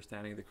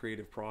understanding of the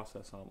creative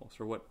process almost,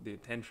 or what the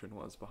intention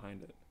was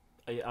behind it.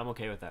 I'm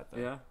okay with that, though.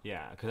 Yeah?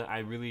 Yeah, because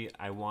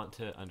I want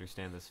to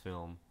understand this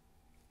film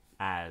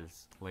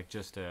as, like,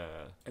 just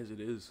As it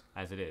is.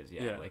 as it is,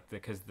 yeah. Yeah. Like,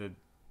 because the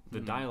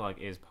Mhm. dialogue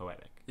is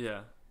poetic.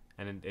 Yeah.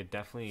 And it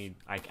definitely...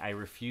 I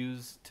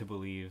refuse to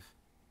believe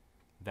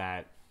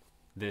that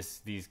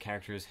these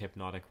characters'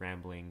 hypnotic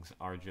ramblings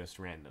are just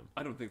random.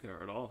 I don't think they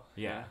are at all.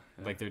 Yeah.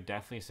 Like, they're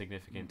definitely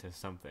significant to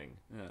something.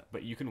 Yeah.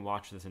 But you can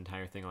watch this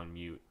entire thing on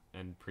mute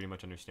and pretty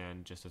much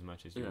understand just as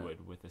much as you Yeah.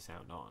 would with the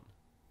sound on.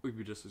 We'd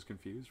be just as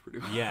confused, pretty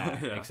much.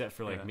 Yeah, except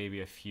for, like, Yeah.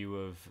 maybe a few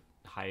of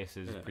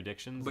Hyas's Yeah.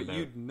 predictions. But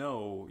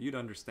about... you'd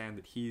understand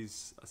that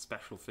he's a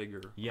special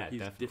figure. Yeah, he's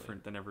definitely.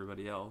 different than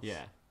everybody else.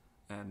 Yeah.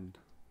 And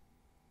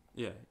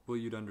yeah, well,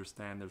 you'd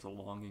understand there's a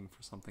longing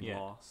for something Yeah.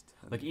 lost.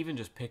 And, Like, even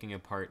just picking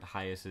apart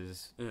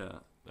Hyas's, yeah,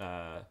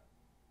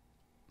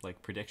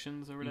 like,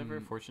 predictions or whatever,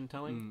 fortune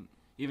telling,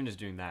 even just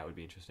doing that would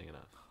be interesting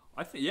enough.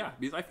 I think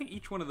because I think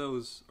each one of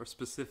those are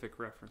specific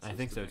references. I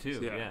think to so things.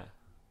 too. Yeah.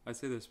 I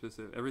say they're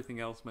specific. Everything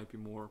else might be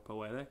more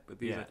poetic, but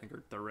these I think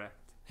are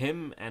direct.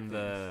 Him and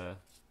the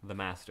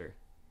master,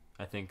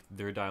 I think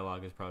their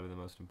dialogue is probably the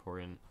most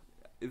important.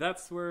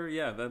 That's where,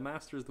 the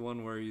master's the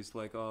one where he's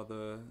like, "Oh,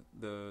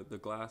 the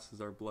glasses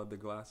are blood, the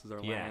glasses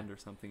are land," or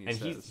something.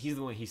 He's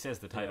the one. He says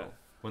the title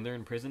when they're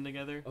in prison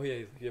together. Oh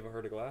yeah, you ever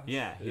heard of glass?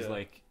 Yeah, he's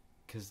like,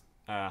 because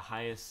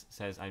Hyas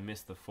says, "I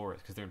miss the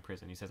forest," because they're in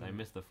prison. He says, "I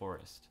miss the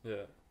forest."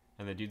 Yeah.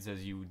 And the dude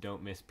says, "You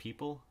don't miss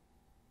people?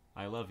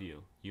 I love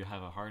you. You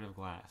have a heart of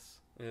glass."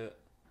 Yeah.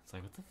 It's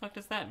like, what the fuck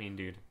does that mean,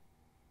 dude?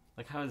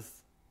 Like, how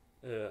is...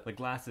 Yeah. Like,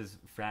 glass is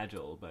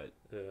fragile, but...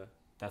 Yeah.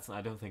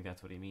 I don't think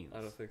that's what he means. I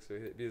don't think so.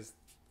 Because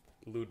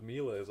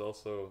Ludmila is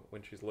also,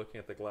 when she's looking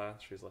at the glass,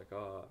 she's like,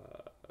 "Oh...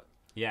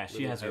 yeah,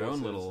 she has her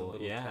own little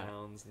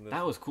towns. And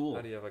that was cool.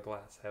 How do you have a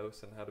glass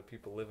house, and how do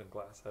people live in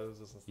glass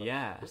houses and stuff?"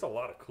 Yeah. There's a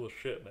lot of cool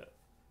shit in it.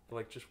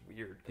 Like, just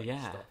weird kind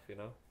of stuff, you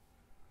know?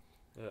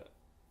 Yeah.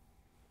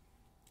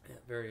 Yeah,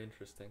 very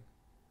interesting.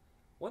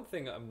 One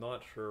thing I'm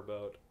not sure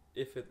about,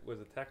 if it was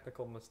a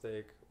technical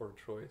mistake or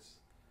choice,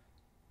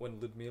 when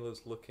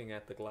Ludmila's looking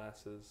at the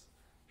glasses,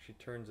 she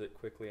turns it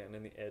quickly, and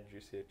in the edge you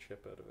see a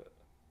chip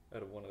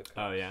out of one of the cups.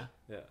 Oh, yeah?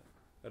 Yeah.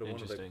 Out of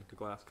one of the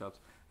glass cups.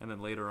 And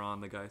then later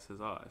on, the guy says,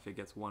 if it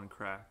gets one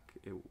crack,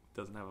 it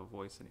doesn't have a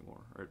voice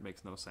anymore, or it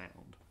makes no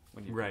sound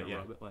when you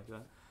rub it like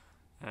that.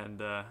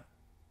 And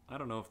I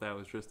don't know if that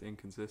was just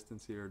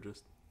inconsistency or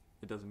just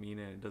it doesn't mean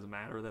it doesn't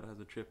matter that it has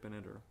a chip in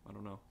it, or I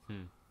don't know.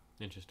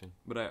 Interesting.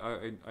 But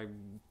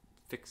I'm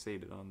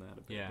fixated on that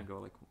a bit and go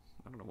like,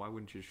 I don't know, why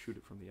wouldn't you shoot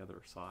it from the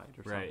other side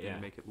or something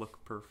and make it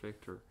look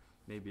perfect? Or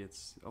maybe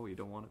it's, you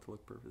don't want it to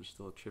look perfect, there's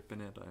still a chip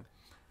in it.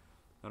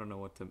 I don't know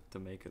what to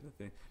make of the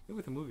thing. Maybe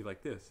with a movie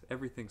like this,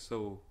 everything's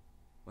so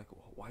like,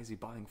 why is he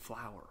buying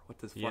flour? What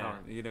does flour?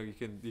 You know, you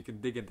can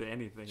dig into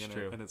anything in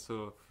it, and it's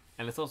so.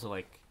 And it's also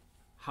like,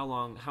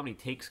 how many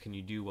takes can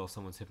you do while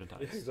someone's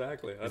hypnotized? Yeah,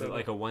 exactly. Is it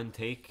like a one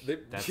take?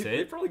 That's it.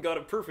 They probably got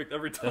it perfect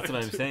every time. That's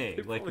what I'm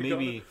saying. Like,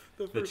 maybe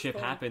the chip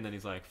happened, and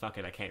he's like, "Fuck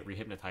it, I can't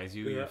rehypnotize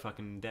you. You're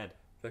fucking dead."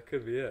 That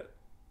could be it.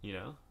 You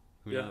know?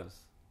 Who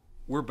knows?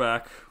 We're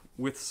back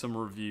with some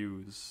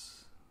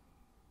reviews.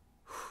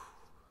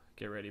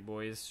 Get ready,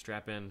 boys.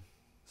 Strap in.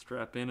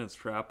 Strap in and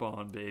strap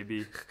on,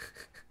 baby.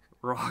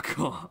 Rock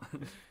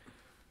on.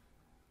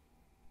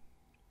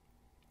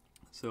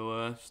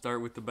 So,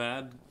 start with the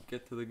bad,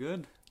 get to the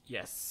good?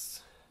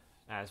 Yes.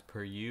 As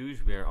per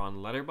usual, we are on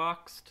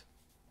Letterboxd,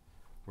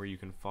 where you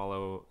can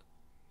follow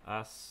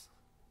us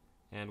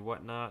and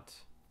whatnot.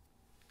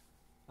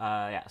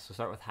 So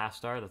start with half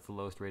star. That's the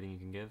lowest rating you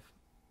can give.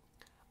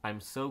 I'm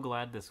so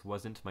glad this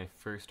wasn't my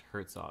first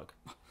Herzog,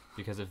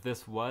 because if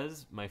this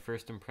was my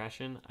first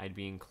impression, I'd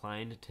be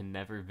inclined to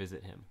never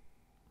visit him.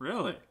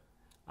 Really?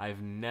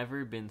 I've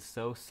never been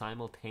so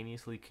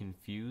simultaneously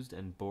confused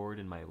and bored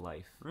in my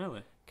life.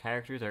 Really?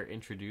 Characters are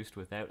introduced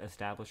without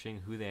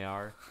establishing who they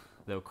are,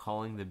 though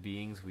calling the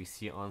beings we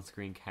see on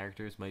screen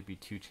characters might be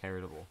too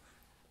charitable.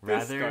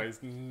 This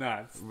guy's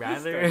nuts.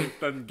 This guy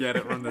doesn't get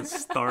it from the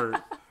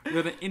start.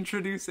 You're gonna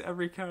introduce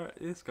every character.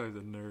 This guy's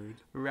a nerd.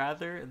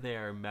 Rather, they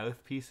are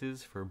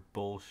mouthpieces for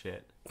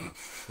bullshit.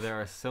 There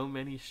are so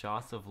many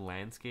shots of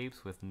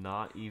landscapes with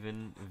not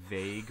even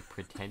vague,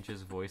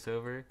 pretentious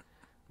voiceover,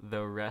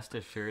 though rest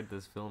assured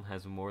this film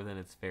has more than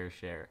its fair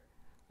share.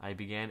 I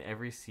began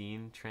every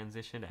scene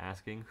transition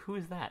asking, who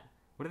is that?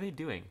 What are they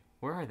doing?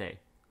 Where are they?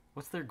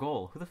 What's their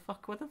goal? What the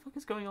fuck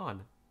is going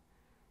on?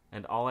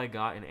 And all I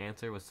got in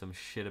answer was some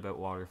shit about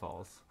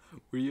waterfalls.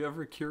 Were you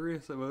ever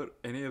curious about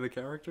any of the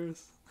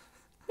characters?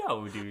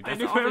 No, dude. That's I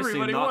knew obviously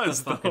everybody not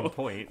was, the fucking though.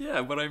 point.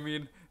 Yeah, but I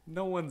mean,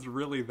 no one's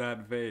really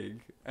that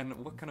vague.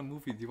 And what kind of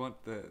movie do you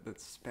want that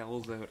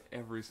spells out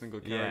every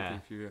single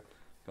character? If you,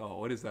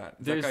 what is that?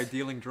 Is that guy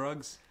dealing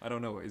drugs? I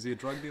don't know. Is he a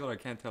drug dealer? I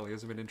can't tell. He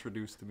hasn't been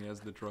introduced to me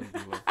as the drug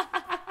dealer.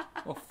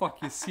 Well, fuck,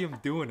 you see him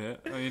doing it.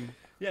 I mean,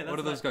 what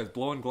are those guys?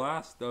 Blowing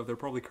glass? They're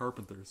probably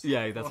carpenters.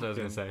 Yeah, that's what I was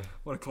going to say.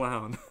 What a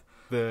clown.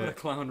 What a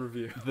clown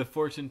review. The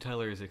fortune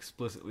teller is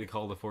explicitly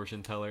called a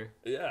fortune teller.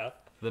 Yeah.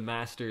 The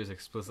master is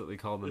explicitly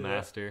called the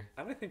master.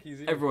 And I think he's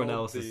even everyone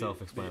else is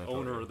self-explanatory. The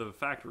owner of the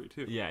factory,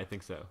 too. Yeah, I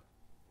think so.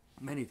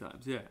 Many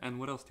times, yeah. And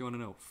what else do you want to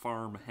know?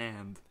 Farm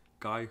hand.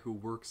 Guy who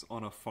works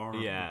on a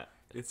farm. Yeah.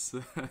 It's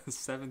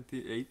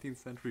 18th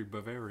century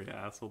Bavaria,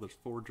 asshole. There's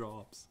 4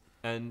 jobs.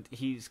 And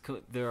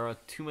there are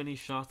too many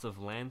shots of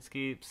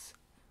landscapes.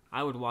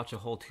 I would watch a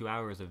whole 2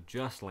 hours of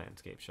just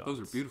landscape shots. Those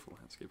are beautiful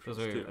landscape shots.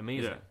 Those are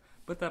amazing. Yeah.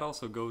 But that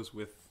also goes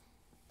with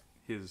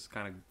his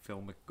kind of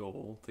filmic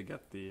goal to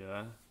get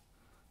the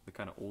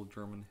kind of old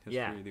German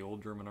history, the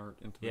old German art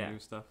into the new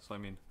stuff. So I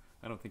mean,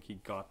 I don't think he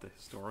got the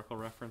historical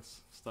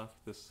reference stuff.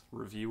 This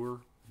reviewer.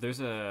 There's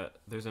a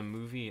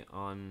movie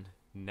on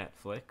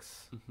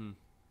Netflix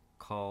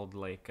called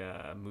like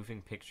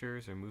Moving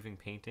Pictures or Moving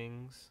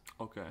Paintings.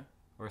 Okay.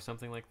 Or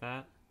something like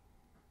that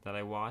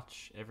I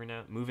watch every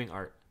now. Moving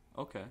Art.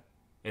 Okay.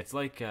 It's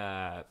like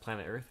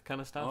Planet Earth kind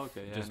of stuff. Oh,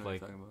 okay, yeah, just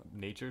like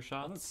nature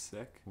shots. Oh, that's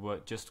sick.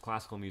 Just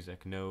classical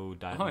music, no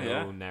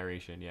no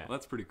narration. Yeah, well,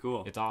 that's pretty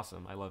cool. It's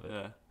awesome. I love it.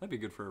 Yeah, that'd be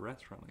good for a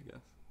restaurant, I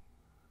guess.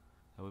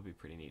 That would be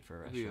pretty neat for a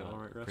That'd be an restaurant.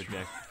 alright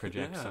restaurant.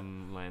 Project Yeah,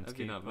 some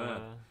landscape. not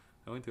bad.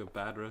 I went to a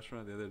bad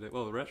restaurant the other day.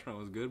 Well, the restaurant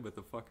was good, but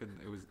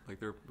it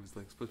was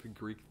like supposed to be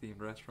Greek themed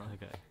restaurant.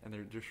 Okay. And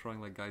they're just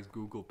showing like guys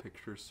Google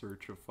picture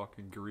search of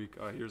fucking Greek.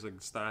 Oh, here's a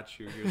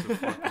statue. Here's a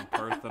fucking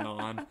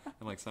Parthenon, and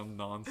like some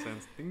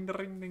nonsense ding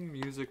ding ding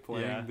music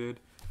playing, Yeah. dude.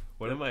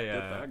 One of my Get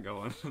that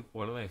going.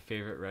 one of my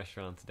favorite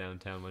restaurants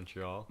downtown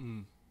Montreal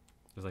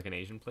was like an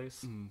Asian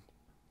place, and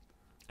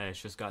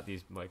it's just got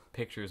these like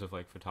pictures of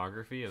like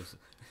photography of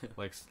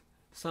like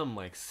some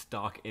like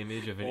stock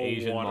image of an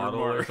Asian model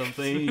or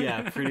something.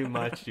 Yeah, pretty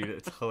much, dude.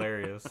 It's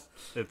hilarious.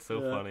 It's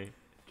so funny.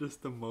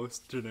 Just the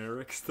most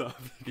generic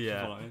stuff you can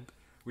Yeah. find.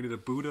 We need a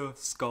Buddha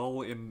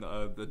skull in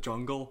the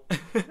jungle.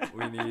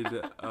 We need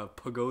a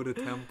pagoda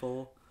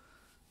temple.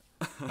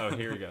 Oh,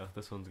 here we go.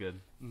 This one's good.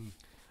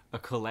 A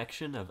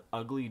collection of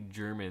ugly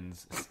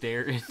Germans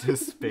stare into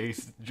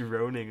space,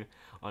 droning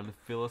on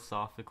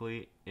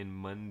philosophically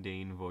in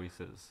mundane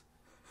voices.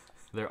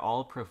 They're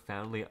all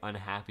profoundly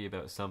unhappy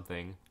about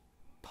something,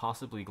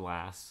 possibly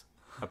glass.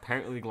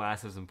 Apparently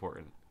glass is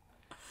important.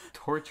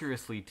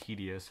 Torturously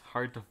tedious,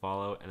 hard to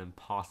follow, and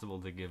impossible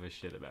to give a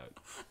shit about.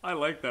 I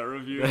like that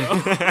review,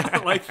 though.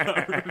 I like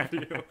that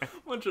review.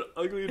 Bunch of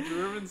ugly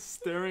Germans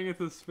staring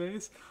into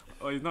space.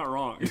 Oh, he's not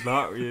wrong. He's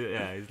not.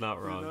 Yeah, he's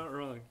not wrong. He's not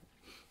wrong.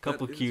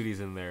 Couple That is cuties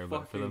in there,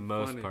 but for the fucking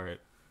most funny.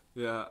 part,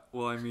 Yeah,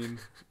 well, I mean,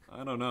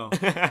 I don't know.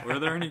 Were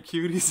there any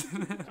cuties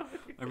in it?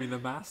 I mean, the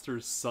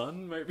master's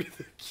son might be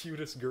the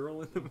cutest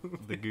girl in the movie.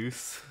 the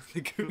goose,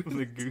 The goose.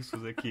 the goose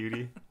was a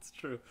cutie. That's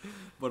true.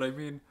 But I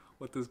mean,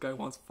 what, this guy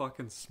wants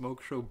fucking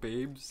smoke show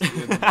babes in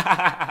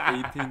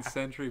 18th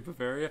century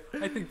Bavaria?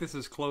 I think this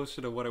is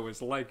closer to what it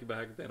was like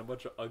back then. A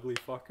bunch of ugly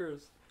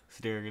fuckers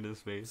Staring into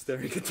space.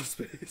 staring into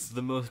space.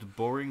 The most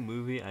boring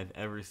movie I've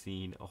ever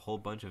seen. A whole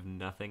bunch of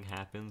nothing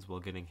happens while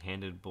getting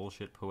handed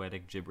bullshit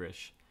poetic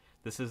gibberish.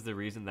 This is the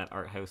reason that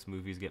art house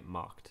movies get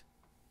mocked.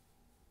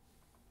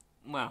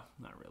 Well,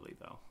 not really,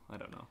 though. I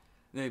don't know.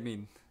 I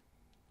mean,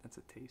 that's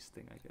a taste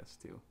thing, I guess,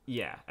 too.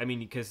 Yeah, I mean,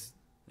 because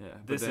Yeah.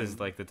 but this then- is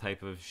like the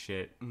type of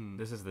shit. Mm.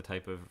 This is the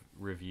type of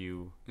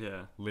review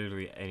Yeah.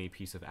 literally any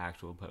piece of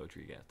actual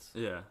poetry gets.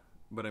 Yeah.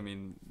 But I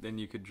mean, then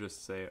you could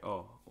just say,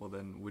 oh, well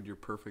then would your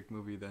perfect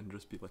movie then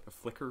just be like a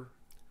flicker?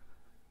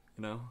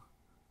 You know?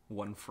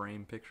 One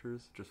frame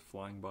pictures just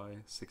flying by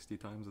 60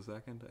 times a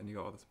second, and you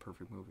go, oh, that's a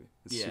perfect movie.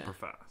 It's Yeah. super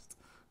fast.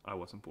 I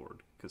wasn't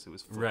bored because it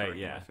was flickering in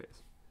yeah. my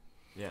face.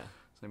 Yeah.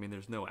 So I mean,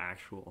 there's no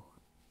actual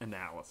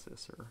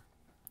analysis or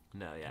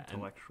No, yeah. And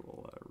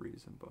intellectual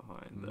reason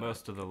behind that.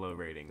 most of the low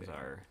ratings thing.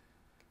 are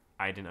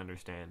I didn't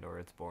understand or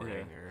it's boring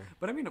Yeah. or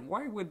But I mean,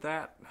 why would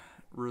that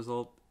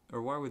result,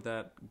 or why would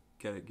that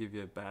give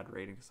you a bad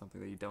rating to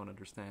something that you don't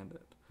understand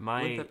it?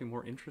 Wouldn't that be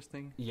more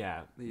interesting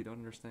yeah. that you don't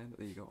understand it?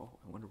 That you go, oh,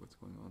 I wonder what's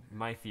going on here.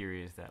 My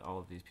theory is that all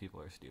of these people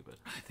are stupid.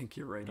 I think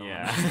you're right on.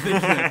 Yeah.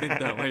 I think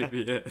that might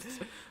be it.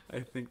 I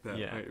think that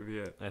Yeah. might be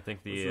it. I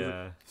think This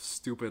is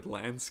stupid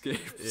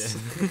landscapes.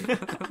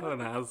 What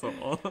an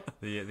asshole.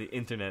 the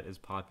internet is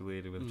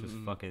populated with just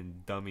Mhm.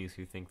 fucking dummies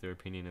who think their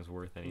opinion is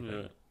worth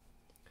anything, Yeah.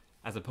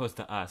 as opposed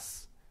to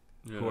us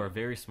who are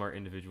very smart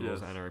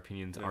individuals Yes. and our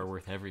opinions Yes. are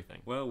worth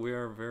everything. Well, we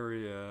are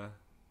very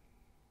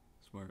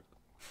smart.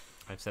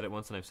 I've said it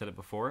once and I've said it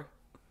before.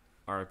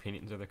 Our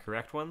opinions are the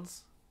correct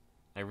ones.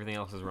 Everything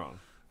else is wrong.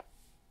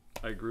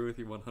 I agree with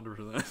you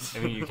 100%. I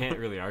mean, you can't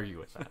really argue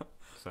with that.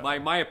 So.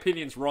 My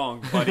opinion's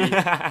wrong, buddy.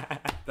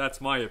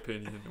 That's my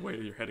opinion. The way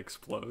your head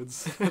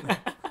explodes. I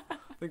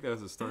think that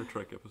was a Star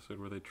Trek episode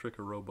where they trick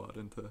a robot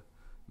into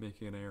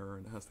making an error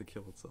and it has to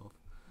kill itself.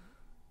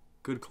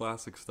 Good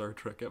classic Star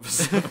Trek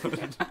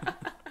episode.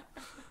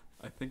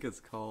 I think it's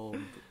called... I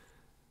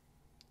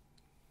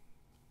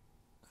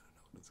don't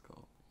know what it's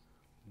called.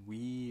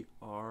 We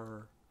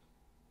Are...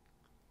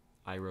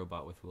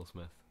 iRobot with Will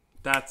Smith.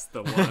 That's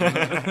the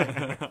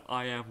one.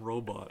 I Am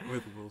Robot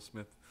with Will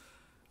Smith.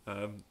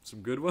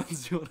 Some good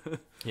ones. You want to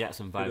Yeah,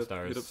 some 5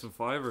 stars. hit up some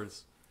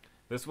fivers.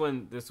 This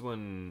one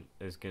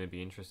is going to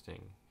be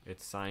interesting.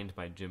 It's signed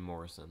by Jim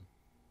Morrison.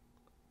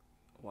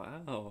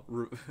 Wow.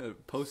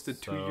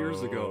 Posted 2 So-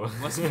 years ago.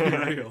 Must be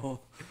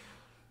real.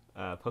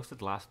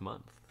 Posted last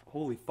month.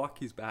 Holy fuck,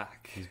 he's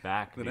back. He's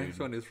back, The dude. next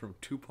one is from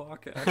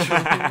Tupac,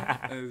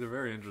 actually. These are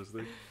very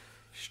interesting.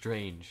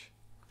 Strange.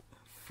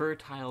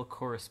 Fertile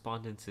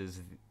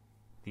correspondences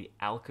the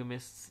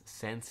alchemists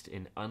sensed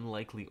in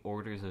unlikely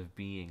orders of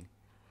being,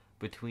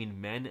 between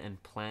men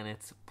and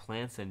planets,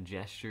 plants and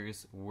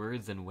gestures,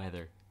 words and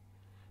weather.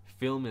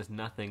 Film is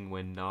nothing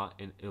when not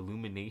an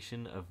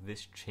illumination of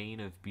this chain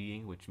of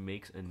being which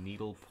makes a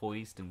needle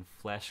poised in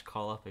flesh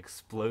call up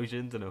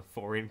explosions in a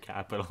foreign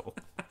capital.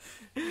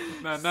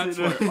 Man, that's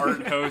why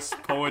art house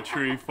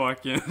poetry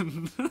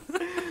fucking...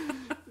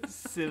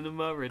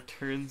 Cinema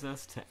returns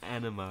us to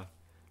anima,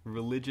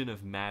 religion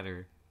of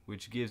matter,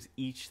 which gives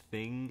each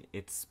thing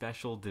its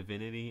special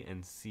divinity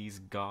and sees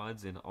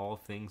gods in all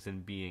things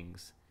and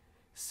beings.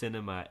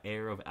 Cinema,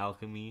 air of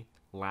alchemy,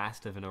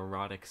 last of an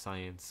erotic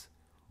science.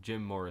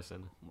 Jim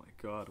Morrison. Oh my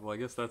god. Well, I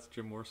guess that's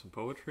Jim Morrison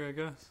poetry, I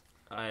guess.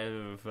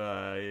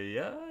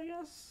 Yeah, I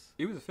guess.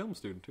 He was a film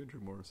student too,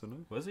 Jim Morrison.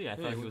 Eh? Was he? I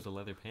thought he was a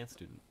leather pants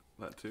student.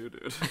 That too,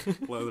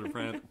 dude. Leather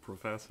pants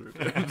professor.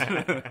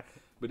 Dude.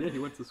 But yeah, he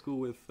went to school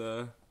with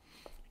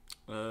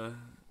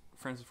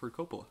Francis Ford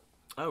Coppola.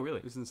 Oh, really?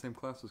 He was in the same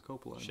class as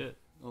Coppola. Shit.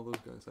 All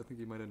those guys. I think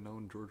he might have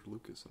known George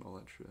Lucas and all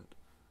that shit.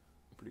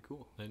 Pretty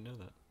cool. I didn't know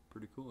that.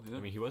 Pretty cool, yeah.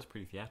 I mean, he was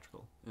pretty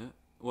theatrical. Yeah.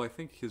 Well, I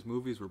think his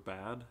movies were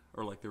bad,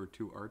 or like they were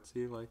too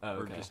artsy, like,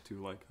 or just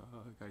too like,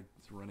 a guy's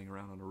running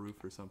around on a roof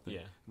or something.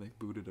 Yeah. And they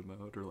booted him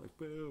out, or like,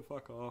 boo,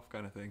 fuck off,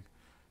 kind of thing.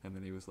 And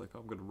then he was like,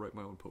 I'm gonna write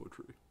my own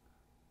poetry.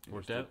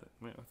 Worked out.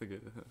 Yeah, I think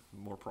it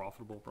more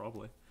profitable,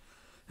 probably.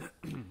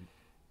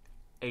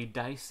 A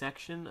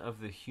dissection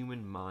of the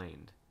human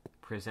mind,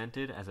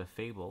 presented as a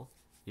fable,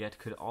 yet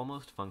could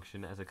almost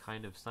function as a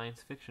kind of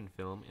science fiction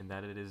film in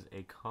that it is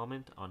a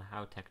comment on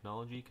how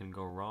technology can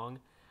go wrong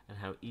and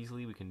how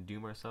easily we can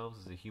doom ourselves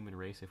as a human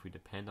race if we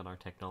depend on our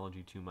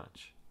technology too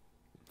much.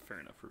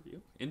 Fair enough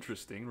review.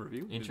 Interesting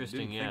review.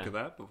 Interesting, didn't yeah. think of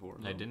that before.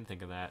 No. I didn't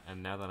think of that,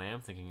 and now that I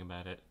am thinking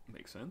about it...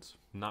 Makes sense.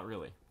 Not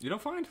really. You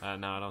don't find?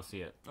 No, I don't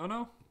see it. Oh,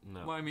 no?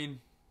 No. Well, I mean,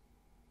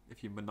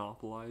 if you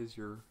monopolize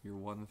your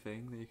one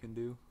thing that you can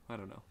do, I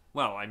don't know.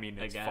 Well, I mean,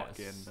 it's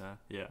fucking...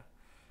 yeah.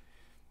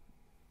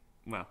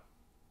 Well,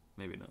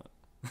 maybe not.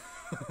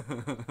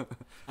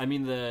 I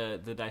mean,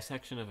 the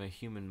dissection of a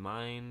human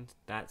mind,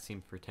 that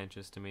seemed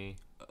pretentious to me.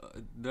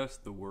 That's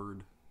the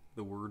wording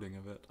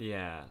of it.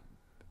 Yeah.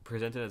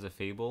 Presented as a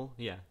fable,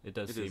 yeah, it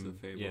does seem... It is a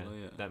fable, yeah,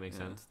 yeah. That makes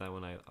sense. That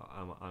one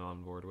I'm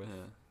on board with.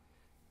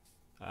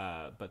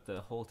 Yeah. But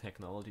the whole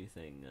technology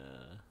thing,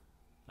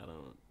 I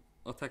don't...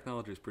 Well,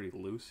 technology is pretty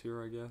loose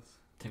here, I guess.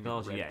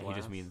 Technology, yeah, glass. he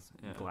just means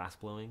glass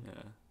blowing.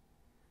 Yeah.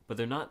 But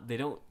they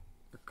don't...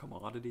 Or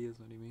commodity is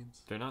what he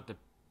means. They're not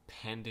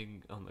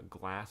depending on the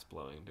glass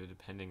blowing. They're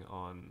depending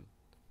on...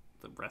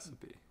 The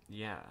recipe.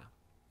 Yeah.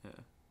 Yeah.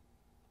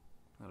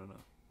 I don't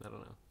know.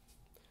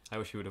 I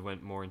wish he would have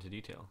went more into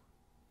detail.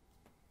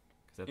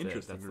 That's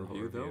interesting that's the whole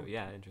review, review, though.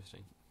 Yeah,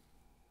 interesting.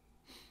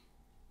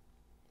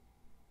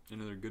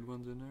 Any other good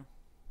ones in there?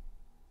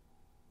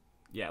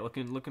 Yeah,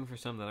 looking for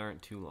some that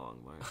aren't too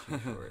long, aren't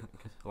too short.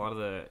 A lot of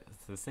the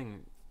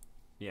thing,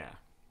 yeah,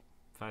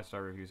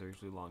 5-star reviews are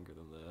usually longer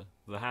than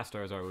the half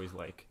stars are always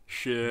like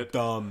shit,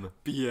 dumb,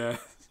 BS.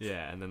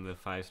 Yeah, and then the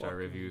 5-star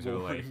reviews are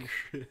like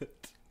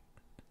shit.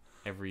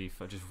 Every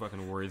just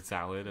fucking word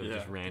salad of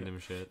just random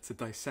shit. It's a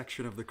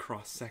dissection of the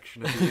cross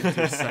section of the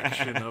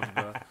intersection of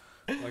the.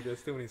 Like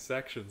there's too many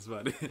sections,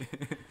 but.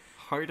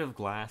 Heart of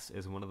Glass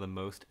is one of the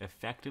most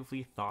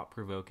effectively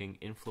thought-provoking,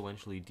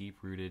 influentially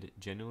deep-rooted,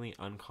 genuinely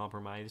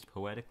uncompromised,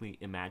 poetically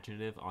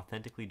imaginative,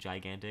 authentically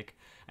gigantic,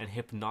 and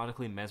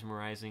hypnotically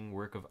mesmerizing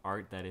work of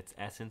art that its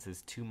essence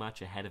is too much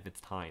ahead of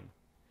its time.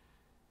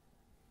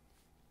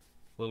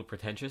 A little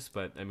pretentious,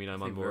 but I mean,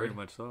 I'm on board. Very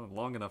much so.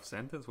 Long enough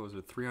sentence. What was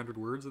it, 300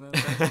 words in that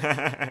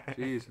sentence?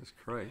 Jesus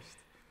Christ.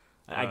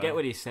 I get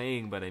what he's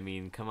saying, but I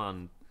mean, come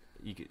on.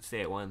 You could say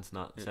it once,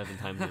 not 7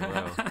 times in a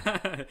row.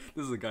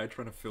 This is a guy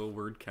trying to fill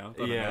word count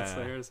on an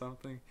essay or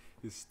something.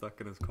 He's stuck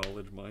in his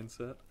college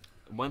mindset.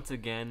 Once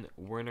again,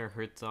 Werner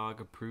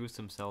Herzog proves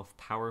himself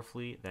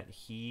powerfully that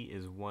he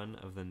one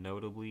of the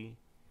notably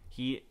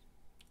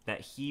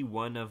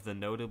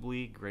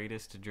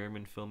greatest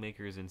German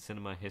filmmakers in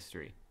cinema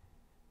history.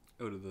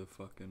 Out of the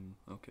fucking...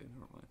 Okay,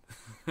 never mind.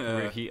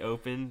 Where he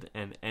opened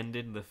and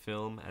ended the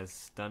film as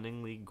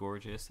stunningly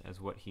gorgeous as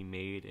what he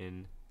made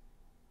in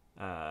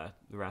The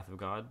Wrath of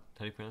God. How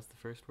do you pronounce the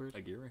first word?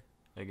 Aguirre?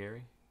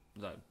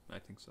 I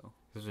think so.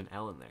 There's an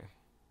L in there.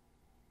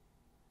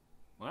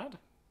 What?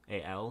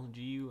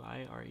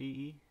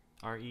 Alguiree?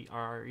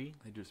 R-E-R-R-E?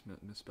 I just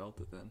misspelled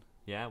it then.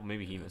 Yeah? Well,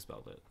 maybe he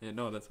misspelled it. Yeah,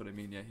 no, that's what I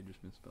mean. Yeah, he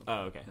just misspelled it.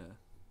 Oh, okay. Yeah.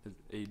 It's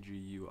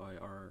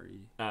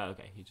Aguirre. Oh,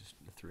 okay. He just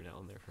threw an L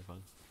in there for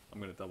fun. I'm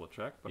going to double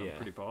check, but I'm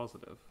pretty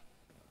positive.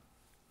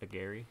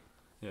 Aguirre?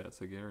 Yeah,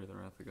 it's Aguirre, the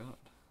Wrath of God.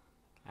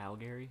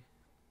 Algary?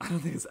 I don't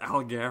think it's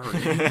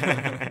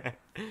Algary.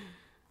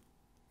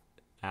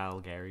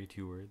 Algary,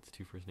 2 words,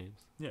 2 first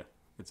names. Yeah,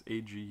 it's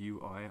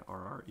Aguirre.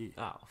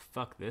 Oh,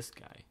 fuck this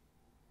guy.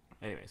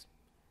 Anyways.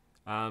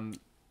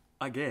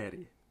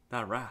 Aguirre,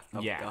 the Wrath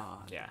of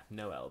God. Yeah,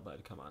 no L,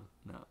 bud, come on.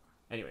 No.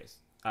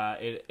 Anyways.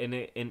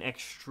 In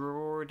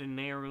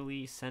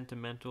extraordinarily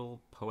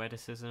sentimental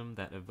poeticism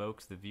that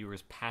evokes the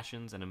viewer's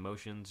passions and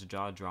emotions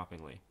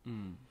jaw-droppingly.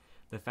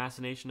 The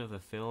fascination of the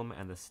film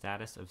and the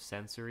status of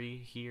sensory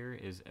here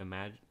is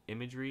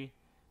imagery,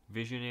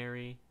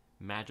 visionary,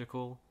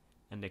 magical,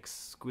 and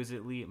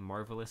exquisitely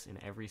marvelous in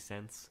every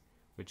sense,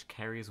 which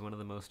carries one of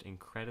the most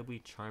incredibly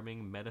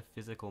charming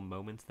metaphysical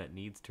moments that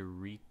needs to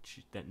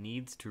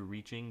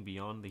reaching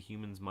beyond the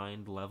human's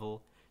mind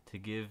level to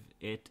give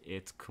it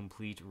its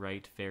complete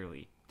right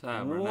fairly.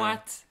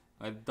 What?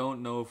 I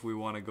don't know if we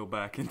want to go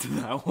back into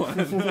that one.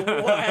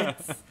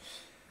 What?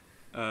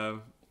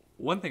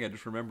 One thing I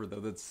just remembered, though,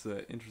 that's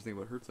interesting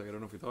about Herzog, I don't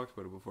know if we talked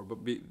about it before, but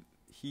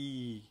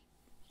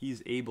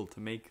he's able to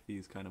make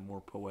these kind of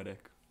more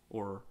poetic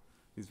or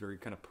these very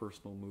kind of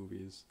personal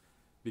movies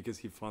because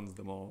he funds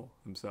them all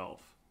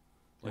himself.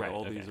 Like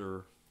these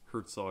are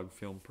Herzog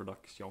Film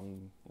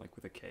Production, like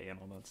with a K and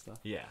all that stuff.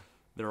 Yeah.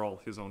 they're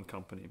all his own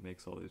company,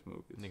 makes all these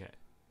movies. Okay.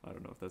 I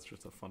don't know if that's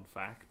just a fun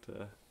fact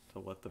to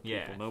let the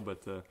people know,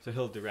 but so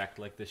he'll direct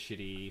like the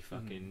shitty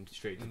fucking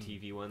straight to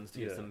TV ones to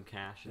get some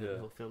cash, and then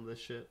he'll film this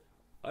shit.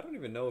 I don't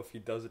even know if he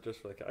does it just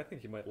for like. I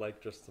think he might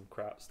like just some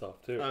crap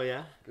stuff too. Oh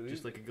yeah,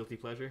 just like a guilty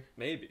pleasure.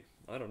 Maybe,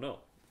 I don't know,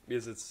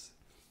 because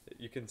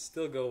you can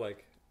still go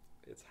like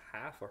it's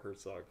half a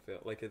Herzog film.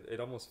 Like it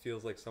almost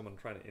feels like someone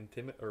trying to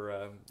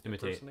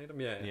impersonate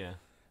him. Yeah.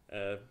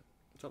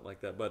 Something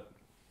like that. But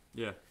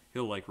yeah,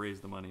 he'll like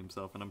raise the money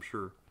himself, and I'm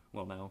sure.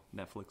 Well, now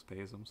Netflix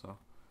pays him, so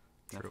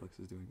Netflix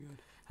is doing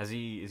good. Is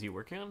he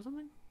working on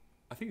something?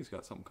 I think he's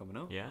got something coming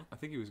out. Yeah. I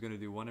think he was going to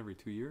do one every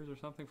 2 years or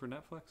something for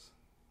Netflix.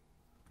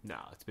 No,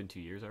 it's been 2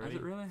 years already.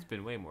 Has it really? It's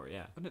been way more,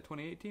 yeah. Wasn't it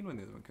 2018 when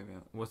the other one came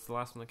out? What's the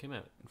last one that came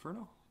out?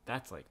 Inferno?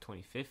 That's like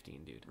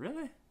 2015, dude.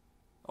 Really?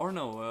 Or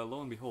no,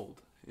 Lo and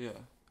Behold. Yeah.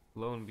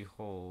 Lo and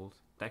Behold.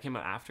 That came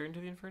out after Into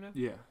the Inferno?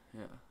 Yeah.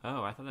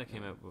 Oh, I thought that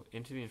came out...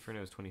 Into the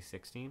Inferno was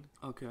 2016.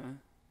 Okay.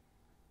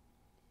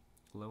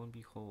 Lo and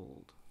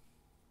Behold.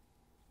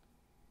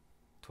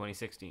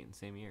 2016,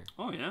 same year.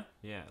 Oh, yeah?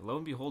 Yeah. Lo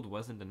and Behold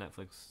wasn't a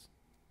Netflix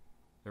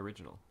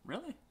original.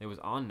 Really? It was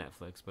on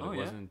Netflix, but it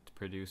wasn't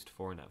produced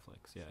for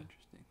Netflix. Yeah. That's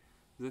interesting.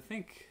 Because I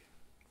think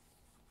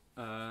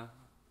I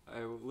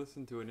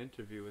listened to an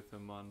interview with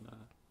him on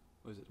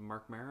was it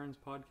Mark Maron's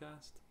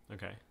podcast?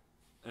 Okay.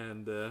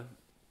 And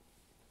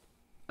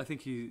I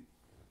think he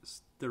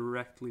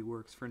directly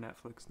works for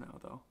Netflix now,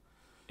 though.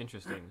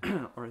 Interesting.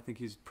 Or I think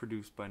he's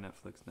produced by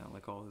Netflix now,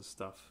 like all his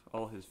stuff,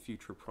 all his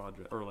future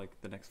projects, or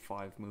like the next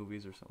 5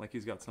 movies or something. Like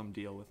he's got some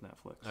deal with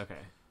Netflix.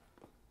 Okay.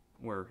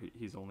 Where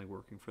he's only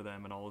working for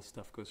them, and all his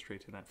stuff goes straight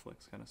to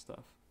Netflix, kind of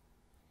stuff.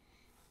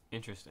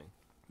 Interesting.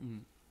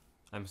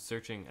 I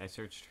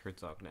searched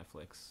Herzog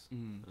Netflix,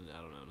 and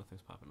I don't know,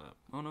 nothing's popping up.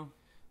 Oh no,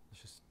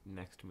 it's just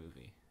next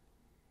movie.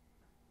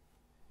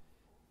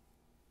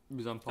 He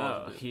was on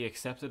pause. He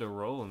accepted a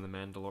role in The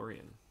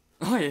Mandalorian.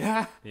 Oh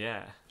yeah,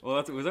 yeah. Well,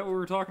 was that what we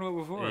were talking about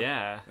before?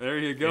 Yeah. There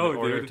you go, in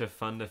order dude. to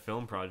fund a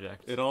film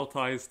project. It all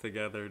ties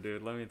together,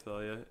 dude. Let me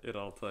tell you, it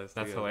all ties together.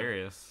 That's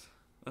hilarious.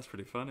 That's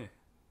pretty funny.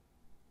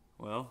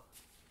 Well,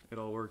 it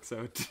all works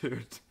out,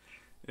 dude.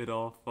 It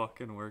all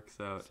fucking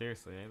works out.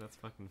 Seriously, that's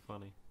fucking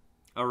funny.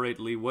 All right,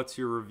 Lee, what's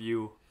your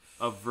review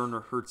of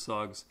Werner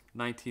Herzog's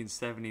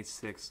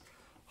 1976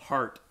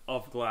 Heart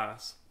of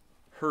Glass?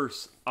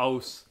 Herz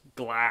aus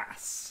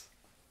Glas.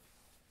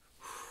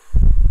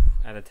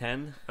 Out of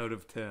 10? Out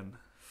of 10.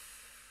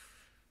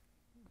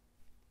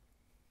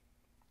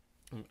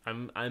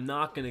 I'm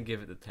not gonna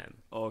give it the 10.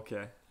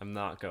 Okay. I'm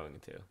not going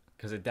to,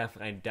 because I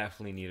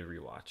definitely need a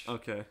rewatch.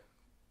 Okay.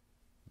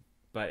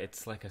 But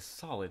it's like a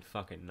solid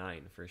fucking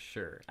 9 for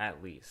sure,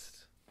 at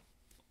least.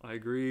 I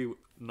agree.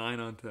 9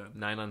 on 10.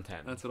 9 on 10.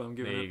 That's what I'm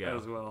giving it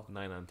as well.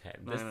 9 on 10.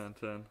 9 on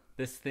 10.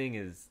 This thing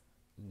is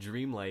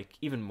dreamlike,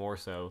 even more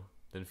so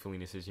than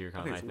Fellini's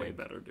Zircon. I think it's way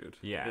better, dude.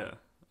 Yeah.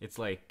 It's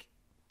like,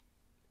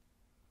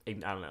 I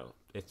don't know.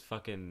 It's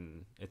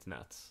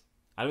nuts.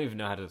 I don't even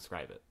know how to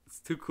describe it. It's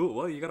too cool.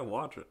 Well, you gotta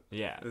watch it.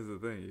 Yeah. This is the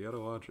thing. You gotta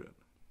watch it.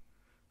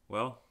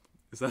 Well,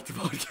 is that the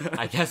podcast?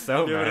 I guess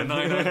so, Give man. it a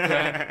 9 on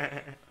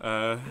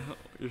 10.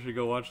 You should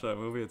go watch that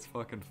movie. It's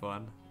fucking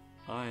fun.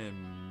 I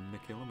am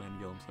Nick Gillum and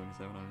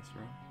Gillum77 on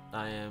Instagram.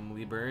 I am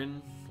Lee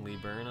Byrne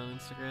on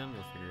Instagram.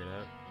 You'll figure it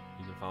out.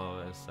 You can follow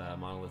us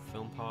Monolith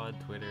Film Pod,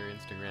 Twitter,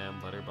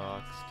 Instagram,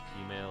 Letterboxd,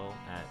 email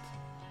at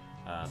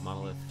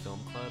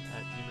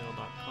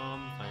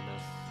monolithfilmclub@gmail.com. Find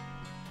us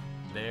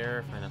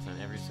there. Find us on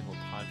every single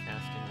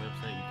podcasting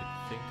website you could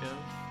think of.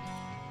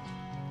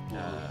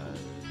 Yeah.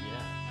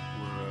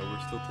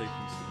 We're still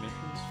taking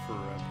submissions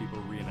for people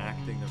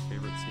reenacting their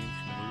favorite scenes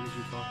from the movies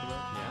we talked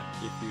about.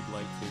 Yeah. If you'd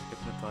like to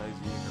hypnotize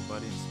you and your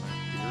buddy and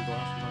smash beer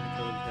glasses on each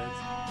other's heads,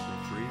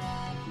 feel free.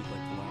 If you'd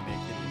like to lie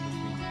naked in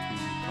between 2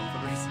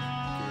 comforters,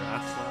 get your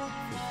ass slapped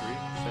for free,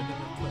 send in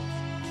their clips.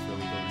 For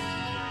legal reasons,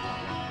 we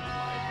are not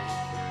liable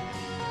for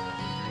any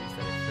injuries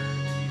that occur in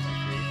these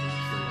recreations.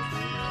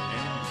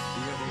 And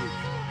be of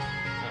age.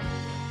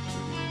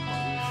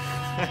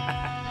 Oh, okay.